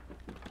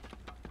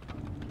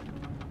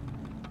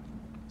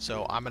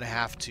 So I'm going to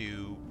have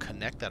to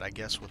connect that, I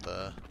guess, with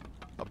a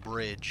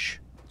bridge,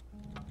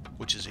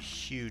 which is a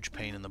huge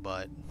pain in the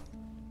butt.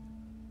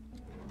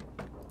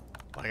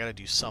 But I got to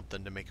do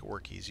something to make it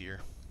work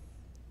easier.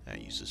 I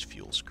use this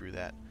fuel, screw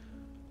that.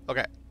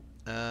 Okay.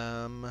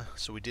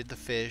 So we did the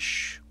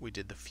fish, we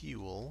did the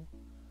fuel.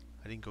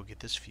 I didn't go get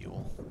this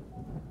fuel.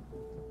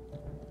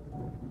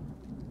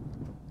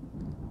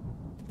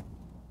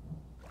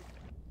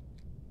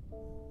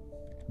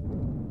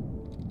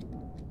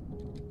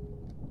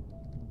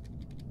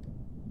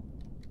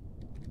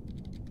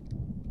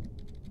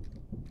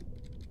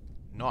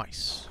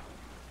 Nice.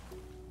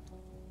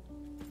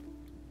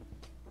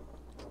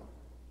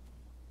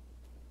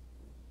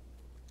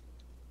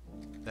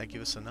 Did that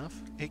give us enough?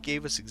 It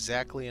gave us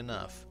exactly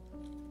enough.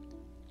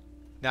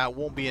 Now, it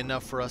won't be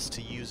enough for us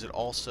to use it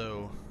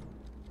also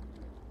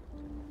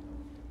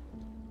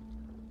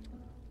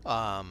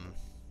to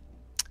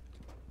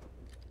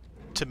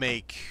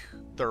make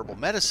the herbal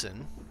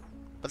medicine,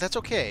 but that's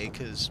okay,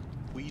 because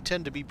we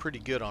tend to be pretty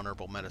good on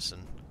herbal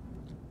medicine.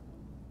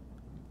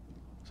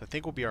 So I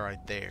think we'll be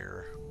alright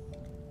there.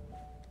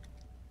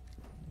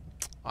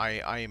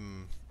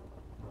 I'm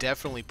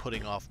definitely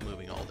putting off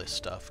moving all this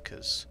stuff,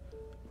 because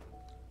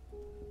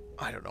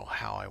I don't know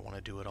how I want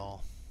to do it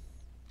all.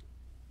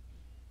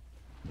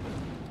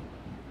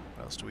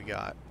 What else do we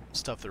got?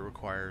 Stuff that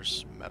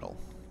requires metal.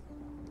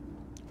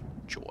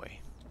 Joy.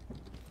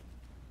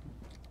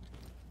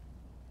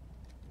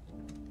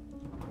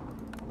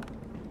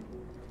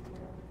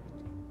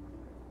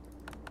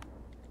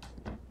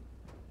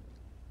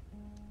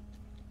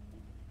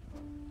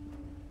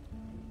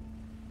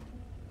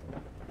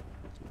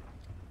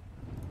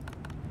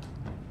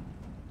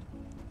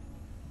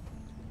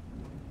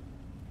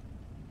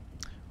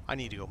 I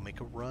need to go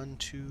make a run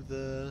to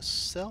the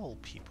sell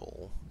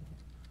people.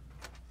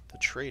 The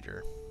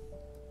trader.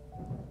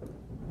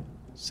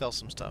 Sell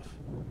some stuff.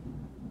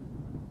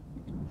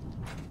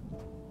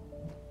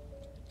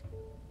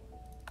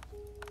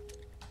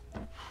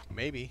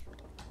 Maybe.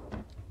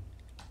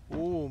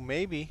 Ooh,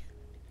 maybe.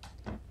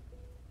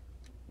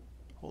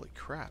 Holy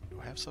crap, do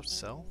I have stuff to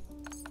sell?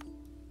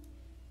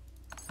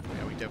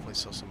 Yeah, we definitely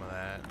sell some of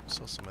that.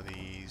 Sell some of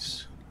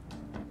these.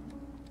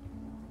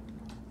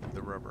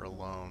 The rubber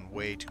alone.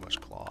 Way too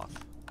much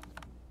cloth.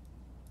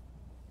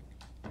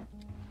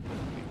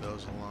 Leave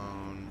those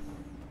alone.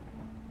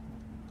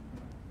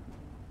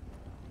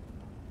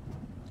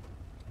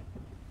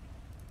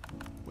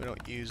 We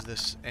don't use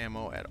this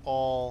ammo at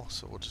all,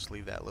 so we'll just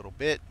leave that little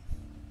bit.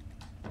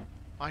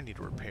 I need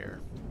to repair.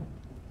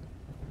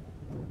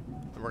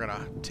 And we're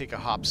gonna take a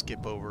hop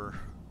skip over.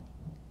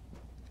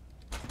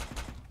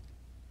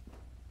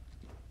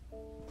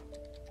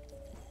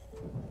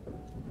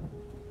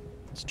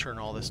 Let's turn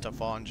all this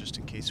stuff on just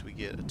in case we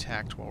get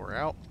attacked while we're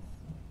out.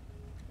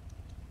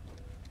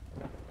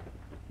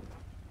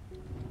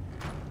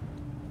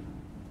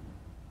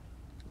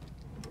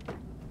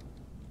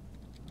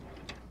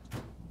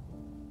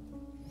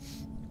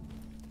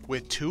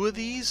 With two of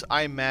these,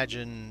 I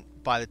imagine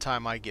by the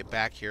time I get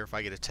back here, if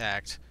I get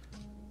attacked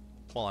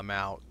while I'm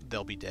out,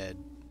 they'll be dead.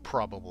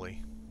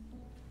 Probably.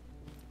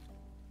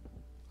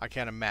 I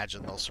can't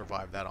imagine they'll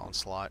survive that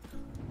onslaught.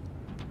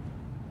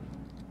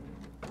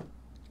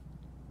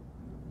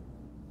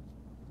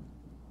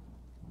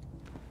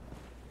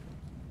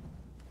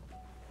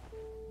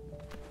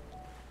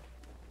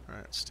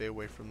 Alright, stay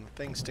away from the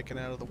thing sticking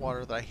out of the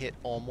water that I hit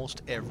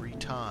almost every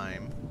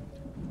time.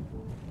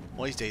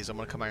 One of these days I'm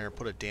going to come out here and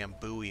put a damn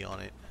buoy on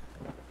it.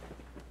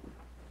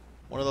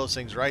 One of those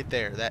things right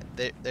there.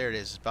 There it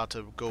is. It's about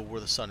to go where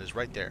the sun is.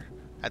 Right there.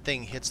 That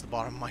thing hits the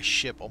bottom of my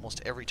ship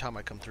almost every time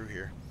I come through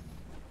here.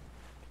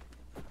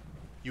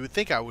 You would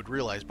think I would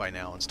realize by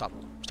now and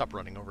stop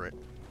running over it.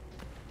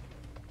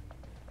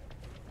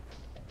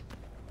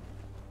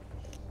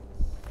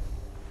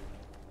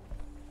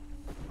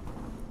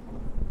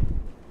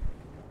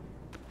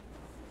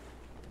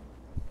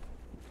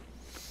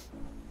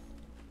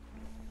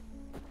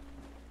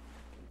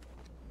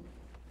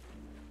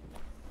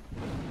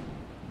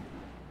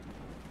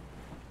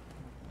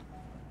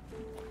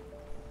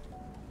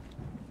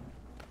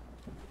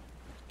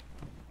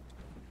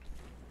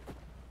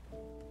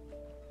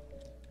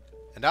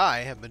 And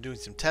I have been doing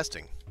some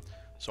testing.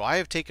 So I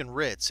have taken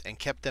writs and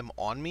kept them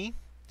on me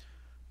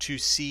to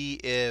see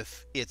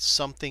if it's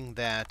something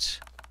that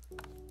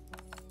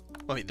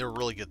I mean, they're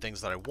really good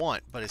things that I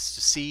want, but it's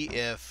to see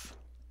if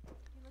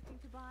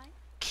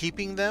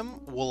keeping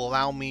them will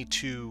allow me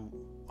to...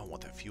 I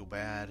want that fuel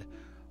bad.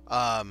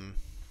 What am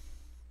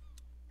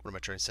I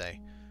trying to say?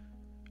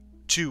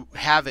 To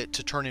have it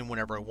to turn in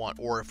whenever I want.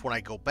 Or if when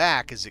I go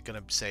back, is it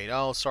going to say,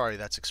 oh, sorry,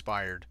 that's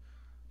expired.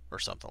 Or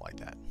something like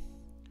that.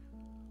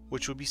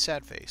 Which would be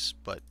sad face,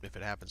 but if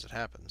it happens, it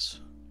happens.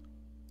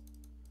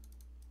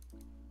 You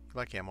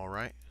like ammo,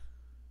 right?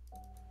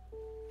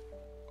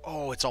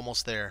 Oh, it's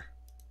almost there.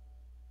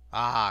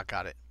 Ah,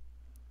 got it.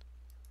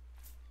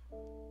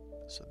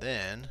 So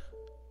then...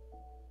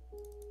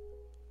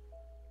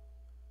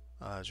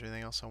 is there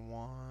anything else I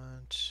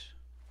want?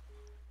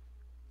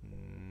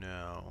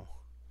 No.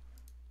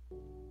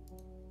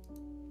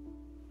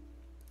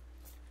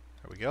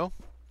 There we go.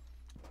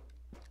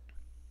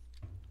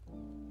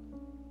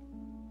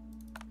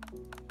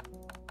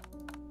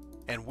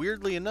 And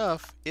weirdly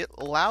enough, it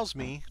allows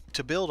me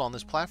to build on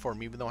this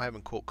platform even though I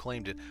haven't quote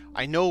claimed it.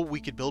 I know we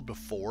could build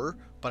before,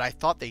 but I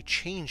thought they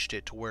changed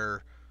it to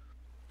where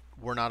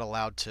we're not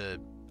allowed to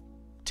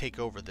take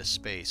over this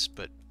space,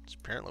 but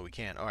apparently we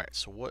can. Alright,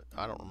 so what?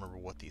 I don't remember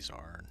what these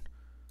are.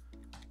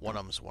 One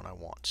of them's the one I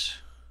want.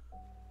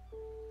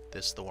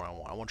 This is the one I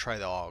want. I want to try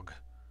the AUG.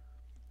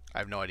 I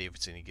have no idea if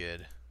it's any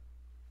good.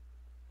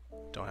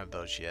 Don't have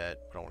those yet,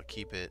 but I want to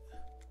keep it.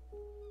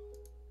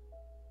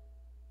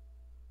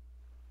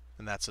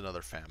 And that's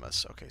another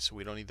FAMAS. Okay, so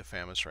we don't need the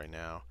FAMAS right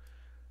now.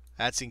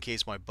 That's in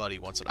case my buddy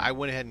wants it. I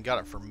went ahead and got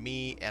it for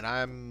me, and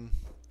I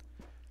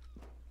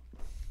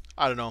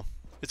don't know.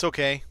 It's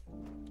okay.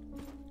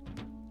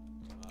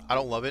 I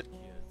don't love it.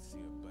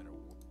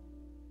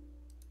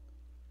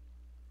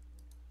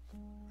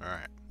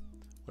 Alright.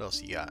 What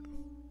else you got?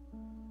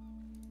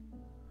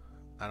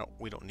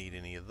 We don't need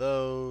any of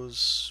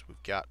those.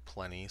 We've got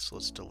plenty, so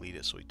let's delete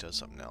it so he does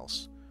something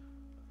else.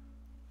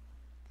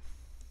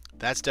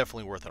 That's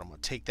definitely worth it. I'm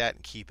going to take that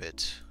and keep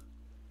it.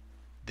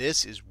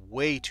 This is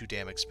way too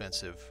damn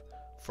expensive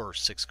for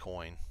 6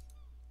 coin.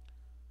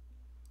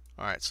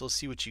 Alright, so let's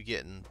see what you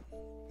get in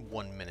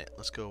 1 minute.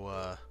 Let's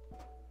go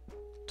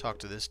talk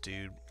to this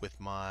dude with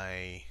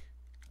my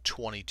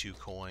 22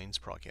 coins.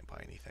 Probably can't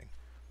buy anything.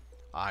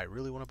 I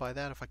really want to buy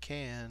that if I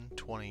can.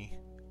 20.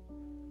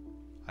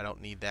 I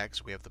don't need that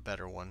because we have the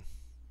better one.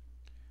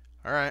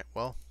 Alright,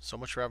 well, so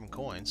much for having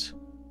coins.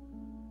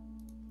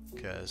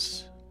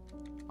 Because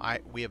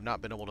we have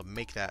not been able to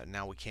make that, and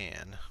now we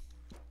can.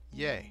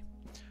 Yay.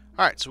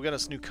 Alright, so we got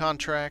this new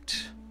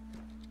contract.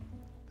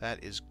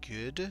 That is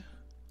good.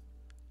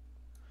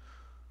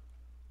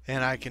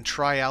 And I can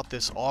try out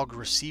this AUG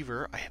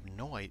receiver. I have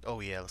no idea. Oh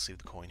yeah, let's leave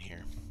the coin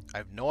here. I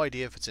have no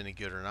idea if it's any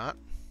good or not.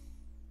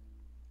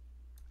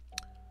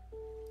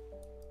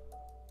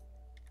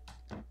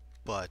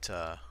 But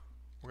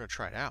we're going to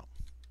try it out.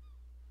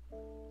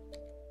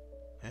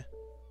 Eh?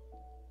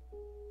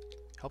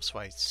 Helps if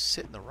I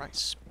sit in the right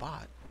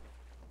spot.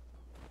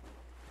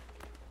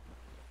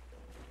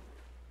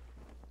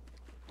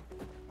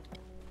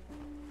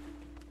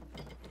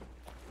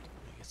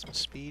 Get some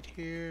speed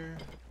here.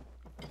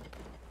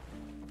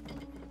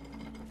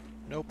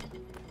 Nope.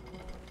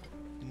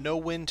 No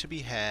wind to be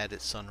had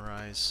at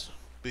sunrise.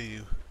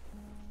 Boo.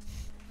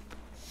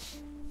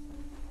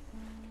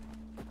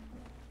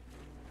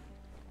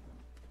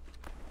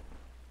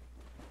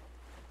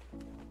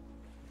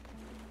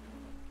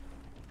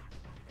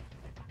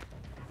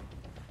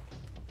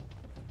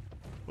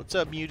 What's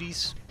up,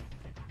 muties?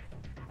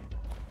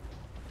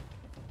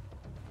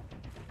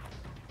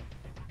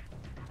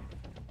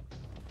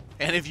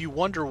 And if you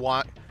wonder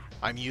why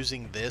I'm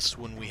using this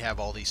when we have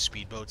all these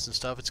speedboats and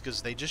stuff, it's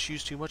because they just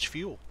use too much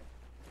fuel.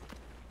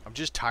 I'm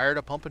just tired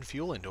of pumping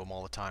fuel into them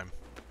all the time.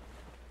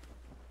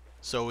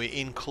 So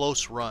in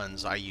close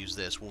runs, I use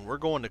this. When we're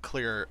going to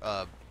clear,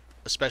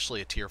 especially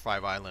a Tier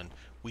 5 island,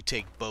 we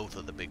take both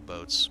of the big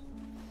boats.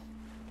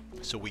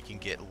 So we can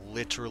get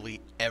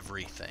literally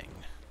everything.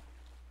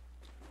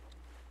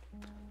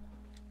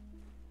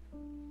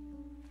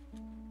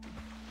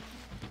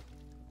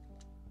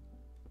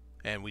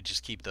 And we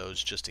just keep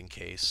those just in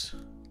case.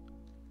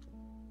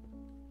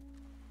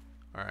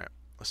 Alright,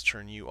 let's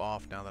turn you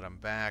off now that I'm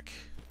back.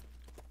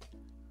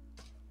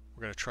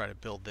 We're going to try to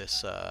build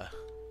this, Oh,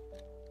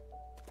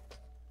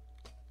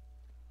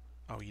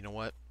 you know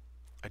what?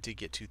 I did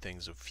get 2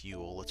 things of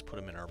fuel. Let's put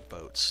them in our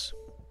boats.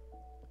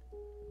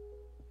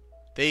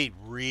 They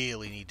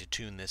really need to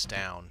tune this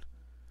down.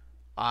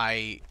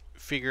 I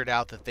figured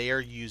out that they are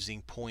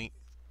using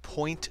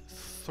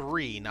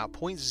 0.3, not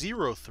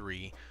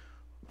 0.03,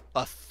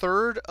 a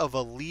third of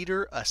a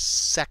liter a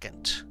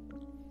second.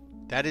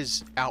 That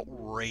is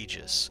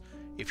outrageous.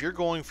 If you're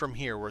going from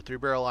here, we're at 3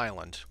 Barrel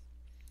Island,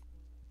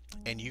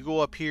 and you go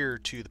up here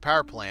to the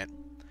power plant,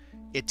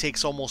 it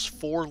takes almost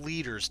 4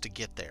 liters to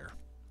get there,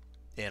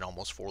 and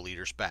almost 4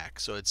 liters back.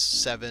 So it's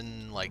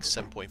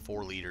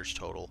 7.4 liters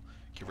total,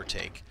 give or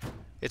take.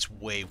 It's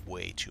way,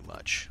 way too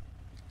much.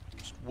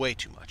 It's way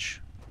too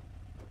much.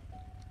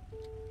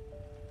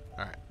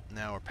 Alright,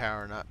 now our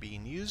power not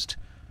being used.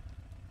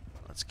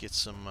 Let's get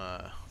some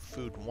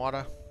food and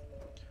water.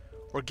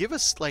 or give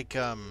us like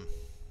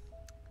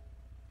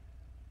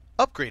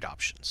upgrade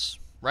options,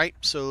 right?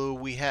 So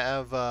we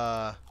have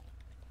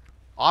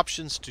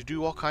options to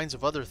do all kinds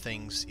of other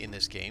things in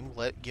this game.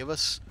 Give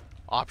us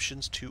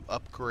options to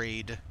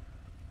upgrade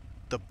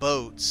the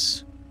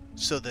boats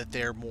so that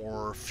they're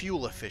more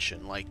fuel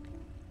efficient, like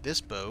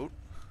this boat.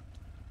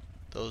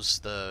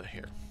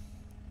 Here.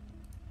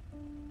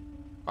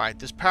 Alright,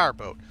 this power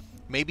boat.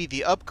 Maybe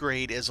the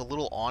upgrade is a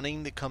little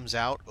awning that comes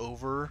out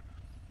over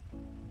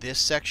this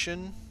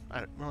section. I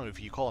don't know if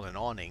you call it an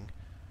awning.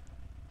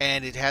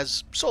 And it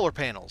has solar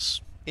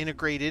panels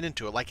integrated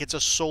into it, like it's a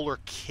solar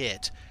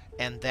kit,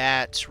 and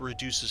that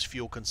reduces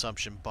fuel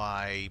consumption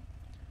by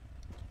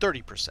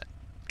 30%,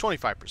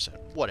 25%,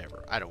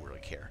 whatever. I don't really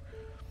care.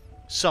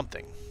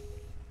 Something.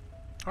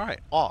 Alright,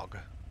 AUG.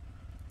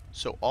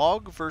 So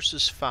AUG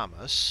versus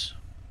FAMAS.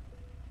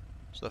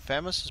 So the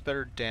FAMAS is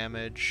better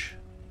damage.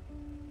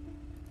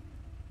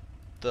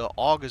 The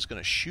AUG is going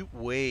to shoot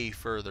way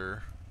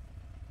further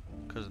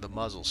because of the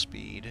muzzle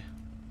speed.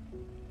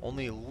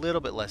 Only a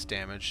little bit less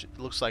damage. It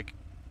looks like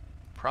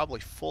probably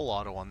full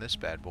auto on this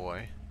bad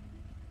boy.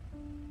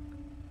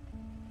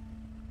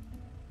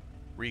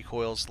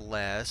 Recoils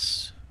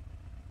less.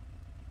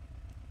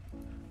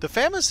 The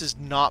FAMAS is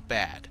not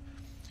bad.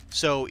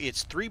 So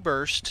it's 3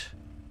 burst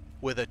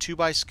with a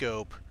 2x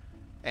scope,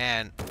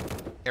 and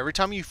every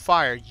time you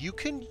fire, you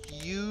can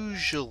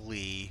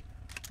usually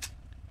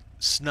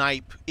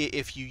snipe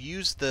if you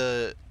use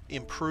the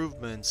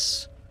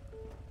improvements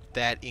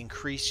that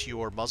increase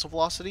your muzzle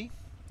velocity.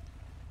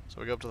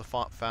 So we go up to the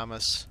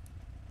FAMAS,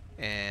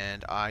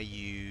 and I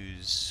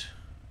use,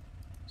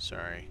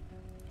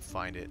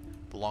 find it,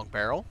 the long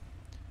barrel,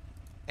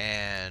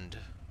 and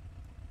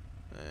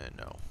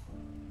no,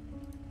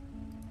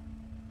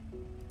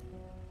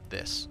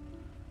 this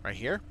right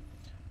here.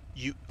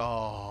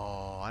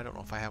 I don't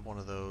know if I have one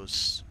of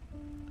those.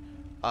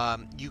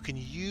 You can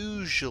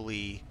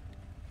usually,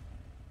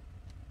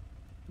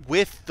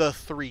 with the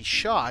 3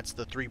 shots,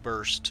 the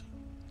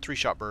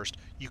 3-shot burst,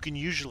 you can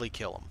usually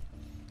kill them.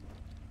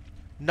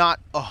 Not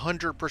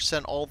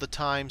 100% all the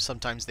time.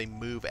 Sometimes they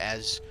move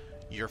as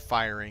you're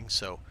firing,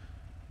 so,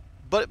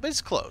 but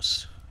it's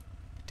close.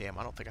 Damn,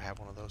 I don't think I have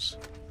one of those.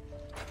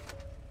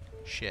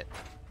 Shit.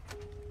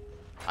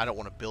 I don't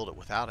want to build it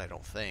without, I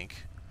don't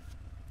think.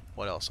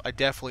 What else? I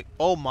definitely...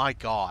 Oh my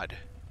god.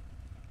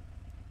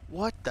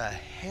 What the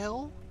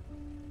hell?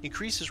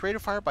 Increases rate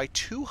of fire by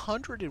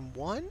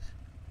 201?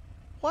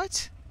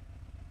 What?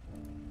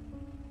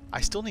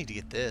 I still need to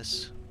get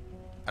this.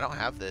 I don't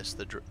have this.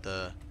 I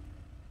don't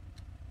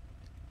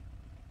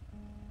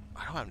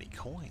have any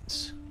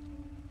coins.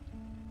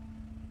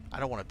 I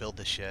don't want to build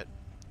this yet.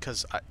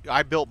 Because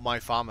I built my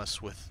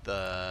FAMAS with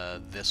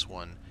this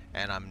one.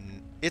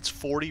 And it's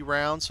 40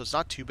 rounds, so it's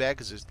not too bad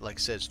because, like I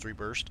said, it's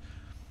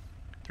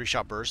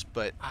 3-shot burst,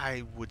 but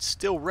I would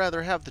still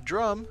rather have the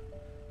drum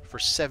for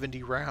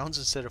 70 rounds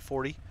instead of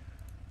 40.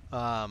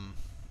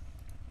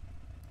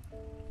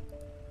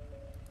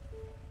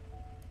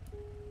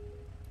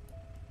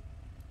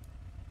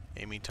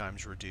 Aiming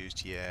time's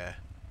reduced, yeah.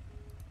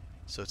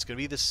 So it's gonna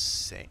be the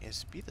same.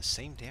 It's be the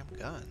same damn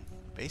gun,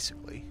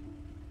 basically.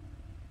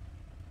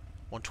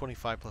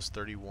 125 plus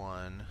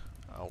 31.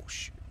 Oh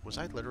shoot! Was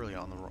I literally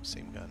on the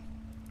same gun?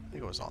 I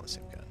think I was on the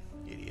same gun.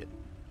 Idiot.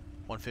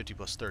 150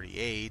 plus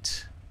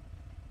 38.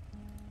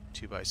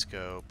 2x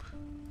scope.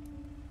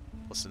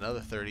 Plus another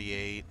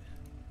 38.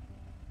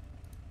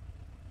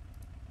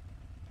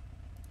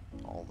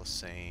 All the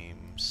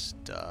same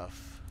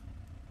stuff.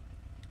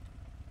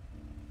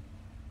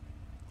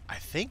 I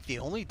think the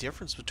only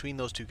difference between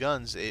those two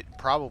guns,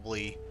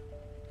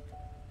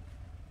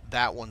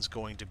 that one's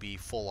going to be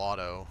full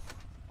auto,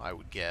 I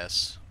would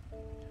guess.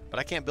 But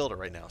I can't build it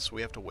right now, so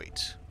we have to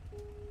wait.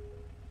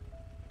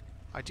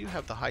 I do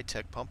have the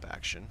high-tech pump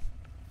action.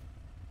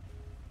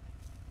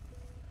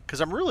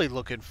 Because I'm really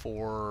looking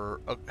for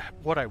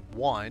what I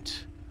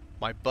want.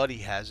 My buddy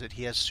has it.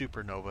 He has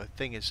Supernova.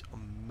 Thing is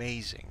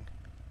amazing.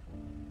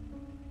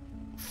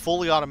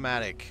 Fully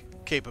automatic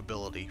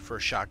capability for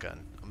a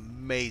shotgun.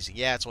 Amazing.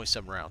 Yeah, it's only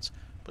 7 rounds.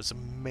 But it's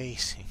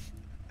amazing.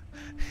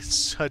 It's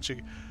such a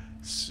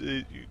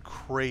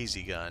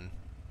crazy gun.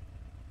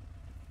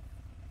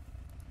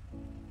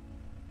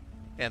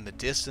 And the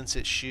distance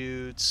it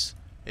shoots,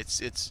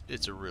 it's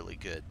a really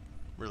good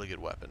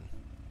weapon.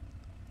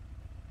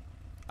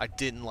 I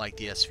didn't like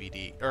the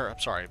SVD, or I'm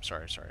sorry.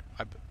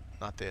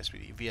 Not the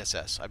SVD,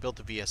 VSS. I built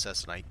the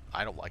VSS and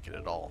I don't like it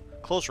at all.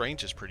 Close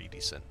range is pretty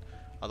decent.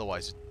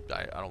 Otherwise,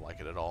 I don't like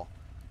it at all.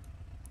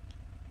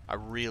 I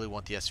really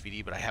want the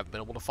SVD, but I haven't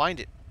been able to find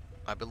it.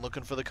 I've been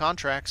looking for the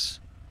contracts.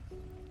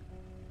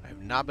 I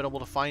have not been able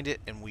to find it,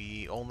 and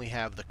we only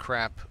have the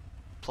crap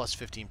plus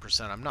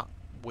 15%. I'm not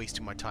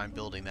wasting my time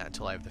building that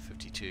until I have the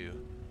 52.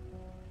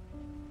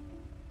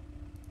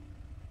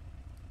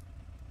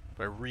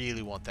 But I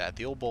really want that.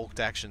 The old bolt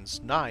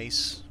action's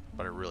nice,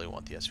 but I really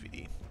want the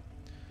SVD.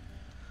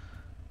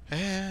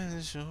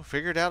 And so we'll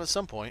figure it out at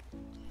some point.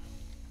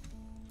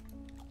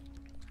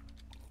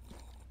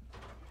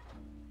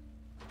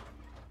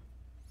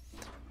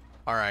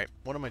 Alright,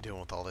 what am I doing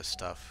with all this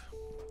stuff?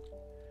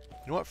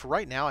 You know what, for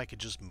right now I could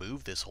just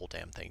move this whole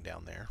damn thing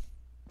down there.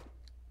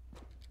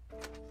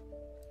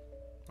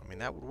 I mean,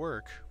 that would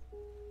work.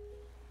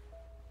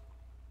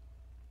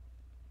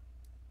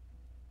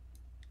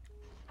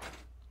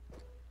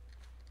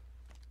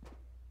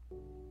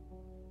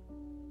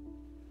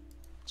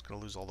 It's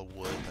gonna lose all the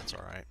wood, that's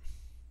alright.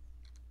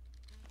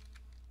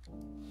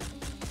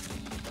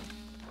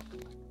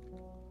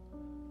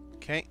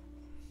 Okay.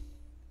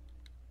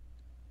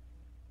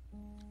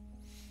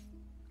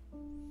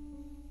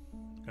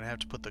 Gonna have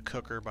to put the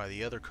cooker by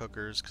the other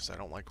cookers because I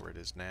don't like where it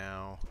is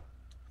now.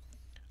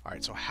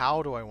 Alright, so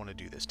how do I want to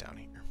do this down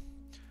here?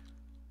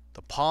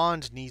 The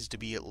pond needs to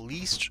be at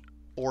least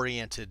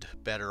oriented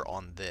better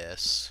on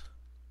this.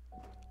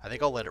 I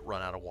think I'll let it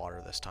run out of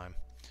water this time,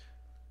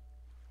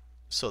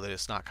 so that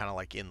it's not kind of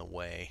like in the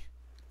way.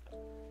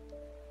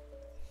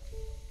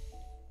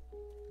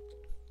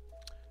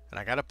 And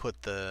I gotta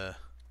put the...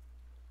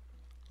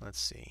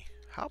 Let's see.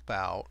 How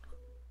about...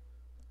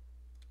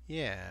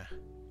 Yeah.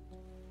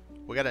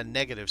 We got a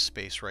negative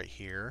space right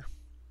here.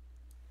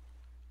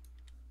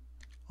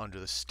 Under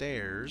the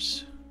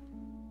stairs.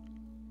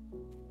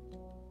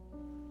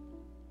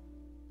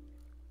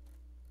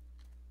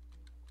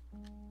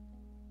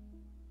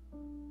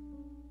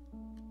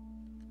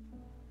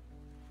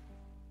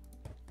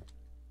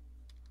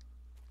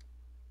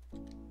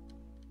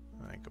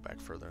 Alright, go back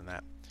further than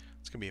that.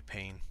 It's gonna be a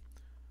pain.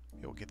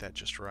 Maybe we'll get that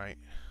just right.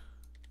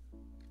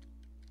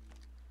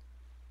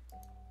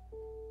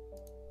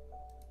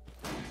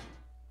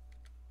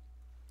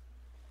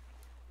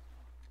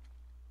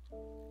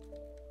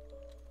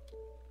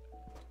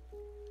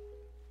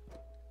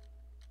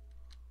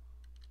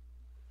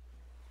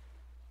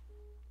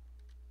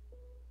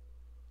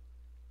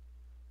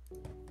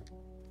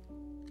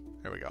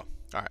 There we go.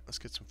 Alright, let's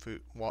get some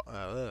food.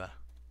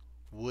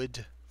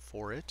 Wood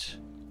for it.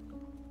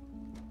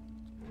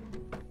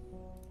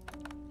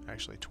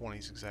 Actually, 20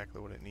 is exactly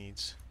what it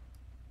needs.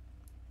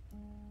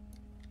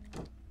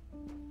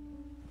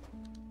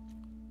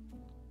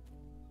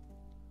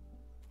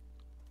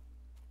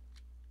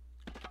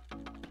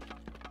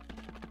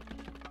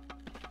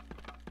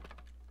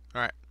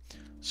 Alright,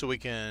 so we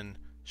can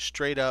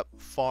straight up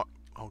farm.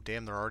 Oh,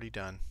 damn, they're already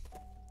done.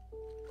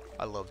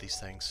 I love these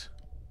things.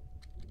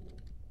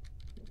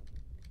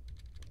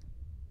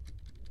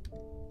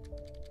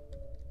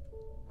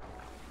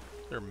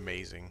 They're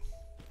amazing.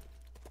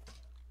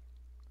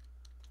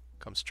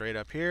 Come straight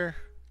up here.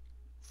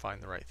 Find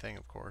the right thing,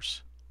 of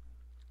course.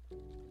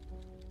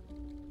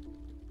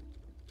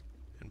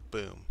 And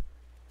boom.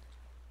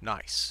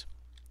 Nice.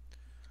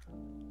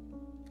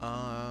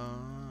 I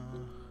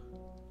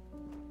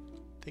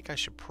think I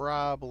should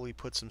probably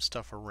put some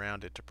stuff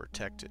around it to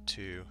protect it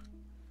too.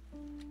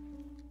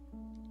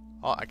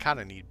 Oh, I kind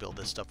of need to build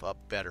this stuff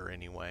up better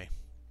anyway.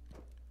 I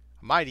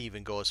might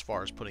even go as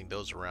far as putting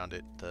those around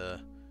it, the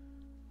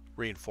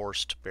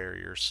reinforced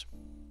barriers.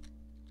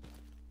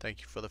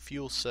 Thank you for the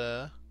fuel,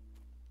 sir.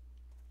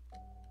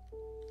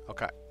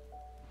 Okay.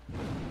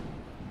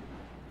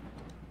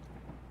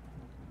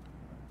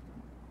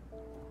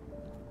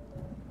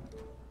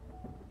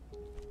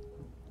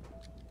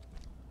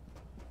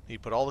 Need to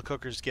put all the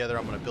cookers together.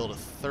 I'm going to build a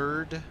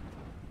third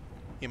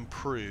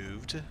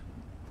improved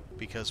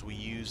because we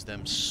use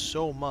them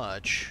so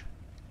much.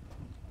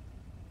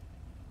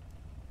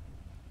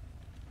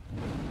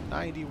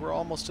 90, we're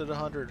almost at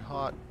 100.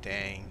 Hot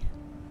dang.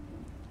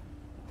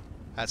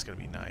 That's going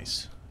to be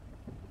nice.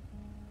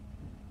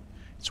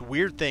 It's a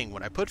weird thing.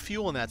 When I put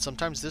fuel in that,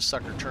 sometimes this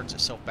sucker turns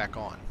itself back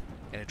on.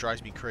 And it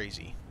drives me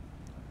crazy.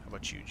 How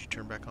about you? Did you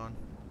turn back on?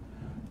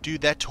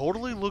 Dude, that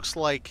totally looks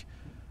like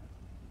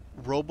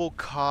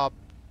RoboCop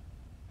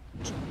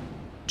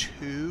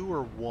 2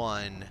 or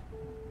 1.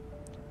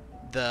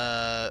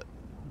 The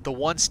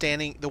one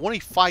standing... The one he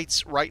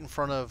fights right in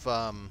front of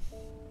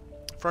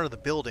the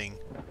building,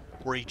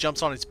 where he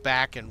jumps on its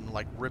back and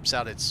like rips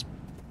out its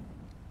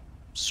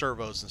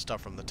servos and stuff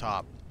from the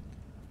top.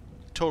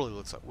 Totally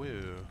looks like...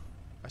 Woo.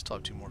 I still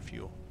have 2 more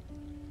fuel.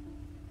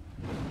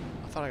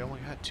 I thought I only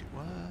had 2.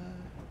 What?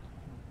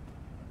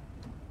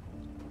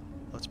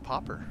 Let's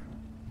pop her.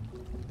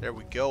 There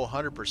we go.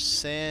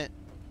 100%.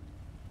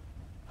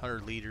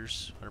 100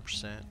 liters.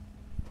 100%.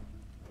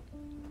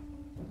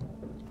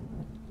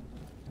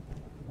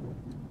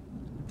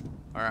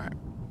 Alright.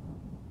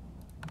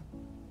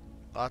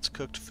 Lots of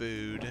cooked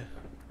food.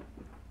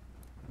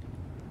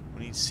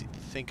 We need to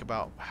think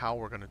about how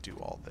we're going to do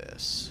all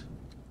this.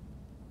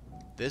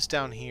 This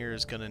down here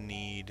is going to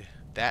need...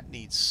 That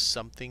needs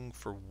something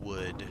for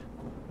wood.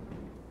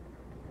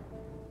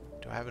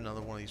 Do I have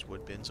another one of these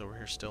wood bins over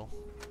here still?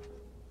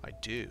 I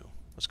do.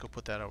 Let's go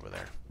put that over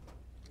there.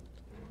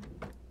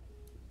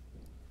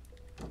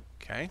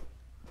 Okay.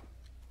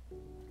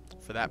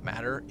 For that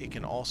matter, it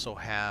can also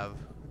have...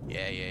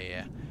 Yeah.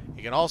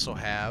 It can also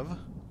have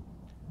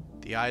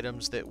the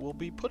items that we'll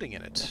be putting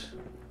in it. So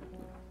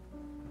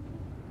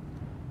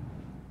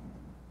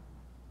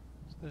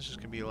this is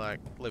going to be like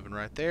living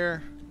right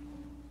there.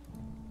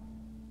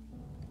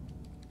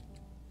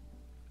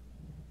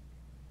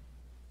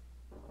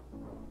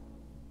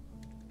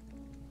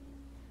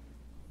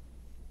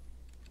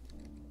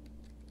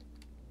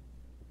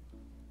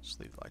 Just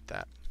leave it like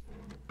that.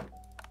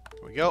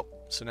 There we go.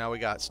 So now we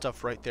got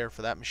stuff right there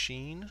for that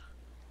machine.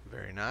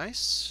 Very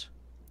nice.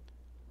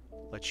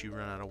 Let you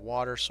run out of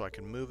water so I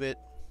can move it.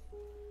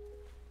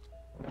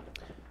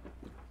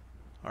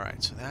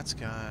 Alright, so that's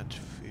got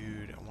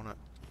food. I want to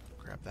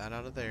grab that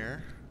out of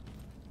there.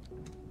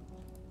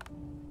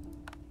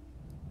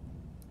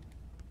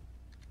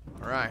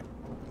 Alright,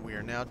 we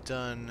are now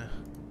done.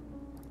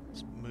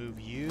 Let's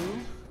move you.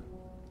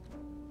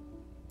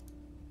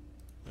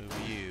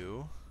 Move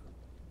you.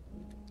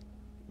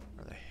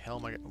 Where the hell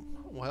am I going?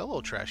 Well,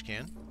 hello, trash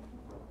can.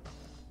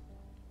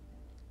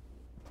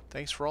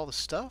 Thanks for all the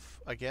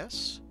stuff, I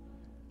guess.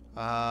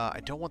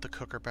 I don't want the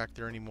cooker back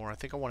there anymore. I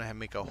think I want to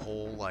make a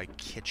whole, like,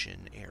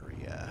 kitchen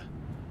area.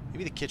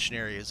 Maybe the kitchen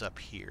area is up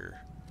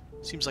here.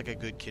 Seems like a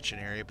good kitchen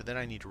area, but then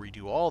I need to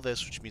redo all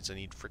this, which means I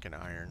need freaking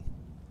iron.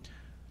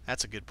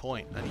 That's a good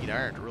point. I need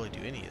iron to really do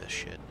any of this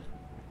shit.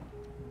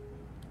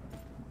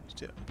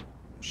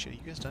 Shit,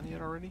 you guys done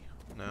yet already?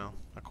 No,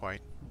 not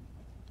quite.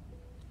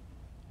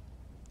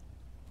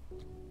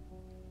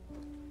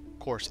 Of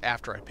course,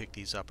 after I pick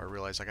these up, I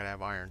realize I gotta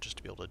have iron just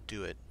to be able to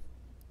do it.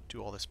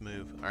 Do all this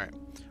move. Alright.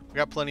 We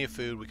got plenty of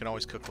food. We can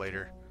always cook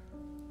later.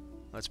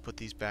 Let's put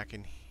these back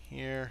in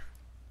here.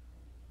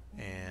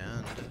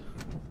 And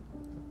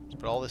let's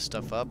put all this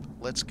stuff up.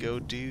 Let's go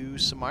do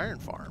some iron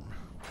farm.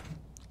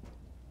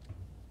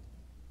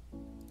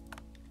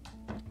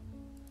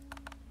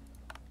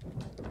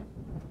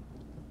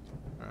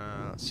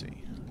 Let's see.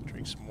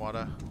 Drink some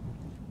water.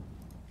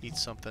 Eat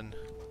something.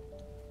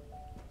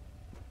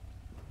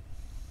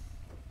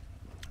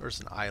 There's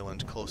an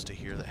island close to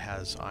here that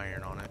has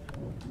iron on it.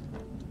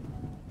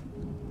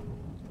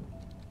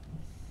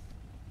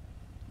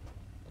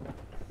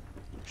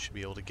 Should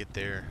be able to get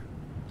there.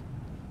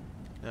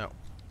 No.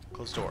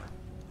 Close the door.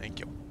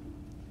 Thank you.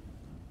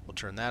 We'll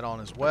turn that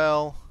on as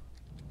well.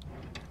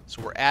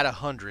 So we're at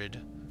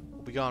 100.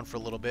 We'll be gone for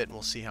a little bit and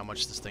we'll see how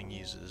much this thing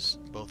uses.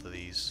 Both of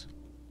these.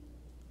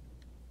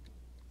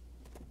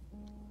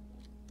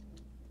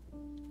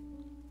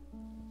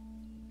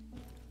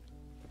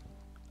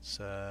 It's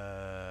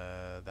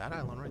that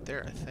island right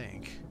there, I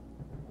think.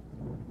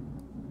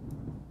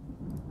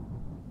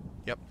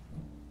 Yep.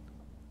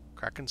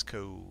 Kraken's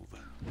Cove.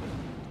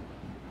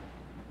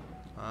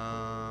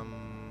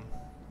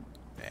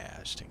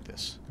 Yeah, just take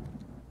this.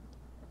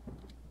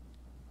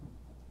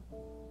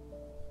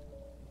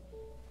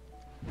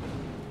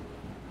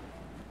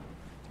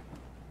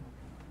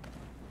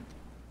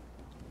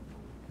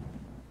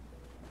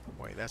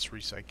 Wait, that's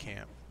Recycle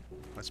Camp.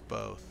 That's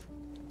both.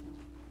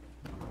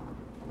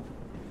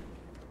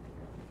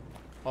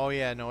 Oh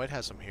yeah, no, it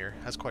has them here.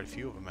 It has quite a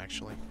few of them,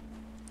 actually.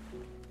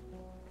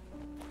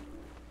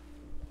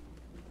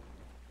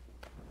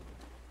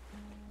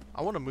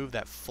 I want to move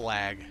that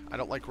flag. I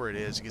don't like where it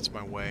is. It gets in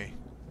my way.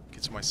 It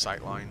gets in my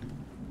sight line.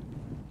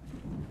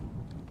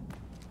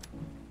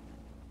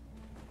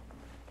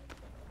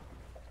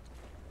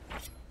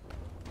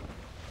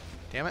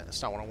 Damn it,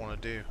 that's not what I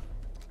want to do.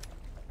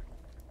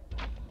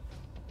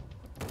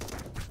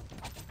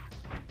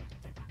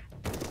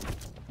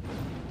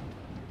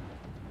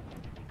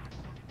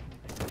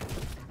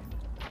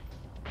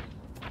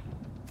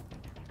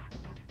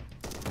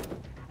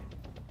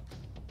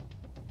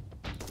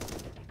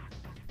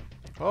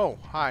 Oh,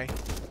 hi.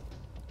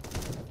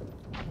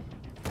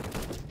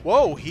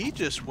 Whoa, he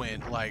just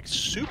went like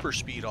super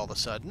speed all of a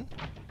sudden.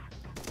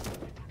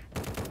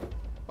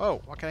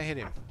 Oh, why can't I hit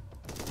him?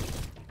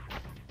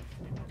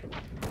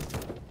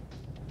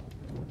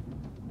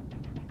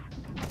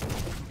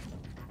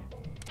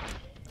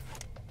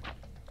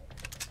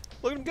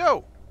 Look at him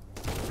go!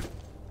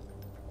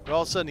 But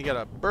all of a sudden he got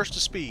a burst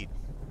of speed.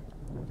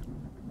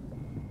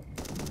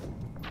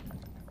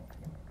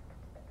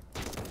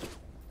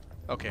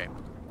 Okay.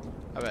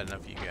 I've had enough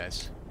of you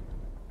guys.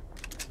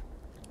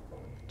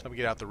 Time to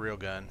get out the real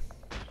gun.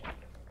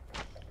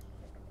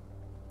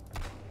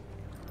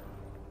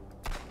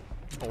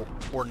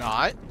 Or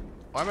not?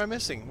 Why am I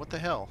missing? What the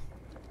hell?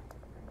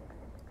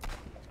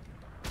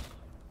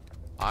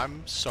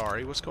 I'm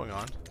sorry. What's going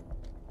on?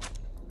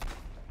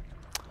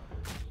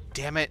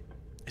 Damn it.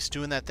 It's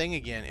doing that thing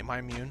again. Am I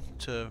immune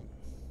to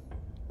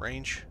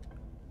range?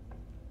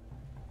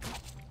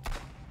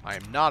 I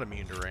am not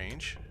immune to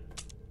range.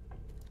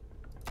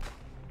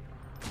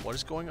 What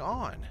is going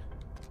on?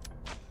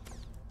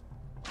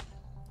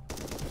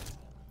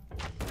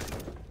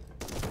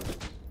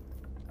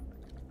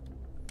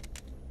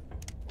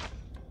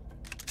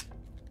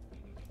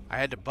 I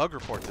had to bug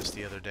report this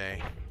the other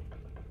day.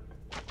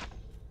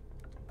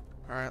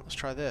 Alright, let's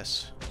try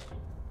this.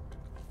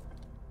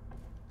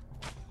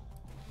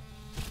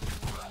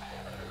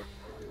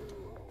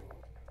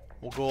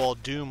 We'll go all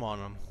Doom on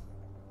them.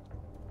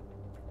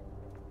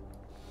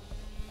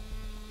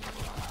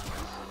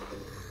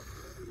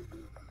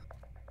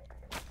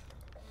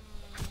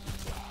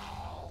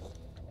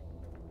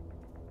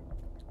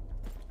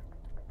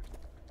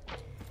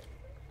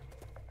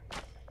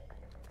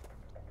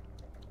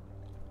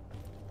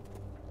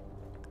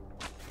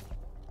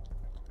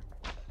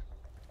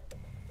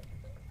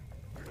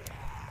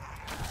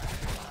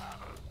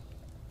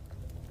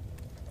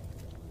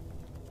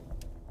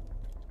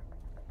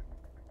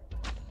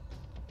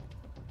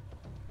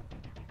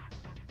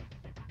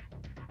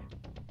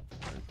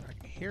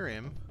 hear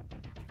him.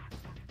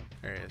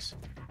 There he is.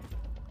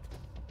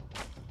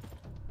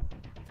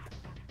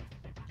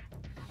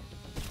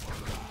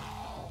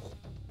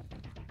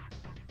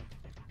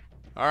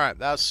 Alright,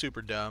 that was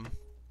super dumb.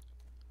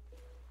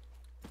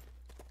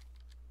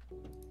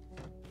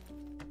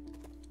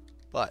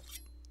 But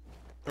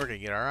we're gonna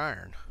get our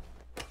iron.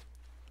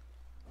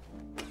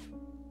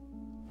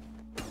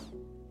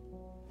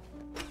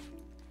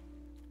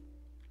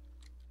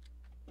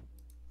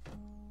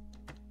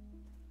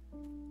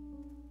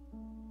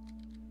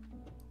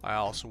 I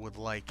also would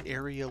like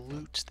area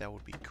loot. That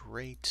would be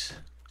great.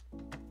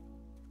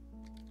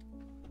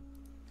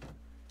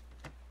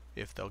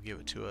 If they'll give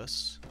it to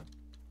us.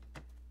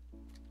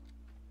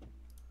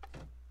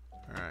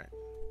 Alright.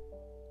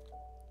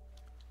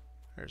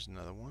 There's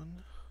another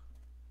one.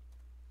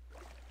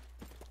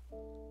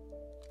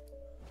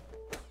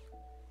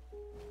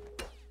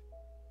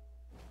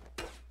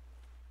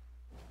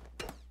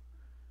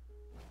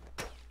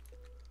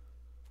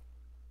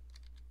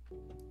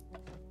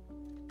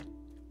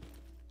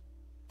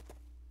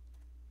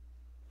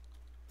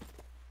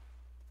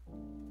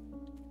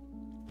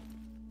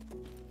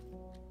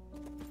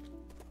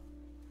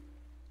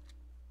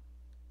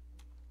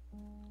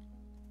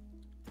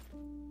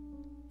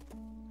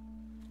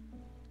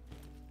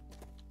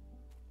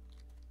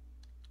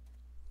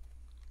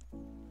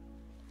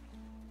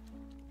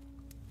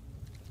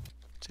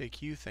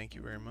 Take you, thank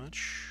you very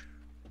much.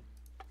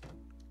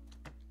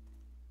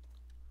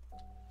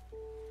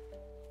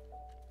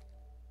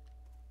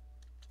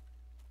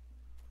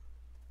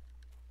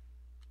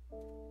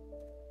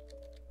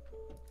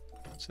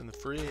 It's in the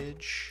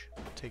fridge.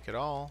 Take it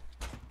all.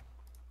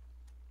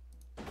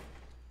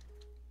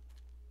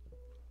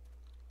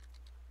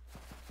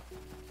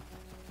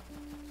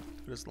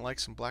 Who doesn't like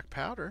some black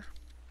powder?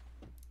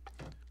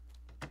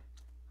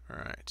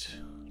 Alright.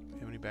 Do we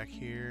have any back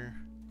here?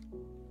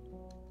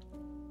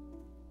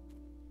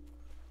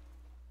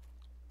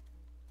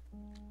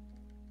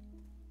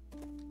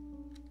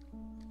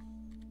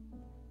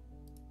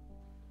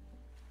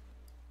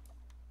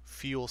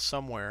 Fuel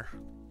somewhere.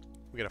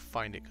 We gotta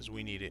find it because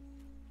we need it.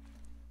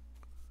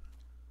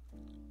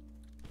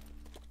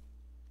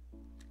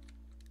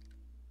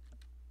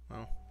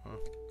 Oh,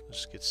 let's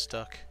just get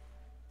stuck.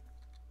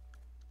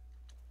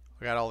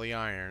 I got all the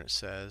iron, it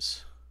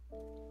says. The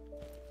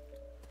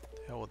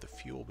hell would the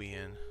fuel be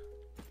in?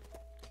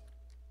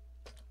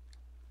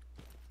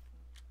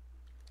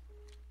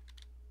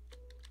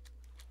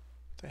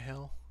 What the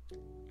hell?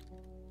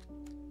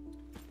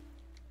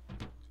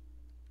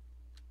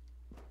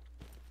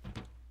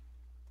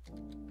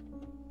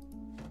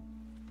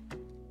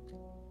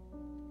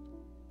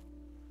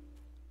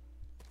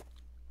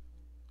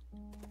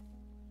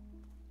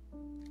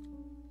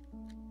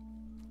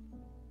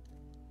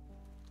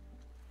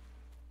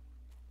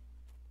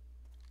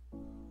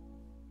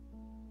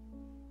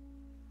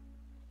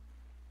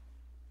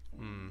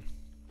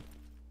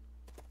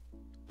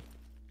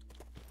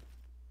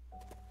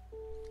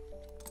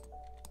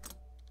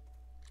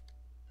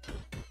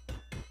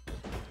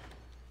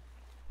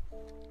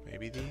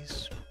 Maybe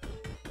these?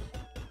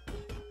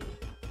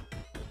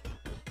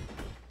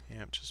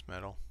 Yep, just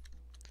metal.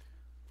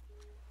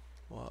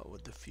 What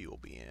would the fuel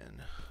be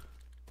in?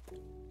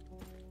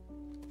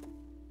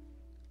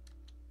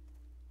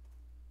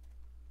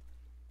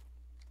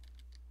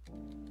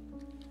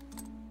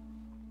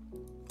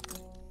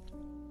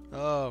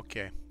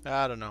 Okay,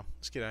 I don't know.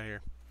 Let's get out of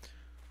here.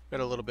 Got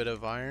a little bit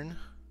of iron.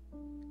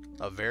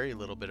 A very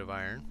little bit of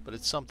iron, but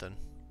it's something.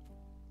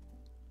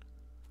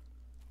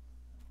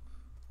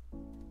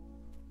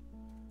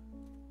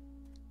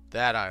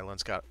 That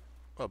island's got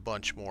a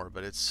bunch more,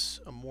 but it's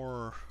a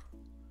more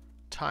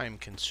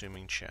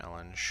time-consuming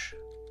challenge.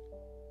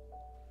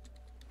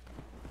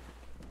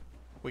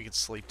 We could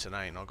sleep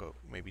tonight, and I'll go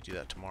maybe do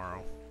that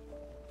tomorrow.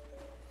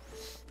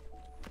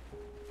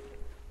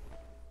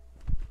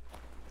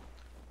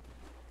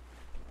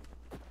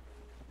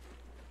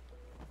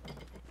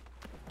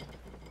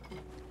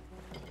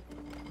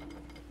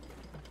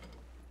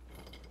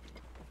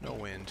 No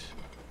wind.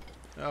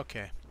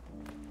 Okay.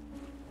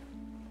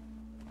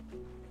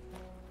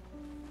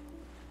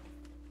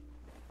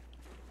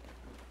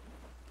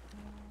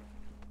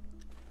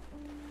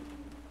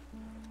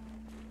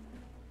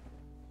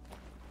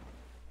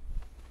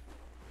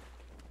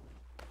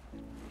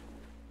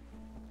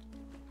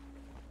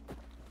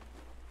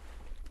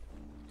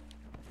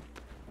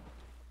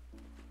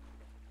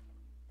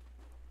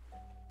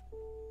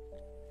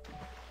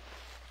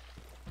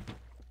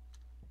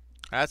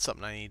 That's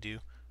something I need to do.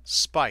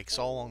 Spikes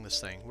all along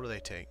this thing. What do they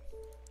take?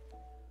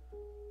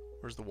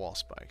 Where's the wall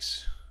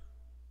spikes?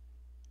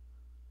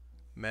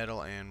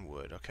 Metal and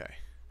wood. Okay.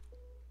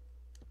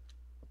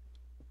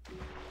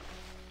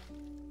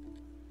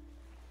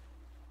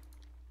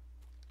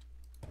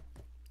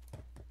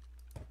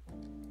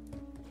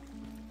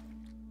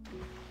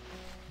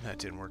 That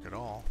didn't work at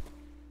all.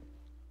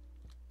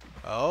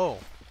 Oh.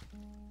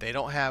 They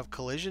don't have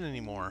collision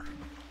anymore.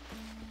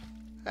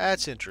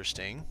 That's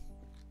interesting.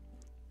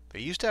 They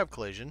used to have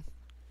collision.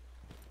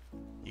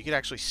 You You could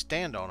actually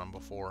stand on them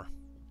before.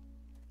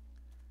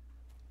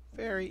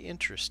 Very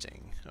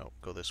interesting. Oh,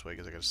 go this way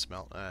because I gotta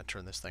smell.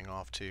 Turn this thing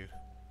off too.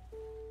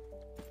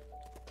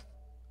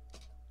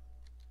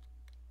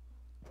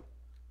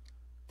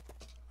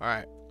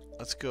 Alright,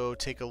 let's go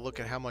take a look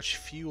at how much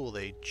fuel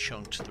they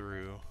chunked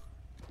through.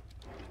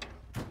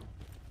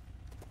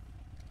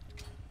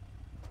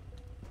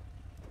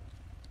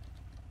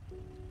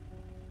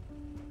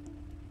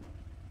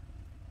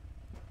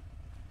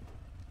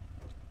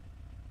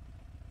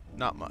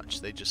 Not much,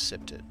 they just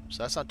sipped it,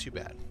 so that's not too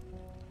bad.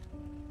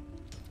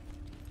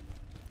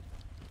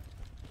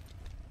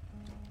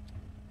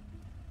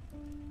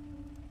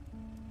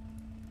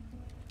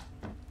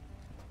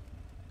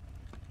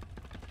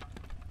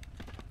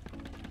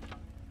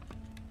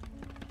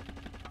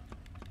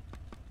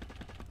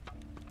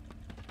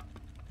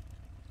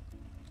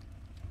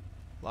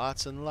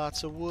 Lots and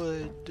lots of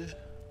wood.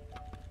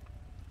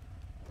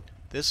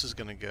 This is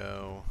gonna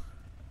go.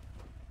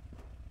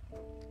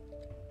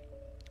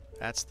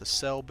 That's the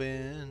cell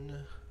bin.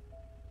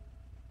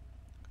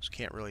 Just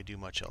can't really do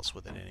much else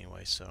with it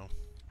anyway, so.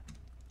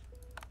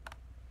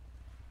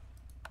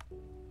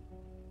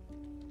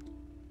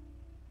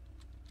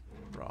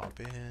 Raw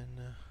bin.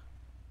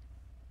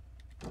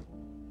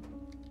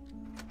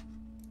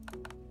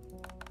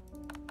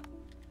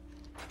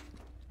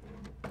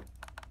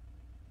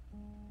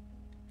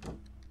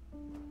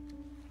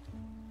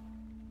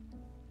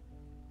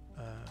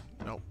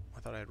 Nope, I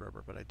thought I had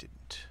rubber, but I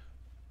didn't.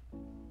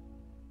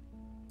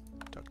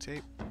 Duct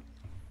tape.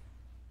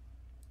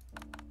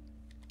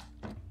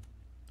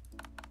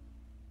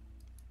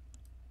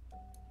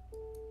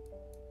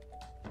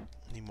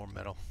 Need more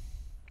metal.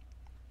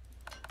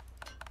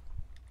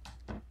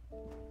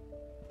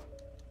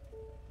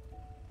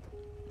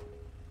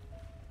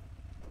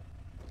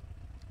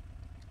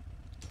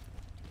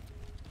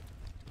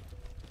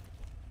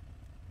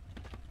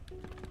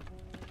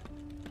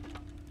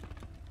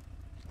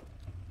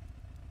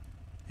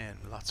 And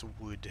lots of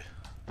wood.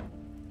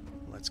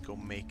 Let's go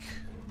make...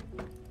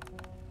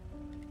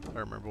 I don't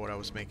remember what I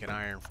was making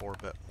iron for,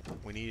 but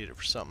we needed it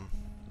for something.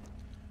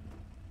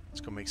 Let's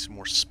go make some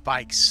more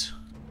spikes.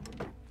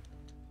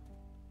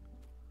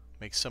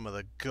 Make some of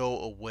the go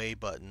away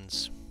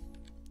buttons.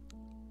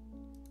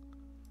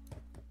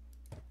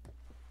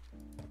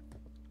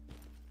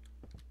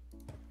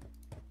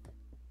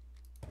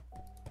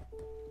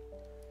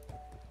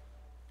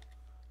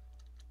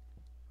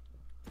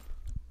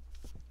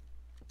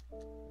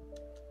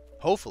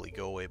 Hopefully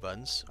go away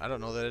buttons. I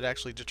don't know that it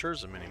actually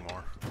deters them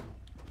anymore.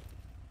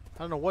 I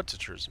don't know what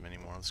deters them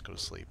anymore. Let's go to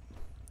sleep.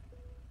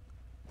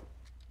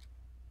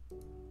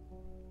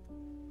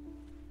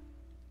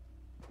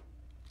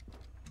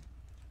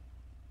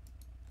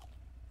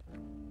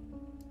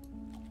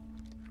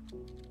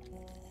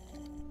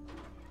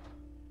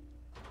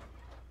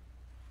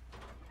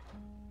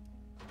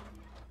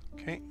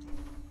 Okay.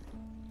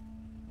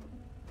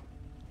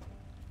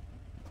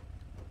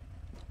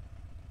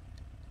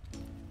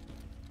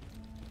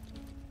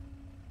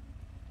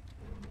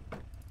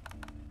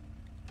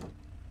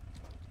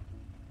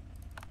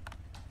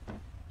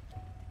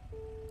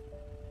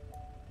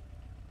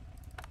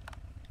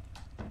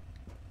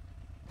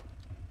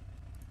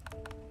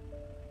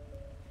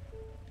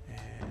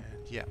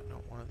 Yeah,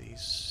 no, one of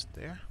these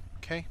there.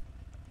 Okay.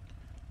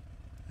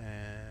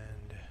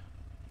 And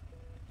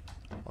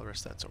all the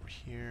rest of that's over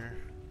here.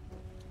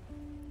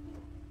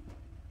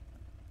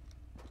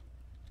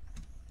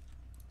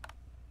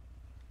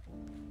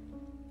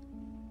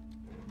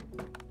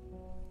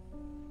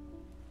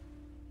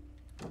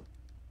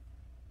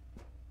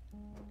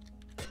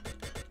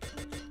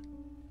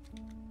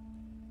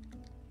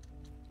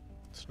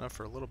 It's enough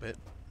for a little bit.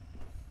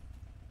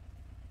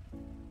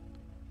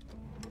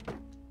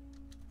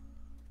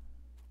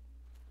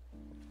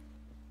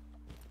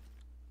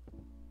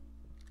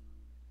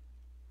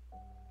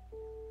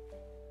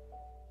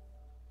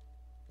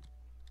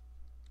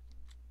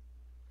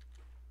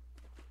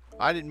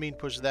 I didn't mean to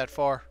push it that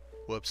far.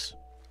 Whoops.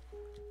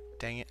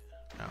 Dang it.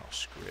 Oh,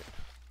 screw it.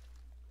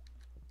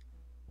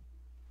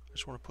 I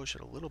just want to push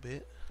it a little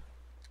bit.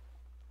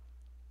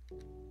 Here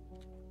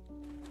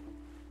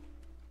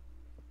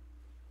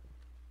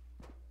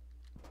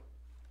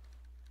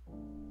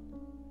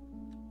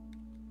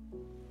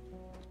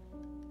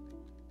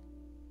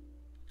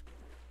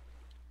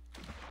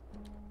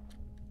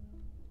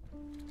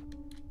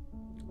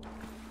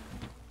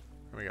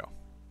we go.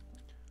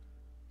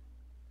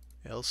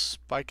 El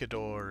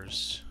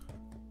Spikadors.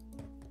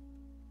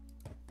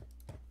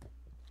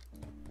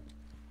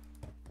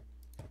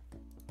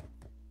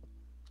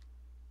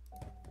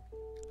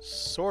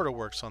 Sorta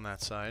works on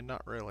that side,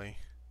 not really.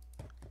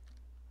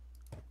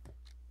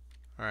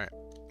 Alright,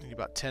 need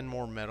about 10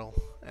 more metal,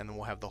 and then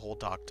we'll have the whole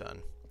dock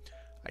done.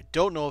 I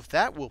don't know if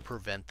that will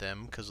prevent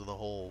them because of the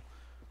whole...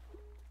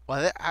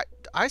 Well,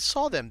 I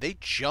saw them. They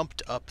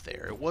jumped up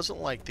there. It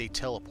wasn't like they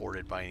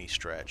teleported by any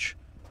stretch.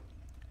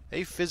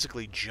 They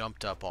physically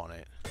jumped up on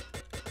it.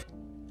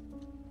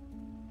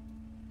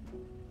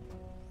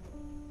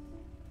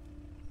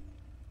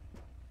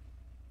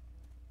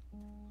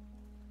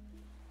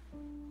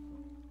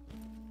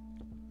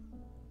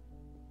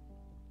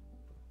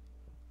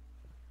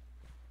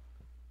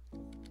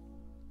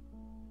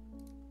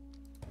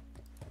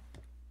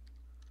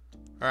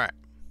 Alright.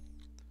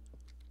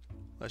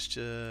 Let's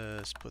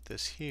just put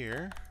this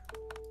here.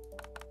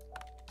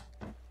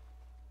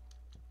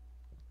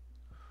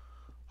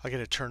 I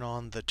gotta turn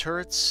on the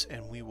turrets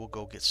and we will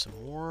go get some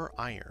more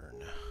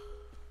iron.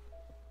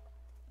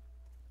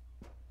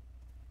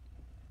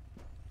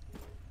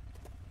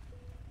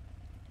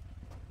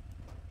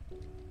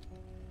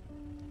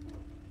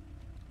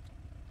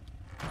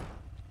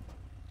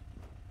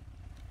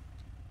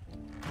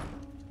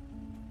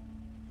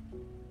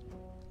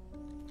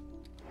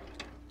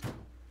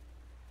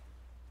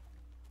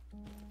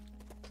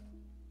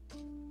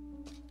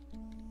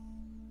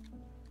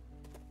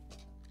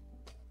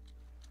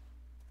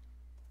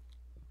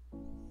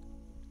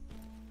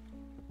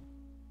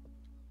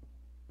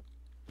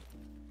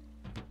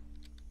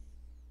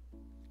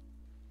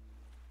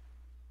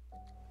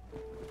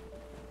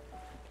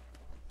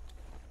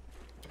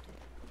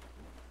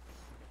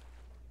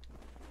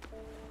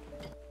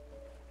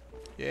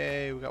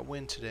 Yay, we got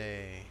wind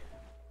today.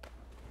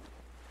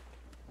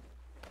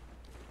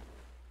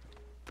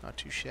 Not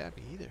too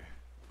shabby either.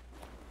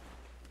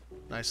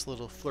 Nice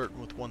little flirting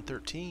with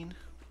 113.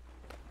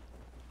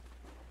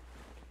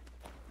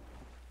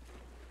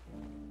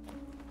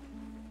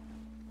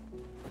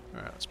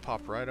 Alright, let's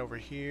pop right over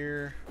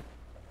here.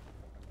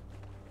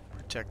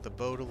 Protect the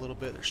boat a little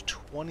bit. There's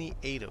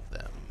 28 of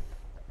them.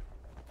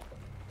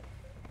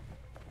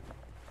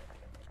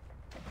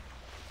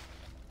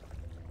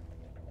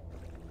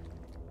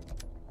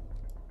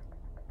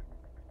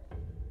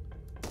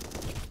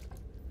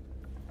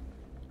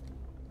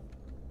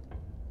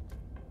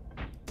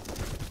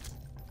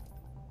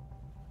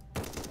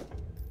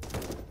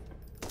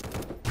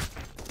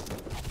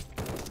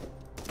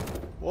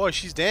 Boy,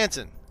 she's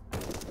dancing.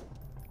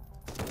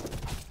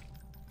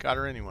 Got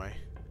her anyway.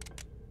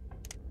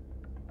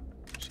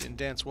 She didn't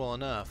dance well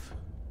enough.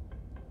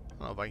 I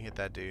don't know if I can hit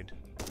that dude.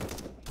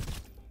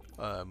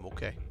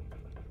 Okay.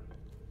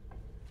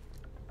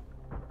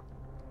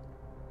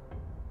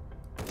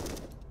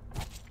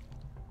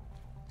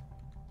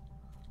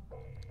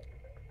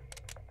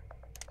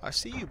 I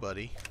see you,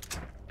 buddy.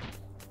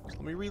 So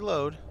let me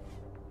reload.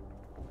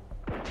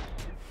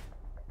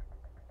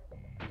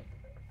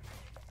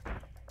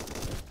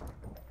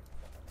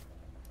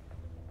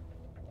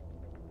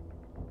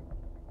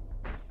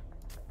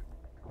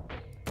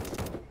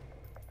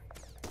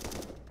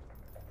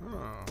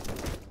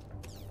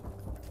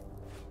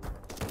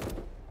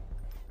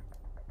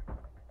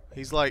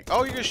 He's like,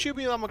 oh, you're gonna shoot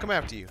me, I'm gonna come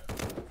after you.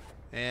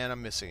 And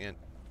I'm missing it.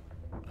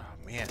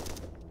 Oh, man.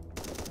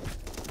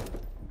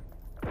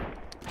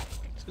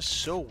 This is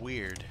so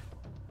weird.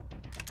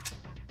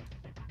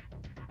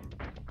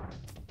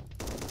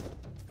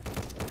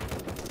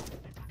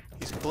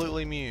 He's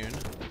completely immune.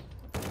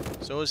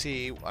 So is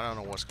he. I don't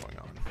know what's going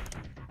on.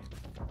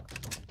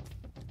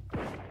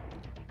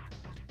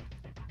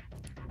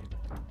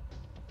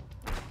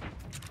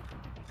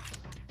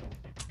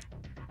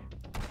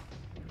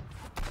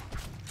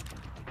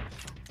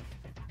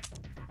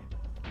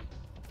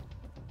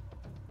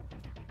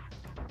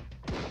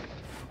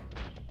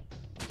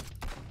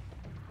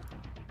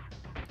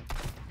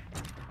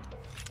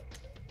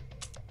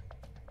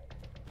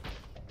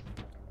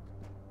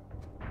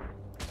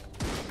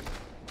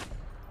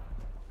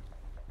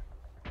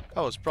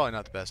 Oh, it's probably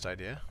not the best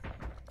idea.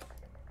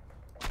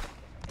 I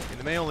mean,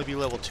 they may only be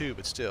level 2,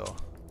 but still.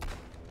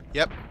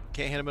 Yep,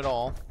 can't hit him at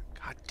all.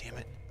 God damn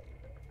it.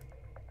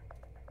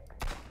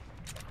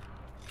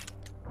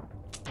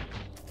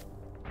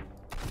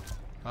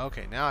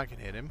 Okay, now I can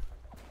hit him.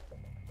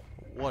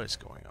 What is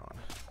going on?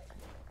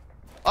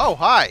 Oh,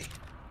 hi!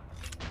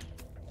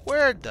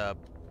 Where the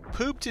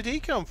poop did he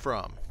come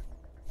from?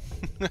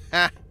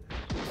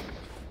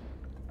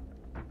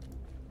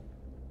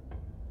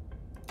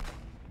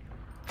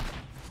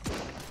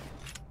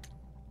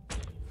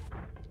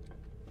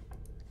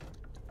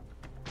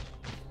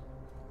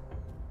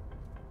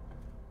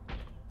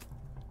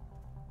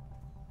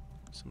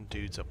 Some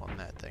dudes up on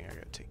that thing I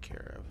gotta take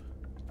care of.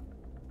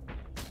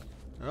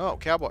 Oh,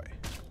 cowboy.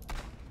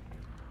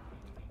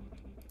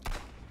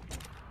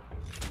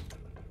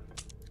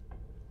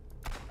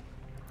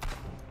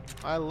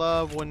 I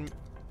love when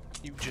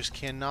you just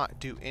cannot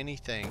do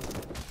anything.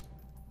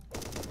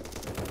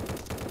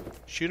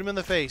 Shoot him in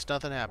the face,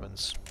 nothing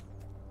happens.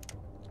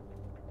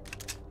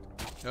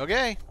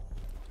 Okay.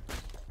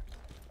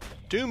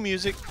 Doom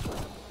music.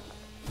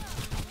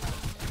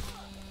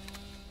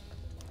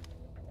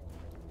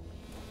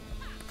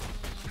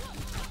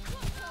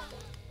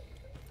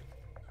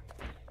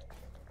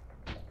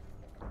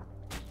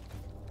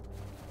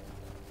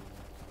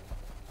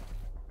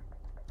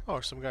 Oh,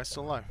 there's some guy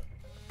still alive.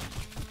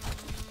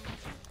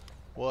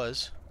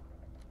 Was.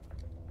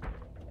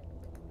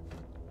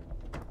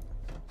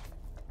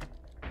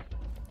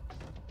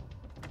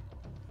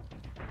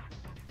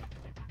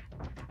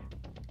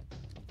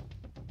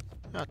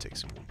 I'll take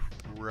some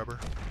rubber.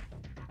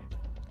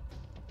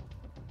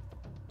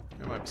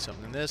 There might be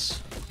something in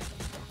this.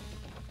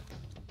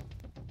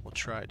 We'll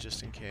try it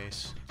just in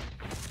case.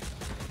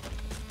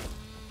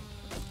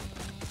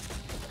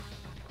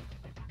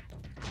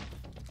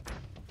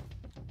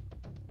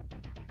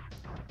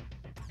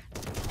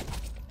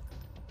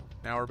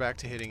 Now we're back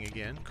to hitting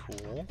again.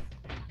 Cool.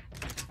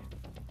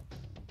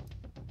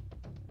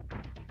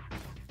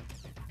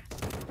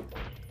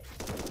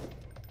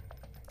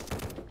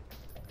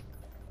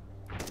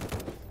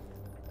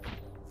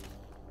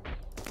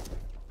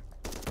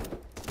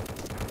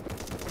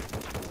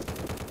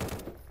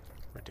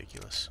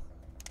 Ridiculous.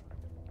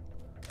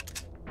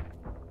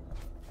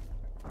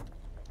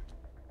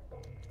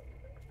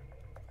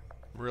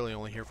 I'm really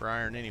only here for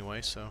iron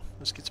anyway, so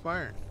let's get some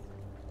iron.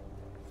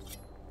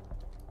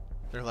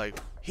 They're like,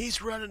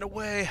 he's running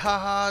away,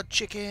 haha,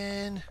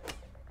 chicken!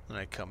 And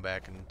I come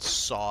back and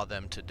saw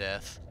them to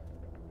death.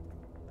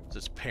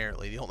 That's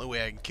apparently the only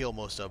way I can kill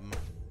most of them.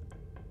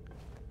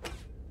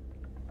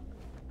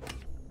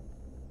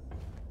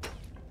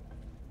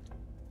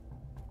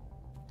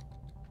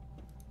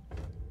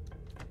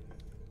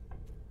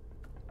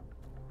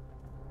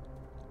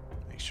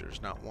 Make sure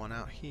there's not one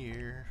out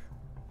here.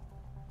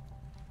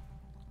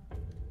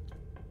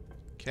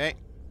 Okay.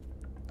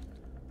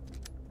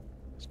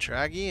 Let's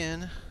try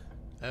again.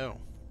 Oh.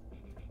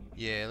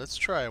 Yeah, let's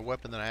try a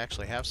weapon that I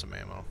actually have some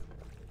ammo.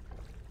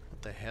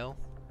 What the hell?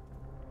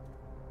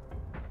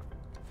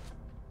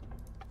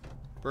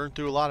 Burn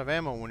through a lot of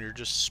ammo when you're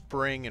just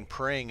spraying and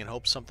praying and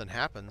hope something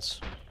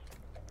happens.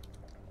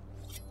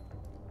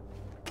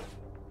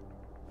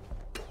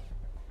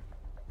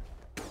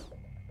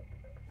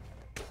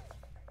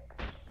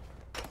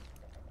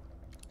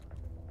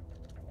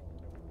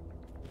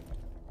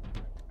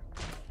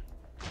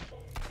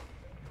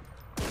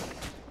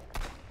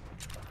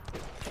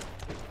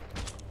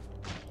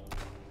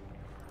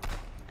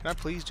 Can I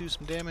please do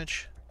some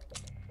damage?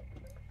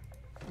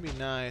 That'd be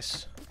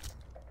nice.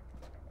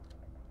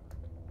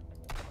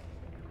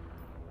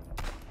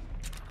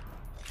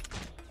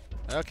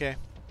 Okay.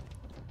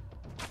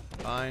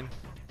 Fine.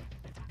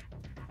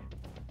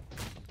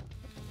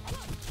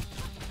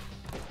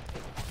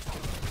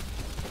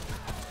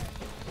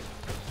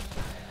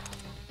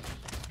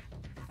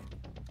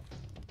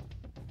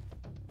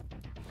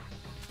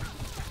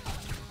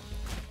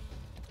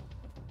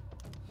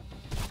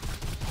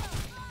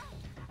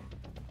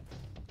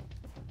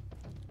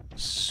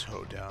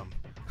 So dumb.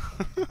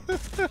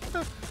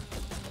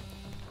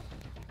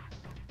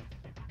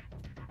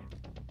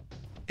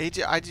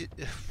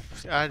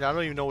 I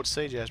don't even know what to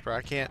say, Jasper.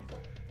 I can't.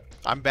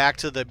 I'm back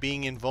to the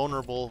being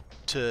invulnerable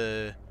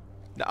to...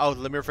 Oh,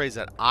 let me rephrase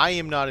that. I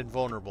am not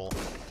invulnerable.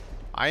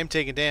 I am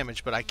taking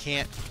damage, but I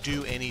can't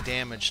do any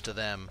damage to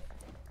them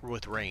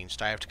with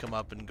ranged. I have to come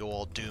up and go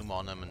all Doom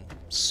on them and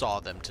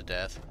saw them to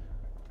death.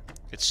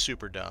 It's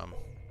super dumb.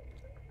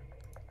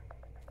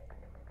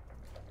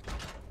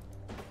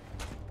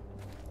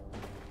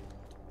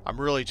 I'm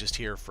really just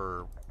here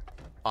for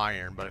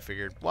iron, but I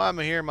figured, well, I'm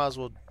here, might as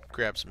well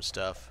grab some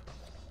stuff.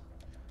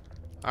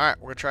 Alright,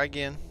 we're gonna try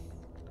again.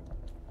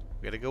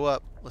 We gotta go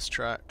up. Let's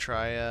try,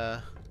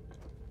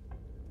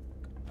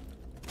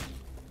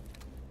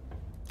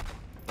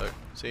 look,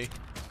 see?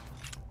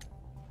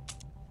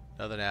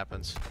 Nothing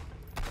happens.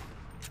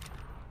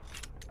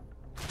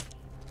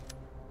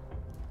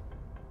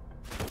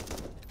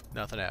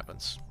 Nothing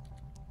happens.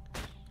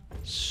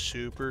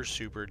 Super,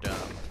 super dumb.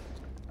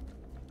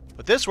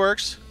 But this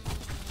works.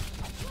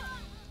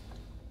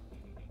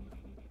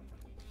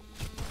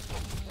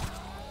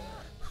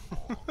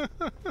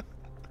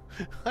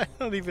 I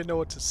don't even know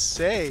what to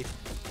say.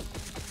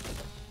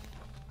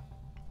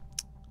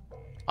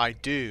 I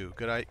do.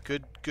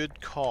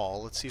 Good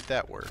call. Let's see if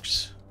that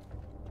works.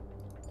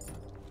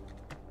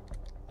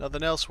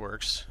 Nothing else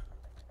works.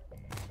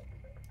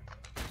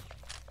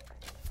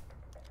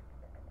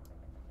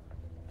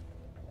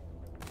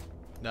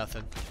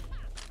 Nothing.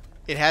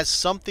 It has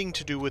something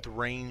to do with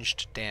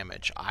ranged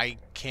damage. I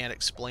can't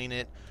explain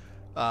it.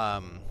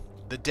 The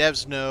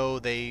devs know.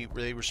 They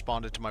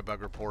responded to my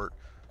bug report,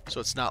 so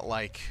it's not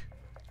like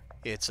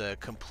it's a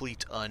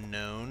complete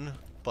unknown.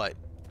 But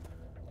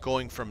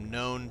going from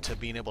known to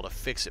being able to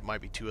fix it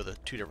might be two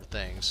different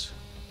things.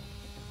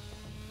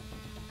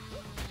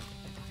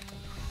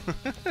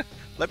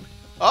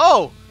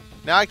 Oh!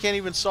 Now I can't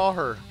even saw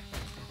her.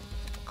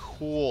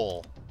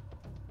 Cool.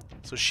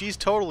 So she's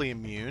totally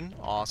immune.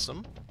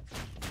 Awesome.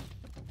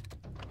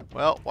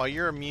 Well, while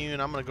you're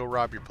immune, I'm gonna go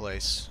rob your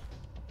place.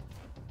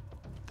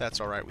 If that's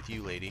alright with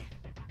you, lady.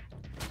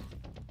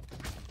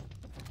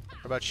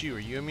 How about you? Are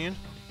you immune?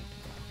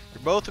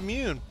 You're both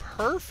immune.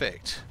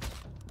 Perfect.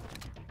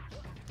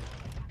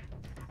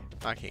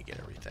 I can't get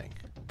everything.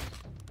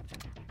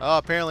 Oh,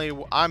 apparently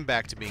I'm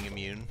back to being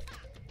immune.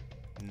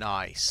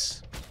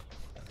 Nice.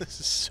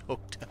 This is so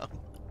dumb.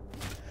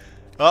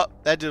 Oh,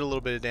 that did a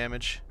little bit of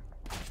damage.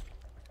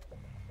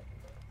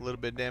 A little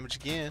bit of damage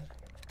again.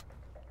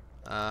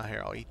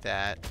 Here, I'll eat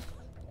that.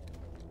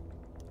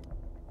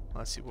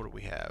 Let's see, what do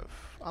we have?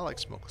 I like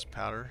smokeless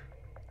powder.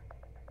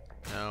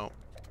 No.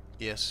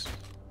 Yes.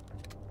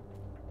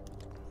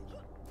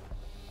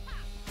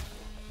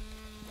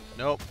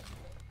 Nope.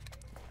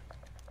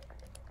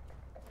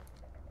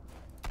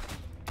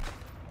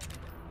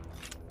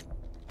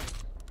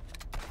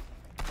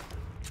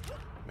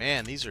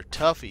 Man, these are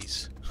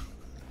toughies.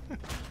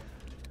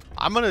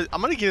 I'm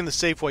gonna get in the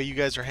safe while you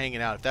guys are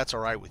hanging out, if that's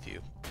alright with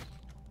you.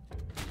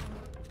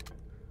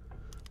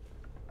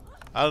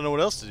 I don't know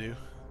what else to do.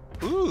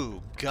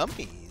 Ooh,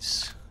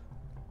 gummies.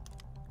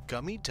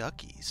 Gummy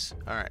duckies.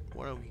 Alright,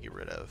 what do we get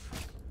rid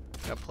of?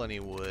 Got plenty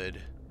of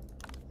wood.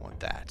 Want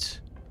that.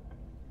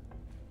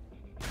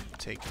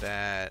 Take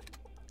that.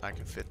 I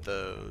can fit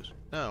those.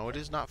 No, it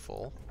is not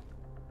full.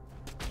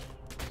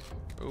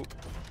 Oop.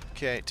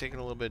 Okay, taking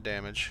a little bit of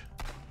damage.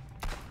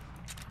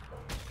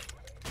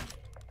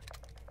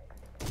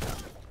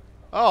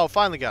 Oh,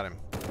 finally got him.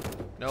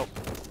 Nope,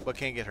 but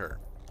can't get her.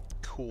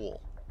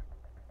 Cool.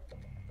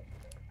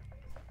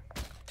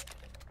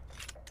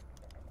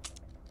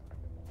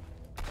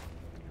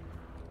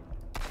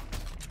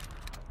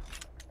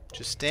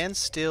 Just stand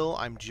still.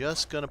 I'm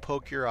just gonna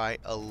poke your eye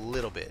a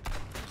little bit.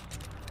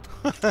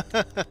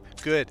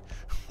 Good.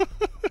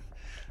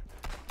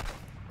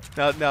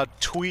 now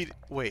tweet.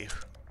 Wait,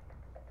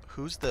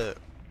 who's the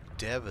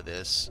dev of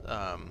this?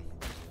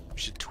 We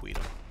should tweet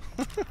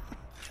him.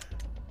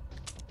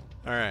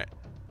 All right,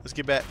 let's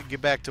get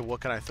back to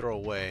what can I throw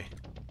away.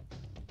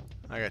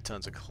 I got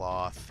tons of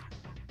cloth.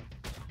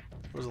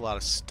 There was a lot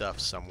of stuff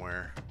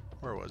somewhere.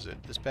 Where was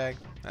it? This bag?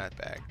 That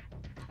bag.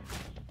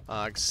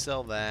 I can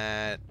sell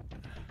that.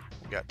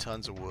 We got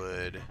tons of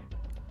wood.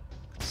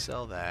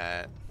 Sell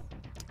that.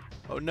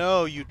 Oh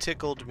no, you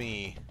tickled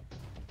me.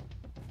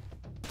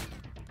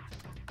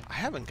 I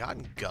haven't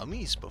gotten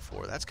gummies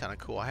before. That's kind of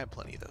cool. I have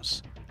plenty of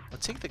those.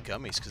 Let's take the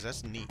gummies because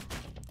that's neat.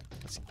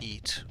 Let's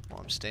eat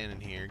while I'm standing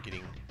here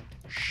getting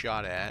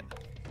shot at.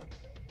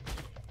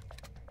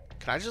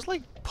 Can I just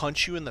like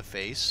punch you in the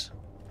face?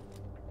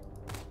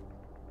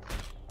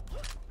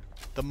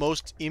 The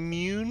most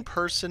immune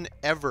person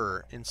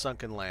ever in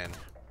Sunkenland.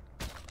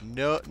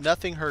 No,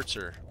 nothing hurts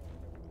her.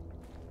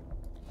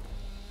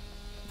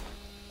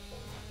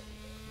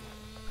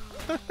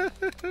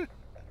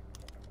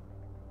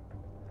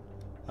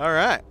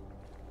 Alright.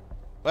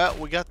 Well,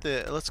 we got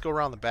the... Let's go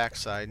around the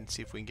backside and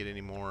see if we can get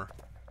any more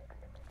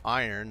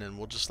iron, and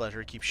we'll just let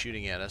her keep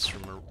shooting at us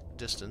from a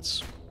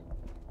distance.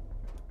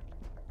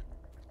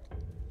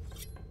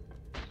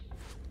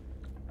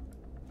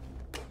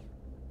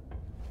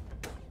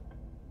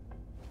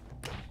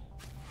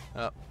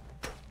 Oh.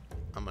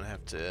 I'm gonna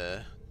have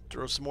to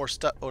throw some more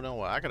stuff. Oh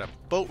no, I got a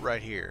boat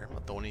right here. I'm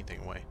not throwing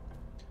anything away.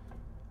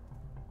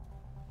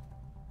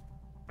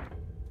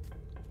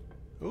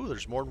 Ooh,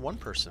 there's more than one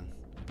person.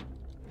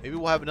 Maybe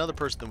we'll have another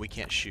person that we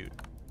can't shoot.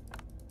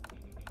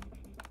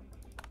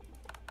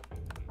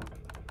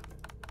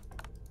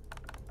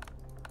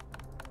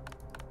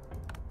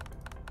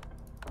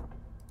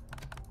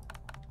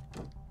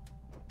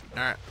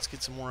 Alright, let's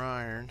get some more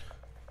iron.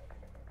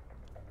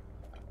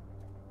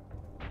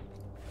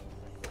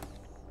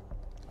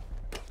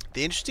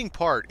 The interesting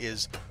part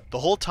is the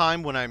whole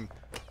time when I'm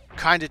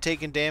kind of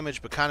taking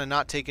damage, but kind of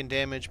not taking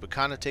damage, but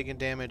kind of taking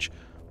damage,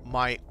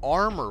 my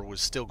armor was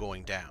still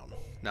going down.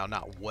 Now,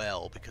 not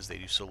well, because they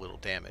do so little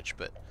damage,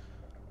 but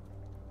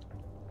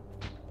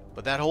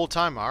that whole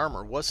time my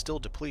armor was still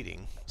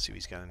depleting. Let's see if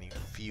he's got any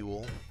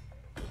fuel.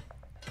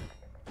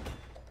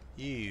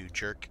 You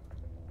jerk.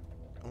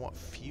 I want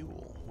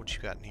fuel. What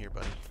you got in here,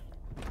 buddy?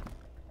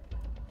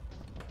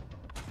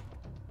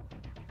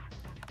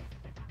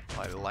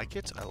 I like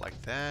it. I like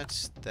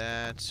that.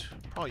 That.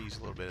 Probably use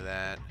a little bit of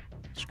that.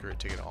 Screw it.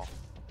 Take it all.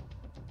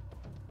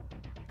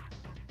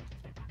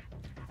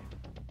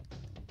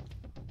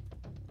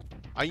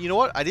 You know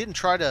what? I didn't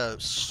try to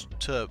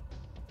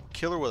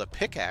kill her with a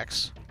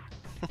pickaxe.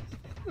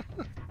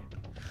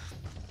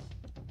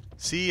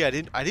 See, I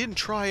didn't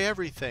try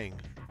everything.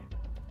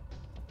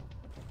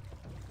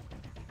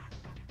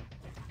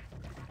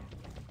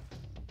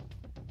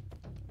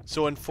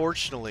 So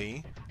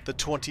unfortunately, the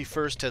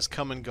 21st has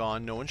come and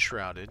gone. No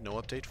Enshrouded. No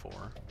update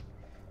 4.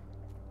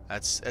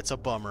 That's a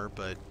bummer,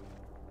 but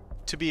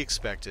to be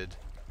expected.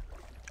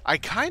 I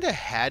kind of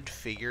had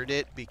figured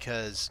it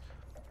because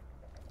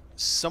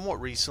somewhat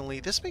recently,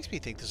 this makes me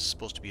think this is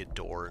supposed to be a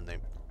door and they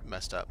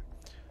messed up.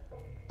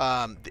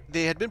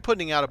 They had been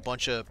putting out a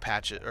bunch of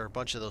patches or a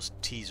bunch of those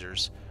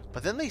teasers,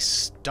 but then they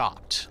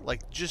stopped,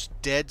 like just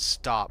dead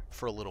stop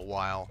for a little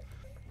while,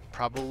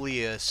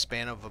 probably a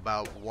span of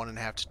about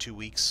 1.5 to 2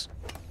 weeks.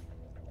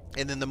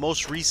 And then the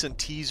most recent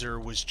teaser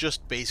was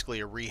just basically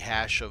a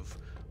rehash of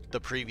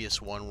the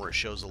previous one, where it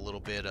shows a little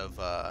bit of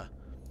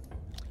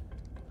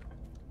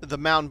the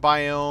mountain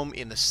biome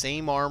in the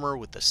same armor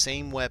with the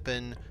same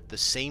weapon, the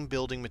same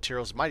building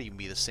materials. It might even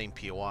be the same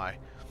POI.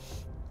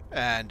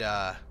 And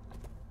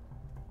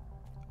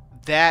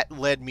that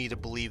led me to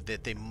believe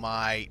that they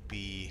might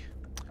be...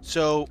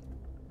 So,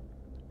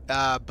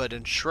 but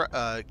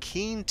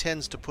Keen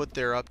tends to put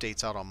their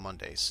updates out on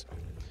Mondays.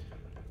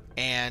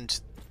 And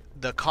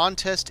the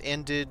contest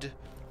ended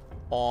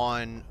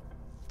on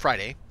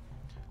Friday.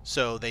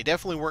 So they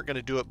definitely weren't going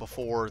to do it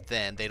before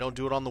then. They don't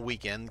do it on the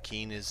weekend.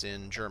 Keen is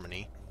in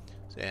Germany,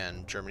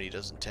 and Germany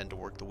doesn't tend to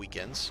work the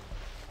weekends.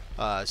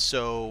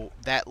 So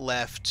that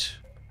left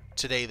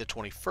today, the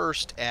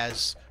 21st,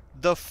 as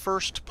the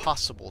first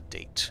possible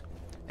date.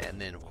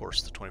 And then, of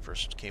course, the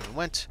 21st came and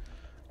went.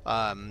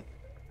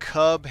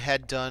 Cub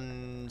had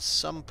done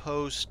some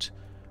post.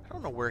 I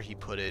don't know where he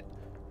put it.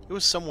 It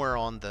was somewhere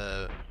on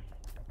the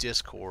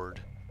Discord.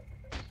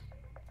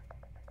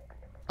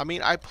 I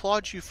mean, I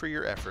applaud you for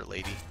your effort,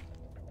 lady.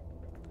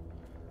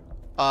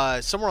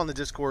 Somewhere on the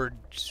Discord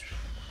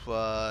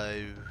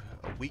a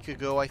week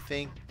ago, I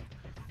think,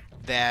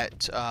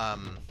 that,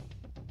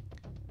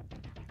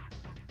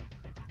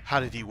 how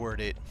did he word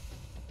it?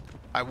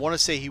 I want to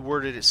say he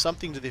worded it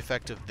something to the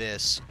effect of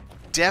this.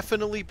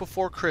 Definitely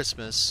before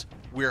Christmas.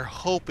 We're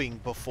hoping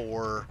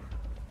before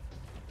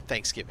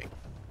Thanksgiving.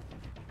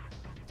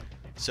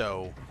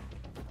 So,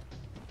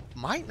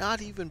 might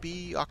not even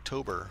be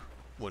October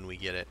when we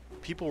get it.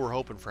 People were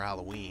hoping for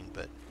Halloween,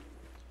 but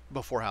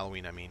before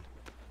Halloween, I mean.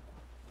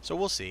 So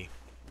we'll see.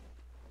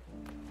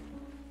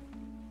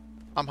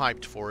 I'm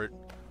hyped for it.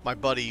 My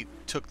buddy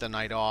took the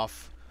night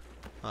off,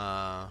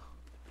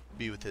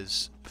 be with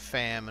his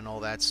fam and all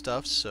that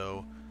stuff,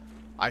 so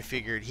I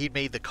figured he'd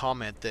made the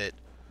comment that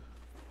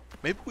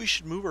maybe we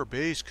should move our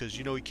base because,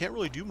 you know, you can't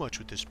really do much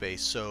with this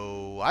base.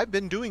 So I've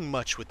been doing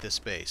much with this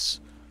base.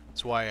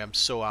 That's why I'm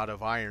so out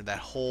of iron. That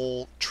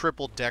whole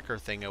triple decker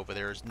thing over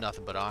there is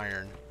nothing but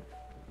iron.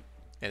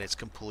 And it's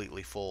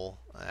completely full.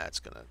 That's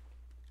going to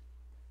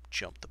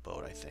jump the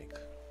boat, I think.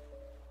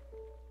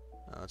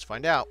 Let's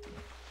find out.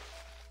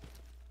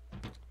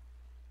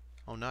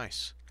 Oh,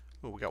 nice.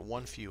 Oh, we got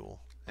one fuel.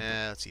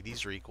 Let's see.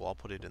 These are equal. I'll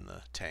put it in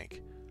the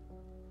tank.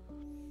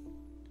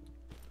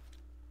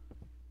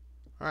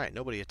 Alright,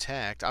 nobody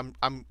attacked.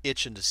 I'm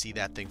itching to see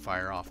that thing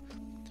fire off.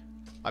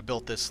 I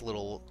built this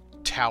little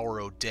Tower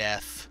of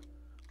Death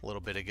a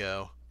little bit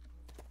ago.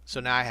 So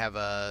now I have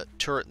a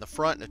turret in the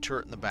front and a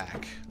turret in the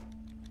back.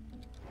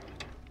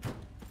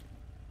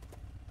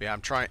 Yeah,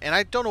 I'm trying, and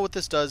I don't know what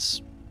this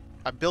does.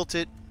 I built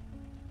it.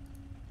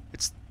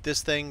 It's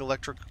this thing,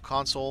 electric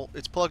console.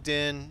 It's plugged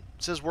in.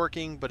 It says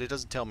working, but it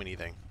doesn't tell me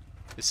anything.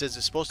 It says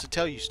it's supposed to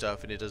tell you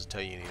stuff, and it doesn't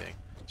tell you anything.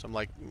 So I'm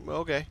like,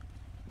 okay.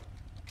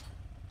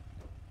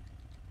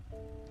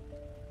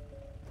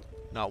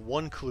 Not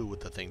one clue what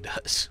the thing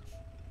does.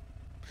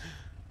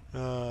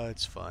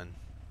 It's fun.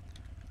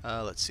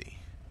 Let's see.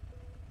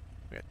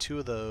 We got two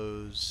of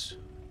those.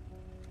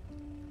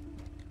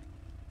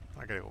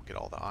 I gotta go get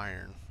all the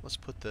iron. Let's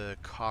put the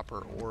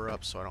copper ore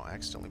up so I don't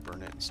accidentally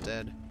burn it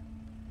instead.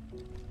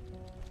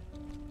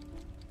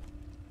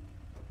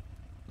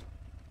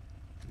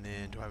 And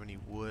then, do I have any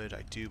wood?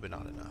 I do, but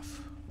not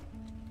enough.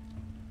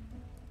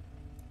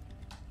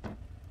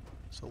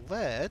 So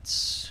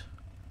let's...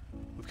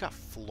 We've got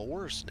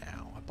floors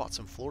now. I bought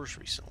some floors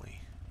recently.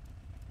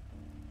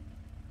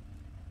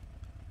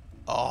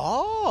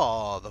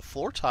 Oh, the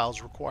floor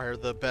tiles require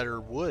the better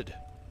wood.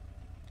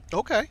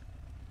 Okay.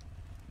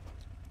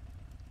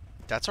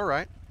 That's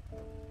alright.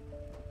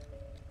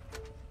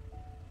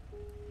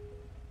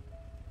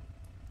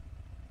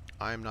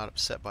 I am not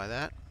upset by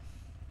that.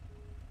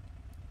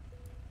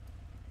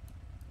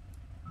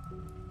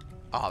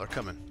 Ah, they're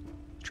coming.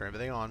 Turn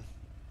everything on.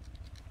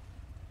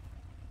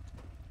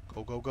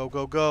 Go, go, go,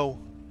 go, go.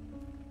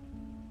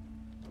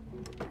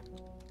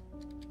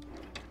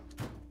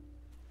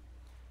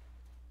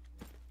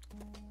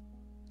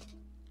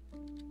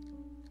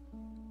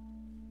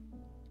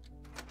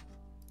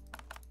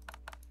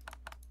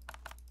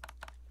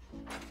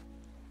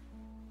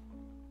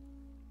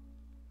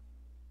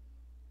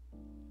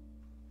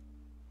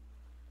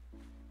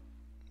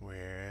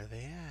 Where are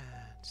they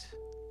at?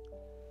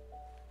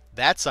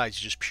 That side's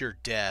just pure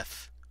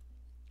death.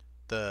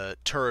 The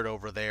turret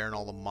over there and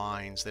all the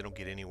mines, they don't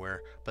get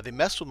anywhere. But they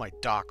messed with my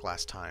dock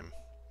last time.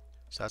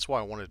 So that's why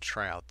I wanted to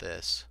try out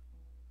this.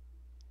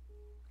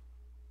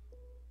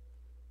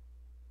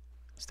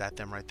 Is that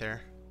them right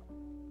there?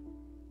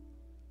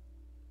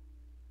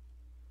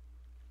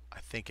 I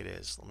think it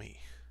is. Let me...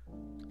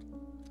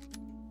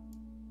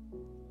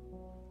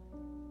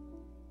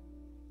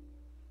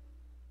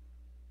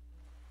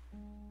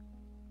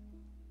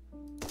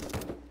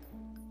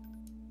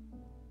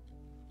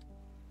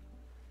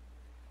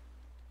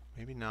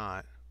 Maybe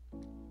not.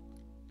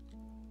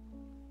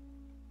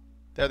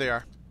 There they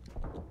are.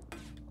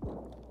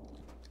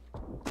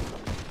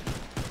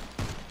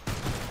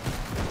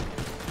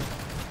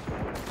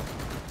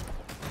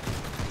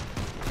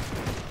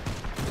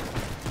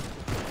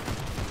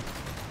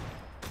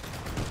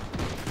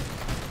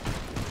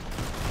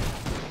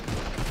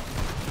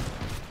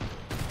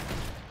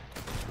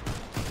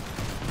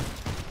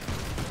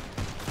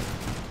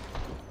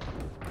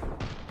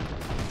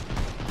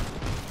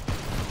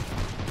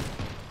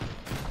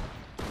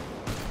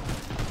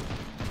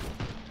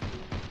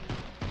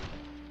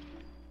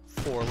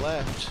 Four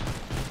left.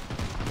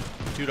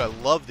 Dude, I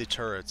love the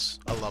turrets.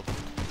 I love them.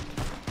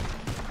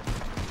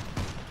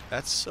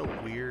 That's so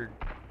weird.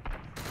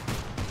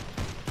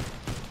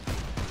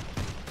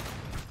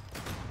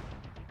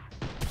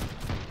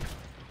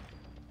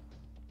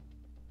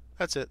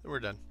 That's it. We're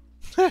done.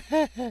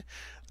 The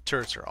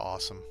turrets are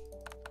awesome.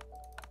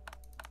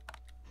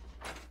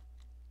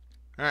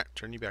 Alright,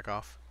 turn you back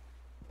off.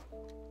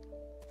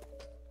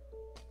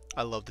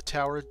 I love the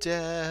Tower of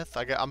Death.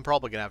 I'm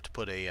probably going to have to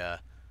put a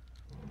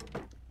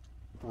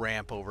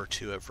ramp over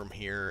to it from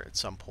here at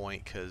some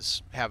point,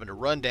 because having to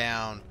run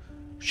down,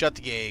 shut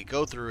the gate,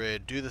 go through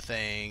it, do the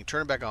thing,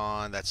 turn it back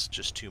on, that's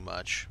just too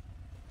much.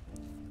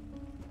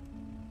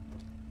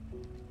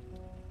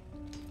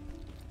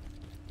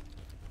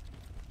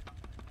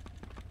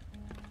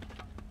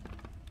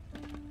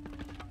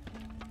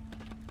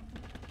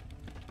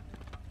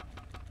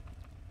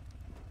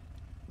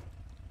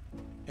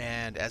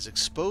 And as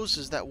exposed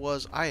as that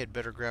was, I had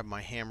better grab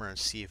my hammer and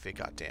see if it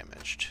got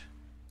damaged.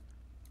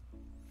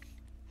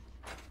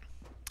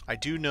 I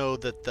do know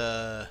that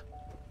the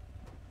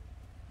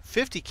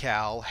 50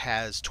 cal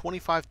has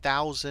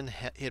 25,000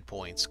 hit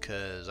points,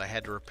 because I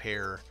had to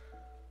repair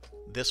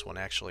this one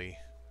actually,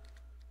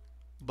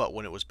 but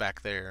when it was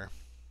back there.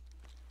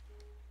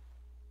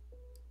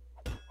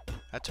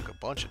 That took a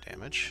bunch of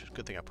damage.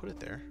 Good thing I put it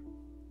there.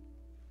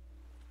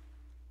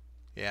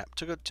 Yeah, it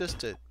took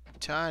just a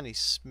tiny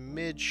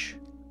smidge.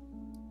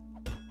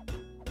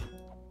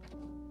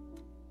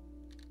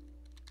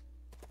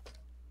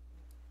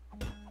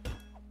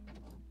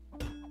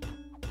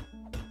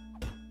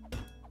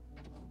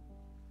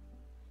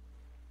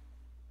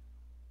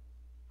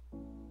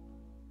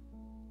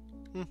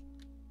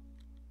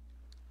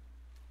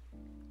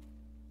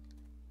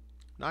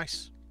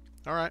 Nice.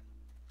 Alright.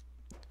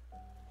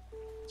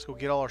 Let's go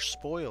get all our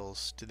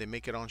spoils. Did they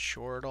make it on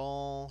shore at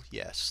all?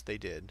 Yes, they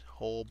did.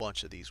 Whole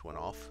bunch of these went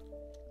off.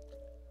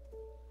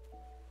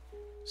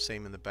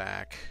 Same in the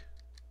back.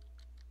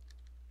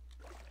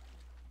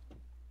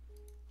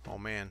 Oh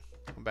man,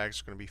 my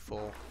bags are going to be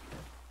full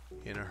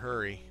in a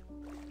hurry.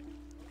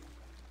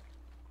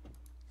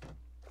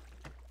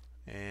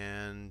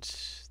 And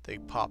they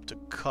popped a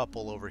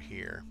couple over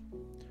here.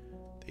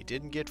 They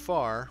didn't get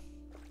far.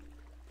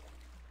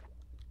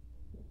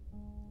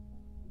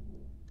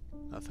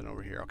 Nothing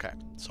over here. Okay,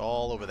 it's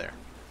all over there.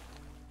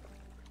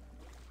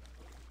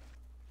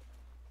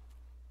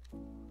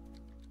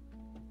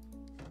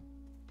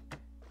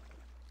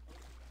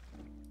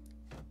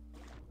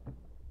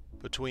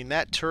 Between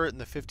that turret and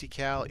the 50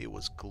 cal, it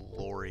was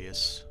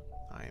glorious.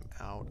 I am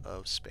out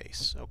of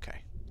space.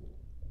 Okay.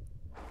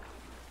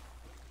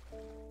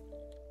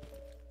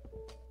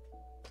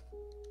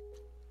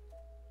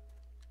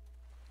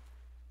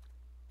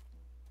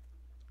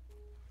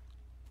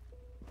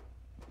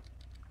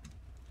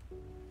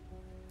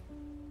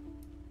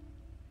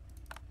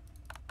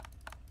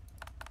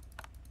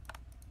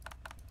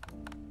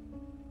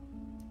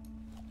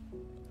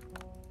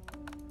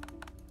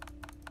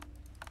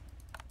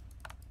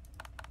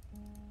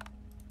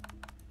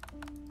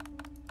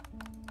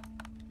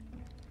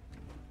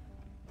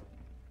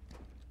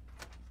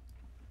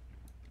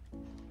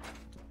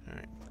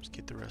 Alright, let's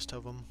get the rest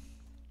of them.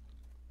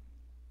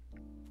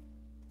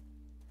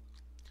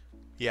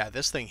 Yeah,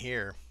 this thing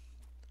here,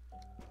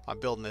 I'm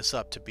building this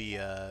up to be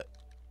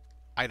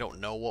I don't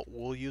know what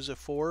we'll use it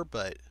for,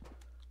 but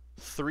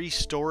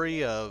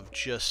 3-story of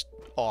just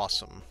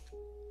awesome.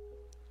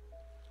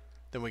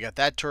 Then we got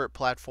that turret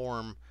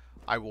platform.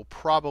 I will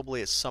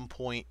probably at some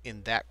point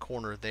in that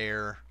corner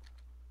there,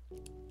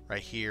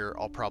 right here,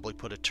 I'll probably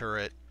put a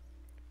turret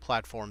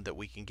platform that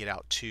we can get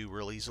out to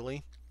real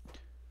easily.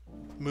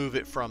 Move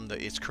it from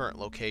its current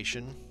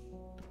location.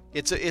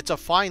 It's a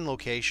fine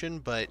location,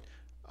 but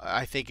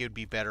I think it would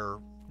be better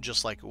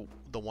just like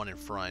the one in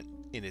front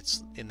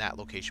in that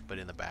location, but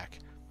in the back.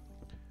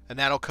 And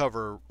that'll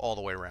cover all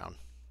the way around.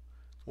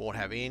 Won't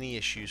have any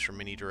issues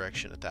from any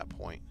direction at that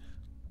point,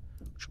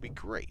 which will be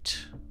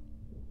great.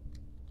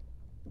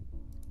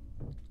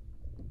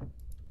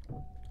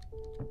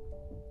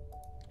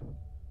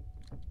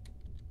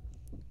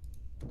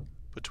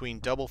 Between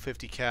double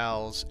 50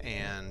 cals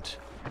and...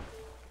 do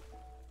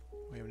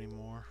we have any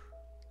more?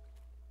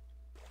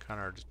 Kind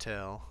of hard to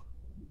tell.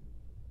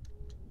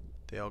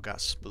 They all got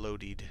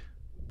exploded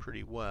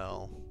pretty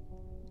well.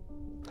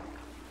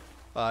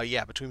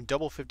 Yeah, between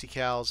double 50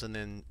 cals and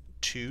then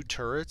 2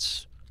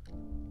 turrets,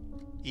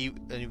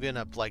 even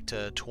up like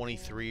to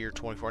 23 or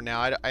 24.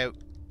 Now I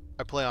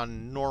play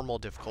on normal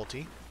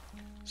difficulty,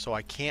 so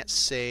I can't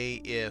say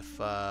if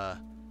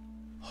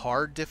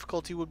hard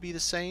difficulty would be the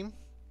same.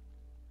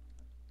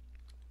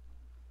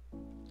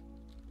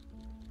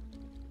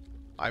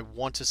 I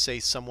want to say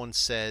someone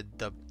said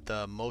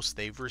the most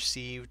they've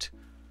received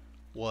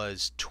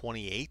was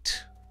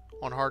 28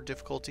 on hard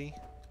difficulty.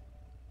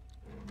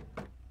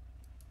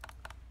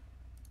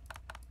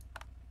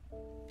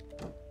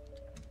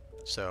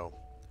 So,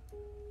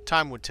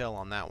 time would tell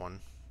on that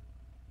one.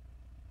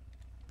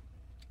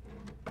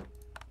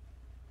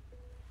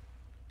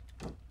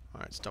 Alright,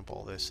 let's dump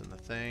all this in the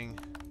thing.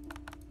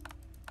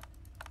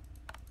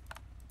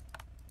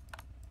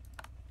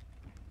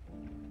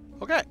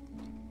 Okay.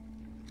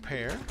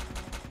 Repair.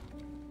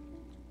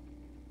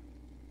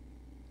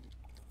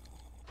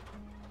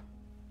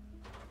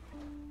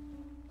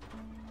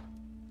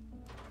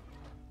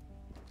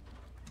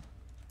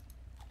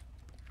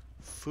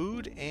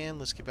 Food, and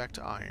let's get back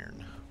to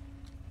iron.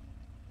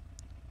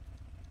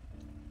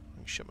 I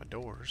can shut my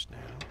doors now.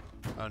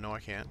 Oh, no, I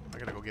can't. I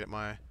gotta go get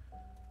my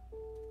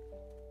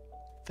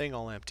thing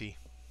all empty.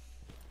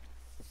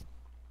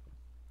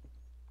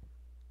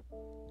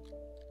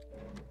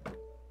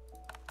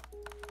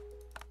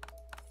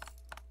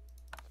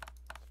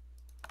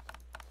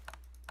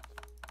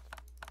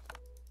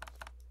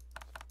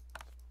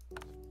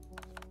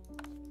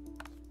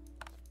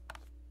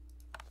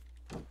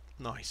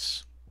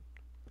 Nice.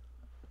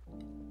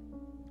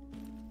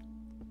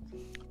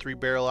 3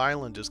 Barrel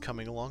Island is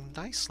coming along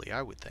nicely,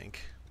 I would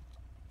think.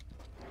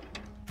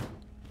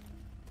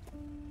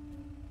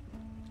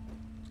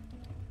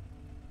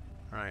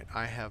 Alright,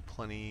 I have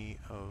plenty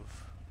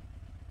of...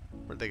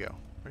 Where'd they go?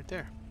 Right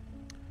there.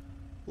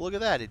 Look at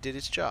that, it did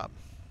its job.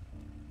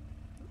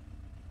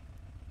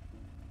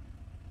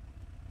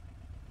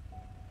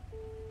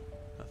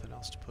 Nothing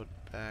else to put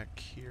back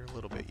here. A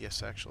little bit,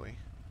 yes, actually.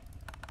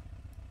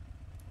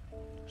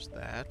 There's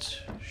that.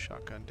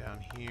 Shotgun down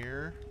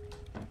here.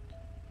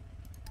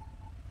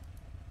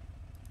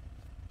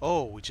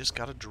 Oh, we just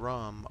got a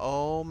drum.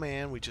 Oh,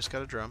 man, we just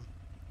got a drum.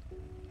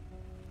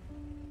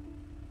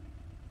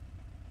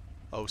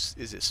 Oh,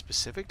 is it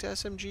specific to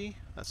SMG?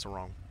 That's the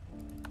wrong...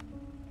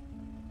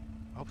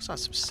 I hope it's not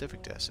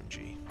specific to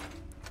SMG.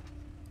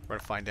 We're gonna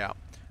find out.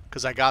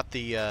 Because I got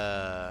the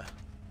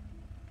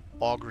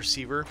AUG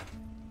receiver.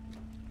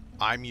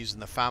 I'm using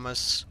the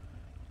FAMAS,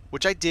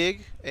 which I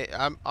dig.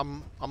 I'm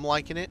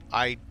liking it.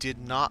 I did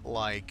not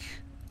like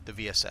the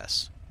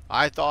VSS.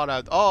 I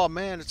thought, oh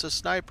man, it's a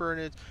sniper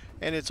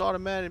and it's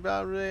automatic.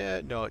 Blah, blah,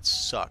 blah. No, it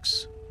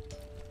sucks.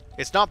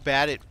 It's not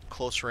bad at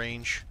close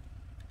range.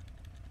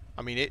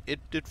 I mean,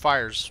 it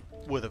fires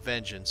with a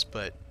vengeance,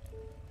 but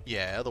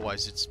yeah,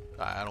 otherwise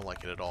I don't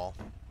like it at all.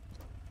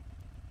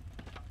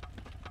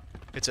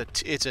 It's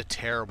a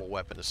terrible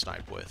weapon to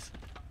snipe with.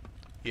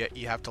 Yeah,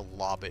 you have to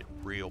lob it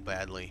real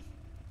badly.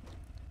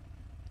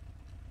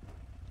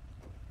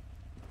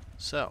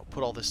 So,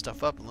 put all this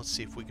stuff up and let's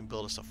see if we can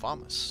build us a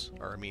FAMAS.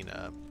 Or, I mean,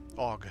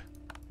 AUG.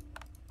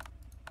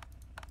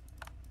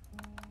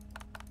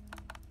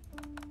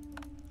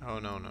 Oh,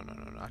 no,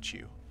 not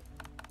you.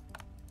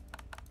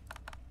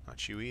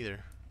 Not you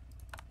either.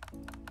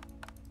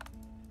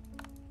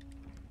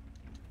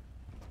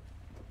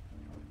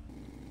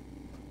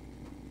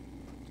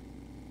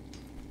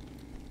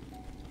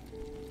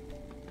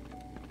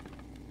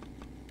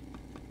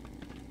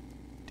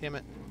 Damn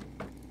it.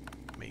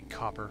 Made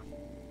copper.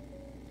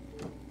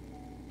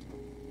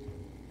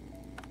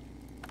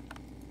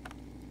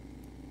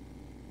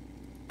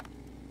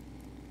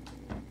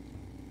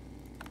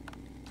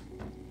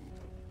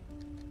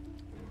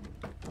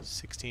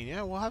 $16.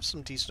 Yeah, we'll have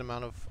some decent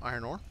amount of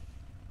iron ore.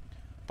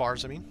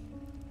 Bars, I mean.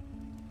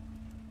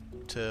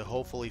 To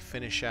hopefully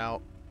finish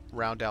out,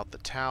 round out the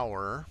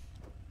tower.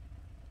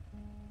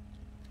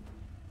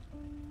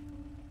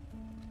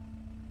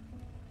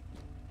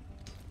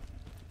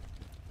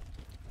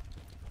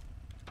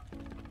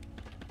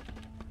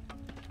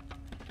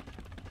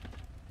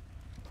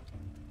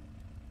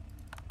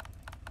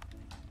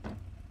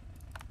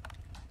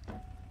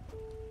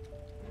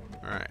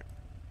 Alright.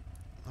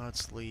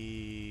 Let's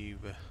leave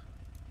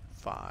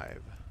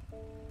 5.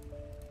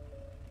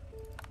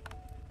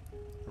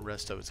 The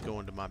rest of it's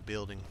going to my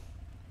building.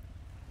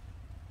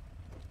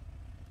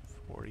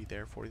 40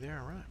 there, 40 there,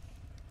 alright.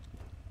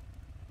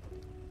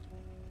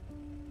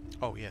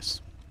 Oh,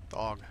 yes. The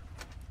AUG.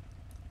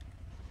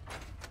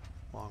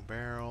 Long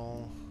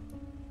barrel.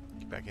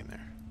 Get back in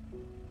there.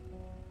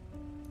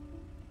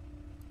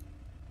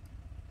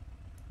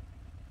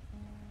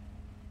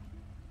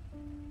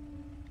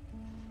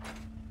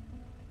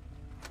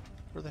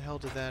 Where the hell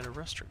did that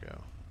arrestor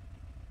go?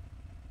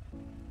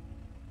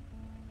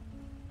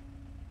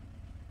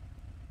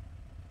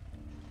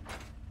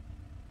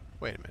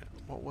 Wait a minute.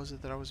 What was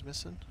it that I was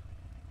missing?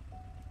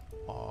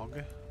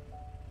 AUG.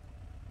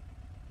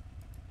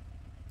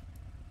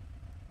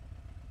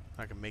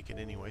 I can make it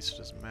anyway, so it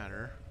doesn't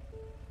matter.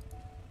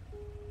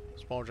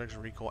 Small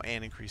reduction recoil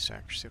and increased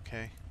accuracy.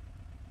 Okay.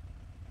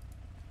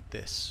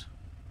 This.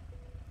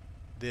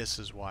 This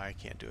is why I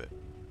can't do it.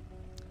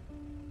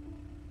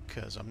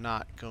 Because I'm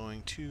not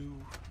going to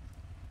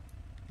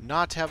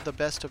not have the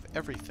best of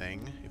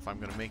everything if I'm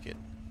going to make it.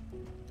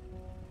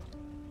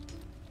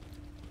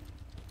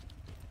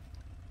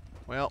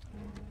 Well,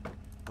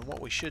 and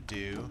what we should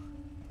do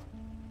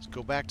is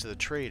go back to the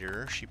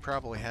trader. She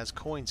probably has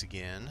coins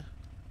again.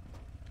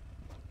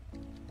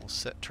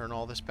 We'll turn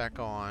all this back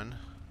on.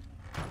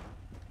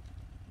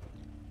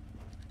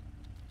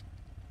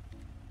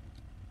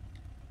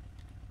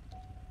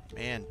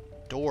 Man,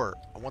 door.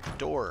 I want the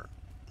door.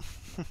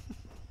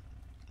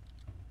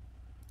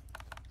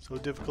 So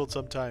difficult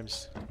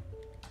sometimes.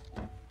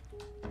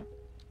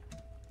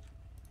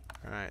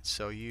 Alright,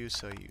 sell you,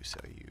 sell you,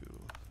 sell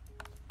you.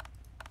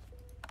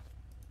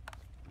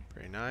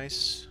 Very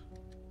nice.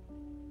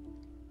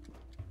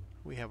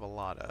 We have a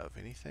lot of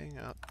anything.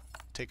 I'll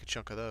take a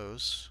chunk of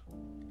those.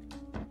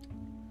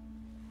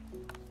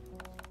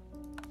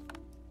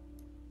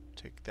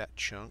 Take that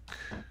chunk.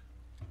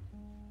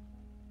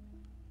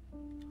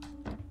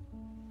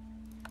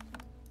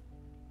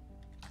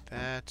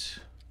 That.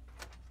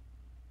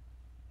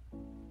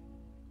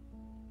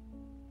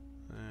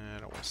 I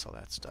don't want to sell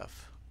that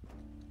stuff.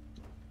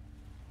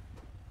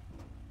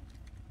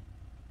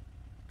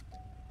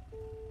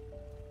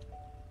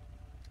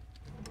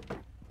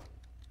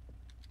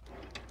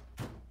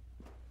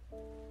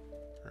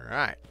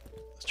 Alright,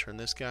 let's turn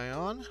this guy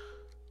on.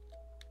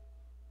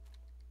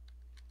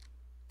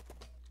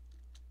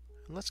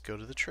 let's go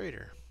to the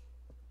trader.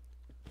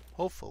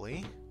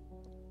 Hopefully,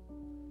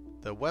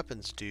 the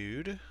weapons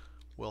dude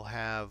will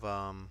have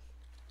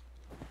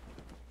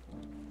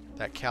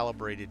that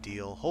calibrated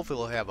deal. Hopefully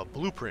he'll have a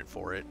blueprint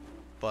for it,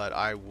 but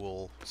I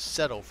will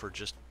settle for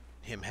just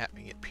him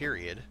having it,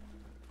 period.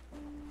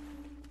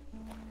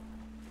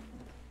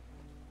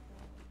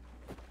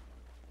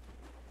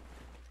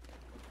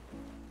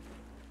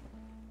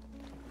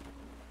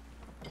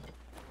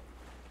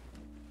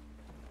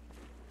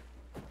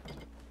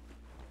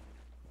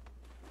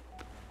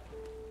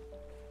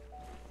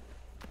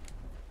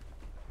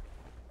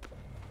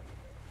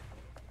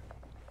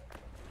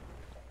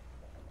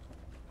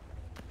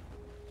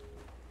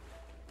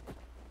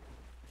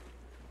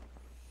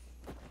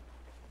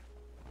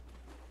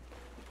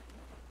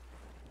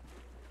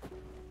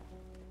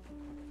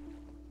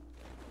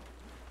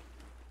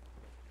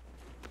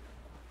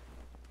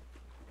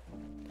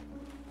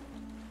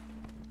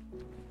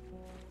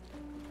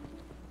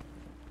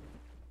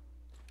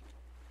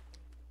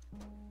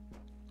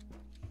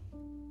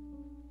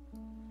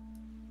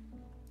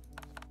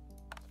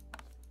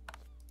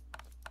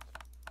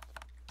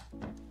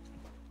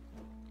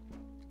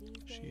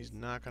 She's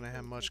not going to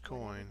have much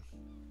coin.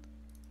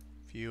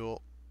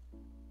 Fuel.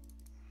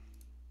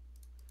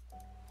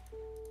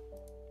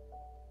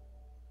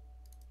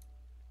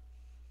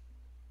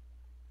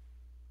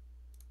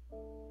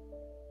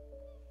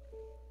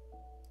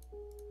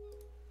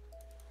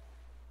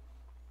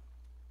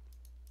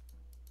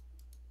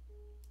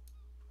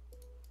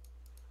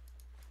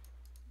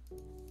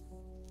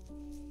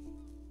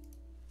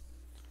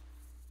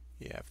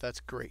 Yeah, if that's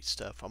great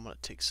stuff, I'm going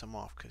to take some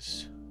off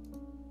because...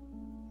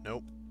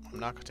 Nope. I'm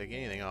not going to take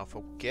anything off.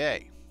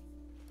 Okay.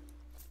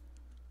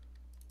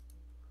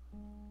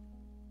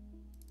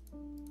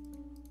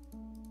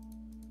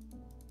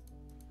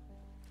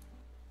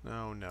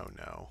 No, no,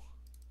 no.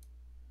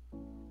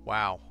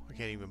 Wow. I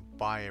can't even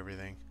buy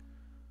everything.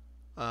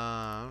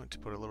 To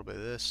put a little bit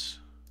of this.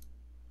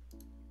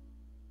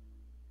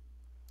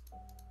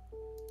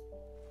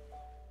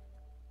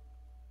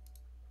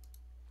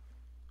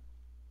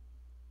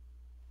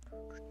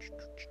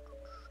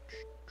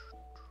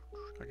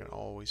 I can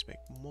always make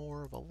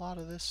more of a lot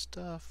of this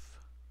stuff.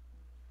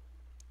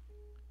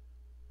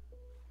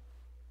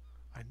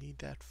 I need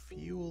that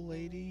fuel,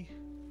 lady.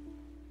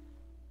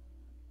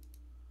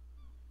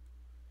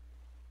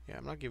 Yeah,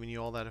 I'm not giving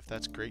you all that if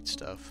that's great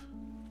stuff.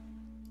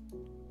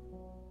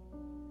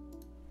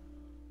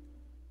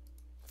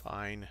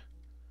 Fine.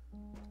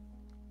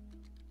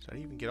 Did I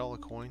even get all the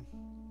coin?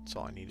 That's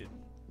all I needed.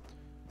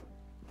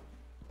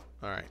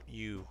 Alright,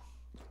 you.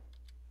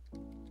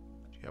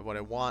 You have what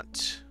I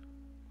want.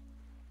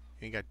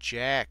 You ain't got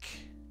jack.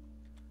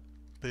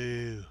 Boo.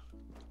 You're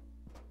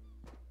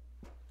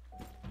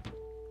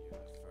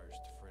the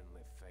first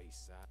friendly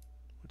face I...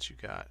 What you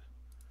got?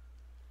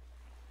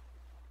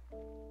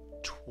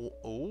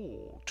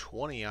 Oh,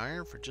 20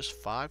 iron for just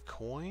 5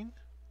 coin?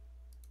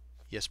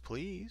 Yes,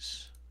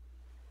 please.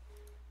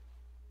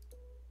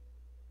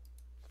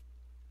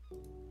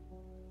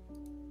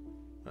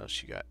 What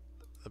else you got?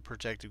 The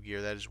protective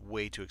gear. That is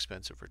way too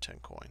expensive for 10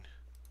 coin.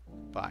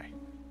 Bye.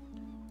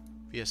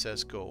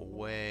 VSS, go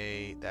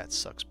away. That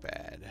sucks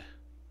bad.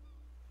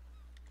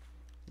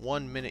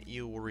 1 minute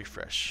you will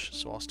refresh.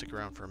 So I'll stick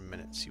around for a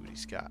minute and see what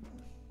he's got.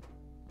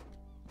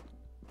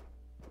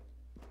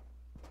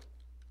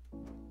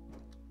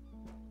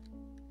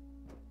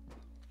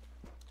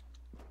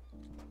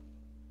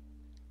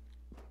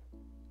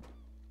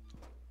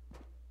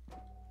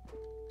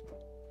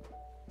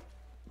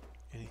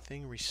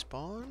 Anything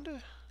respond?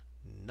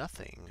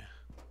 Nothing.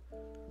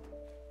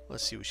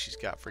 Let's see what she's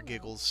got for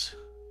giggles.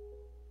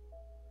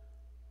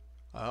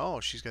 Oh,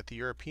 she's got the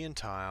European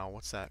tile.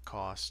 What's that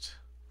cost?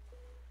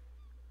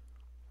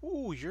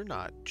 Ooh, you're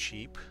not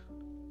cheap.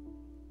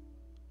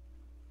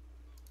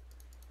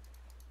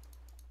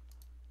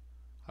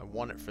 I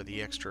want it for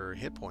the extra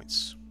hit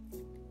points.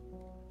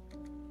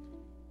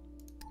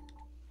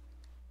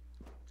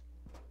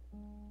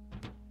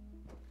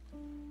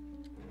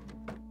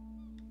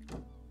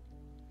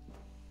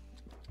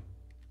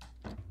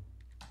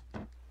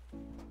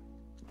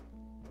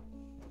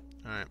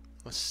 Alright,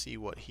 let's see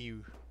what he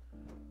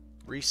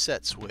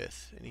resets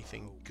with.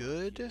 Anything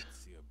good?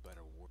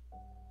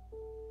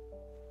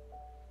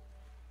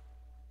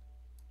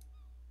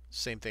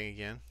 Same thing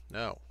again?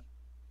 No.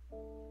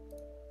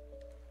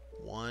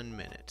 1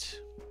 minute.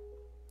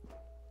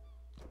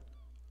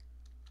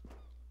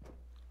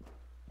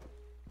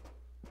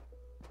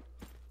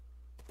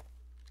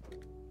 Put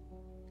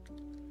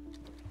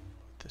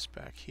this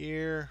back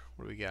here.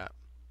 What do we got?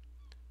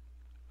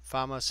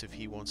 Famas if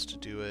he wants to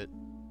do it.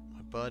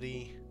 My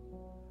buddy.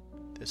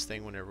 This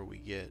thing whenever we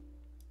get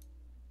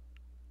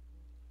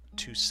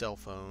 2 cell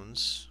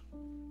phones.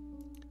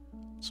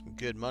 Some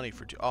good money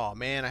for 2. Oh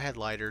man, I had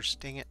lighters.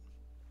 Dang it.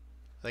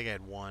 I think I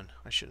had 1.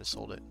 I shouldn't have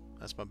sold it.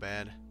 That's my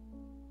bad.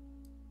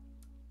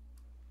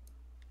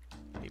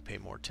 I need to pay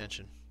more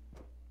attention.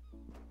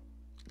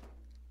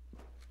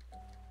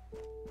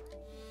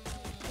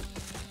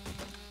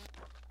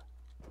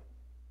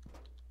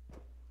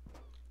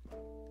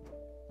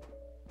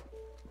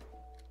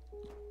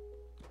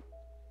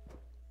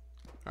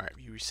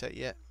 reset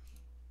yet?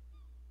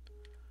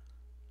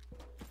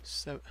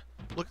 So,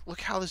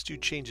 look how this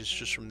dude changes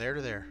just from there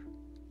to there.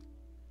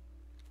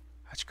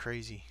 That's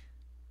crazy.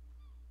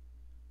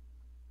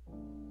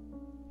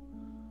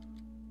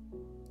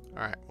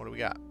 Alright, what do we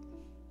got?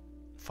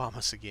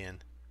 Famas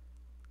again.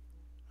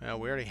 Well,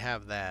 we already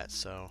have that,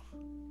 so...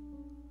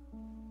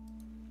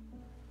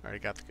 Already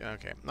got the...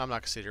 Okay, I'm not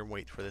going to sit here and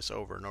wait for this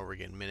over and over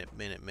again. Minute.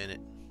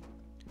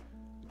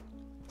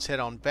 Let's head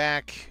on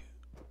back.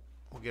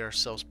 We'll get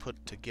ourselves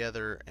put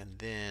together, and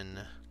then...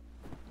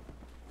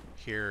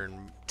 Here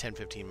in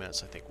 10-15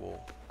 minutes, I think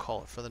we'll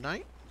call it for the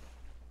night.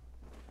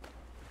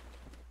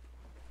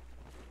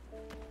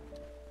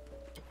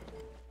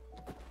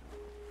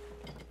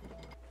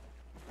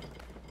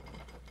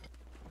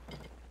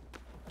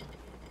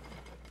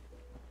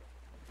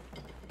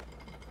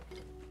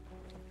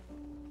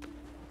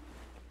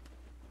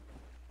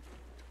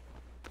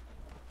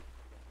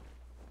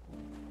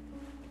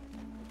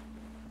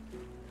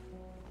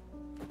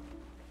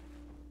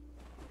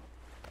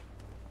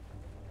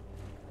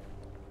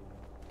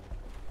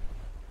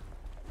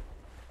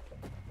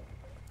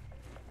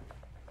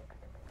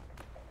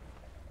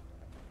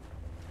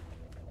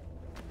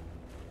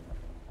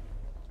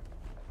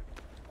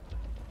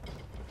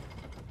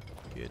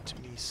 Get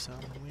me some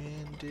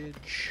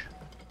windage.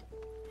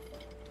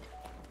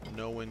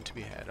 No wind to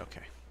be had,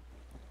 okay.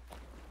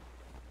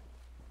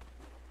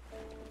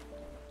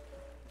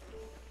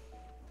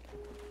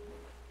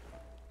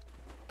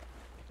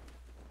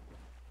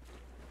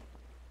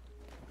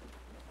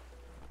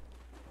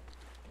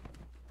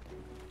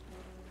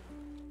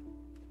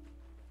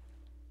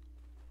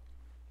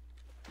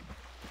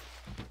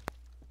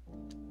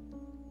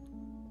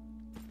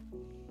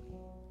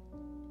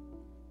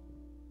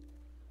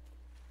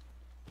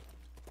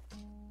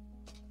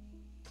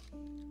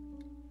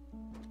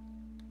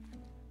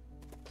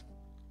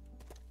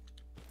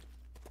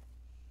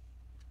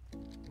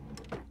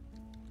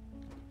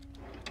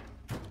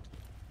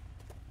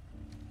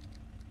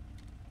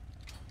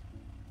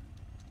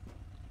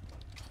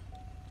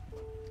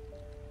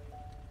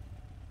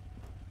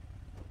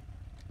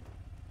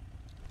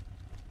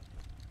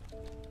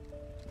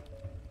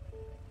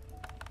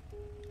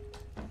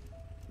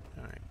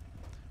 Alright.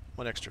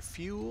 One extra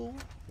fuel.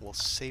 We'll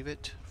save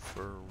it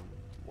for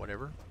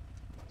whatever.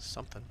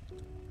 Something.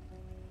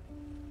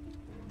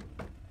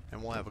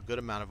 And we'll have a good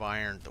amount of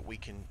iron that we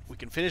can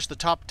finish the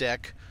top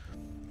deck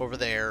over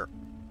there,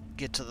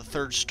 get to the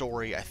 3rd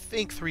story. I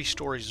think 3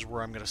 stories is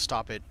where I'm going to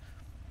stop it.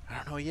 I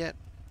don't know yet.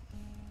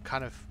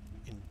 Kind of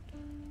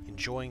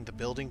enjoying the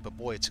building, but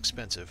boy, it's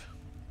expensive.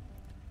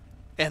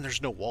 And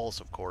there's no walls,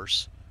 of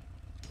course.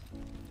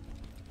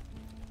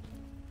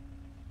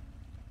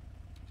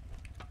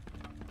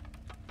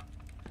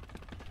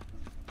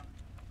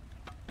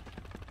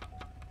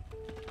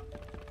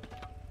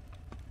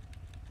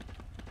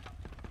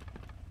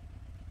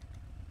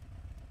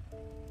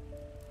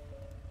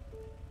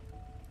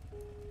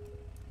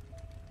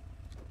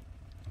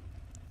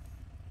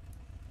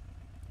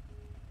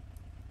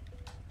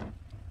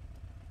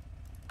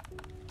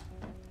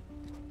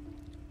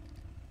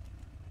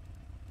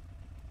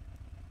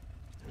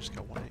 Just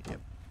got one.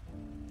 Yep.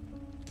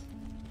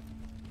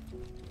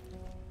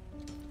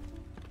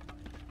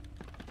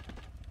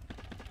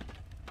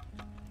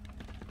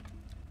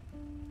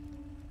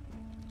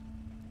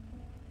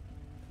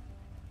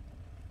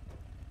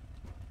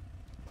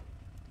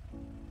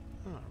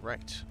 Oh,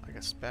 right. I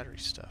guess battery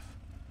stuff.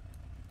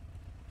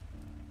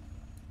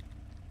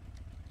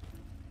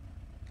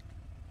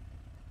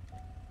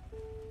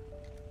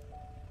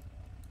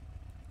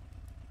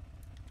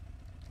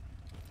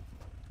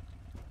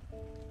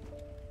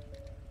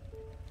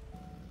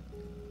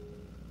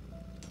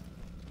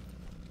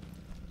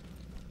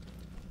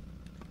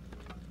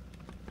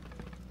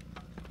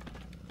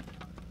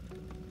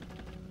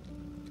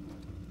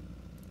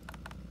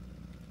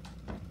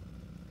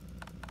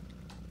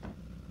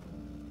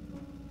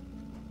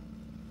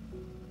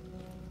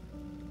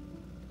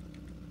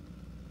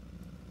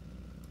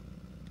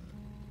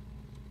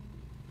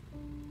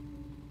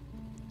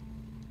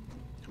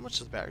 How much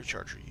does the battery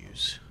charger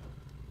use?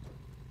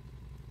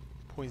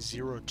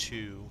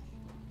 0.02.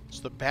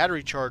 So the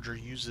battery charger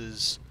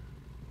uses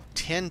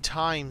 10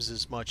 times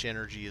as much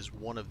energy as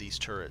one of these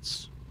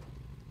turrets.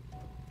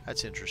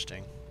 That's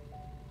interesting.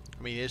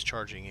 I mean, it is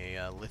charging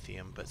a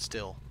lithium, but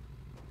still.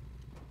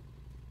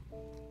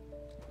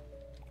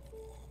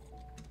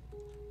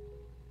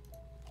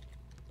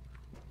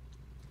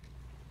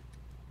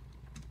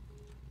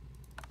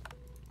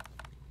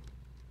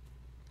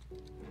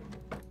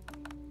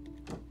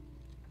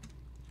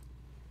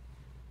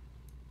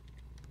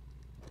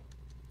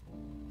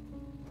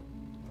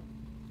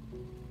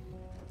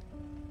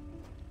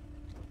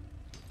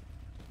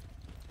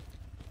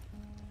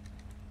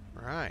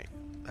 Alright,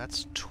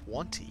 that's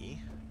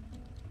 20.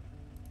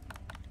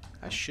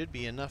 That should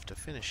be enough to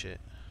finish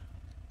it.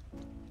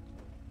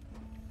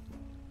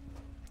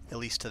 At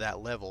least to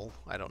that level.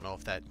 I don't know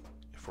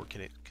if we're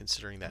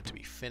considering that to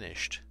be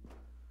finished.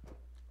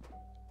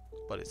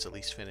 But it's at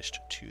least finished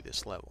to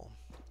this level.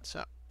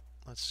 So,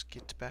 let's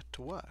get back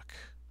to work.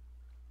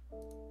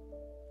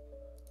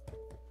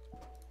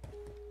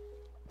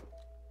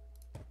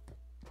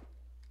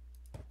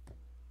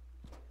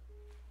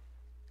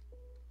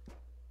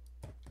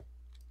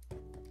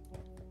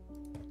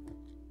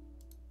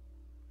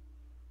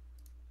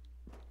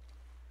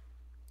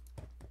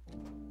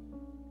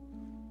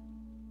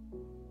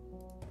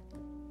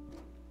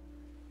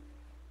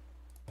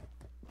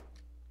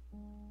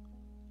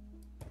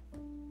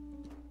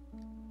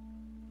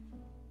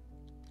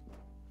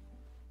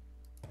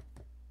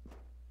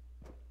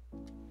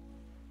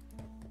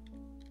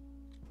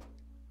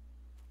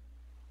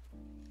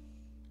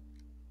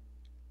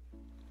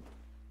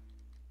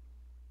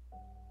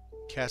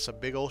 Casts a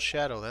big old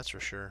shadow, that's for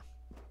sure.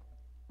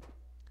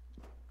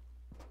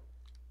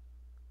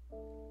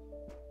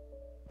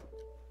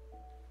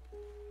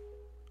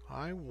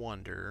 I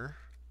wonder...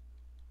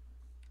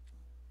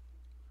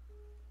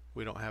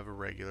 We don't have a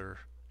regular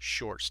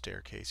short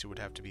staircase. It would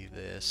have to be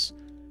this.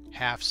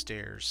 Half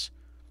stairs.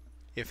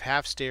 If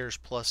half stairs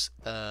plus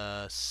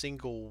a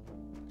single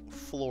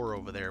floor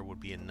over there would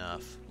be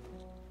enough.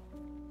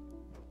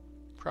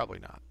 Probably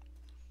not.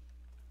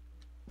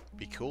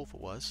 Be cool if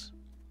it was.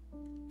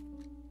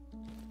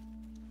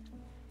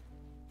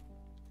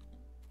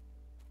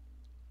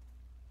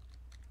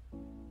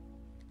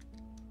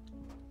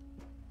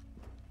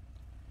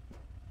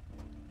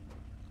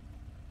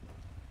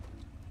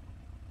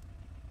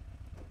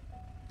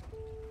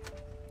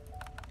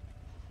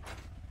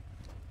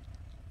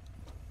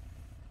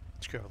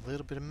 Grab a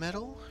little bit of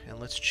metal and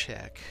let's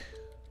check.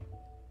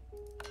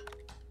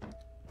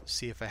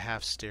 See if a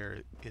half stair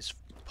is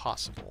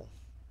possible.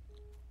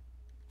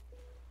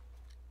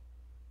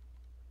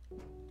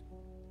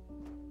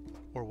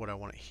 Or what I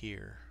want it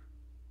here.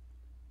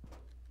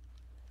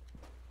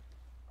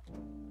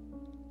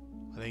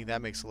 I think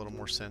that makes a little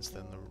more sense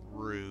than the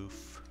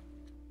roof.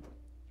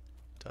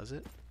 Does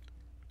it?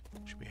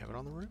 Should we have it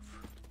on the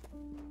roof?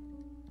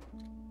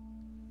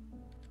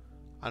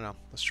 I don't know.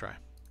 Let's try.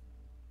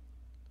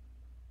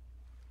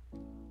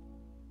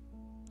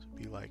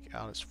 Be like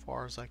out as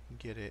far as I can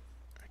get it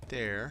right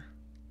there.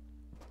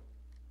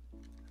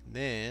 And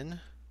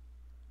then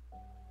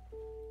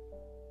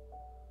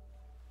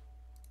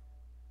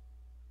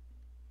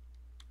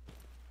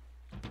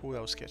ooh,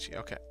 that was sketchy.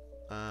 Okay.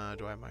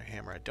 Do I have my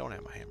hammer? I don't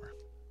have my hammer.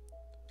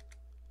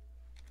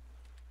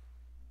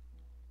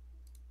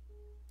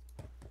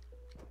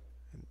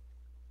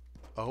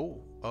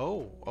 And,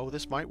 oh,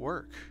 this might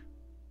work.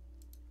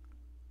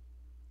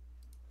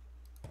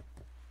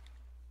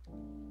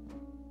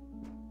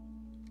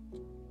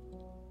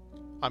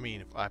 I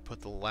mean, if I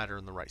put the ladder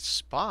in the right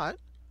spot.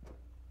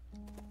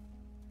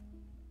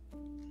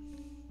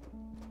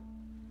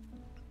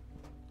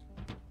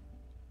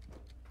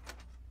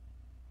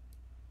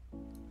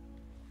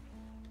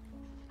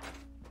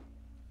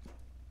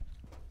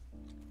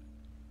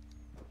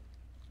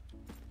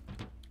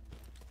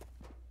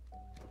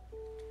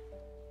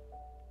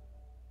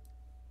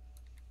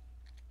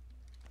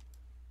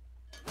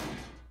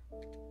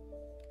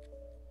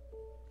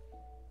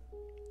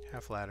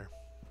 Half ladder.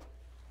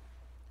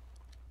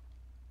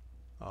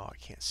 Oh, I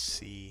can't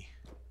see.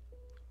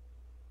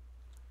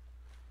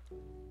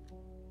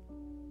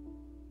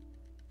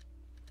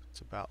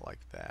 It's about like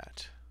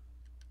that.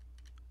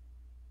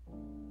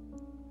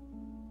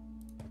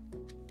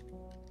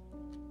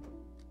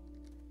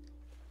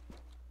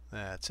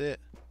 That's it.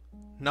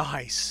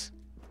 Nice!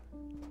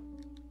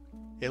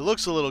 It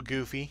looks a little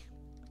goofy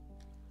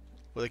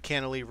with a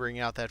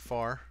cantilevering out that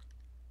far,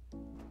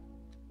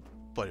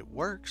 but it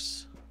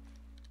works.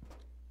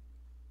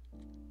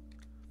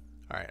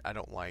 Alright, I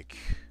don't like...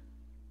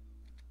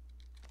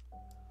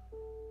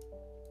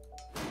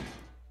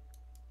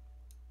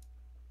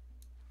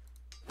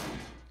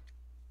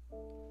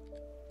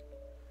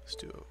 Let's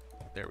do it.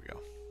 There we go.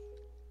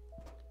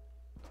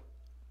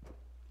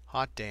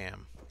 Hot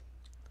damn.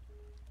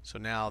 So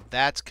now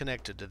that's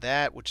connected to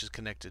that, which is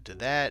connected to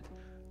that.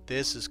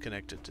 This is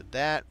connected to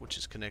that, which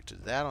is connected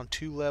to that on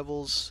 2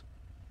 levels.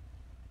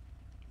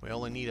 We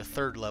only need a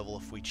 3rd level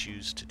if we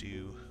choose to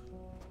do...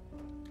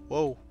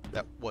 Whoa,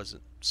 that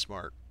wasn't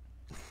smart.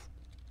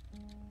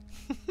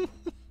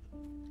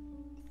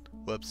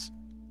 Whoops.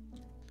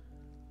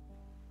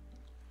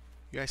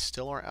 You guys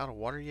still aren't out of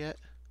water yet?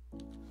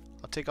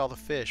 I'll take all the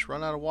fish.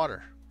 Run out of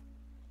water.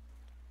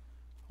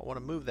 I want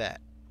to move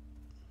that.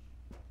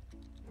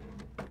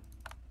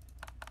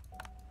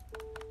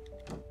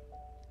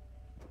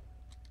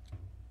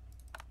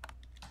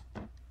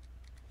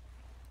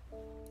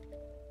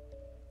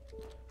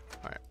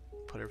 Alright,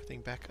 put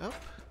everything back up.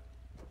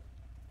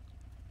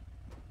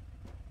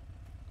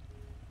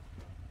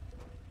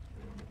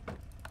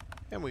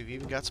 And we've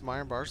even got some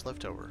iron bars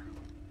left over.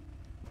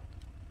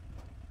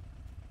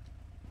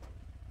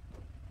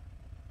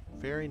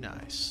 Very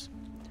nice.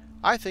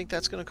 I think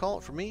that's going to call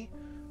it for me.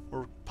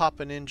 We're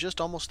popping in just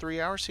almost 3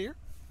 hours here.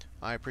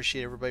 I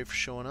appreciate everybody for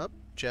showing up.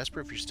 Jasper,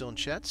 if you're still in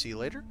chat, see you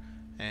later.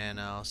 And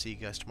I'll see you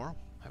guys tomorrow.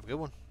 Have a good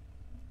one.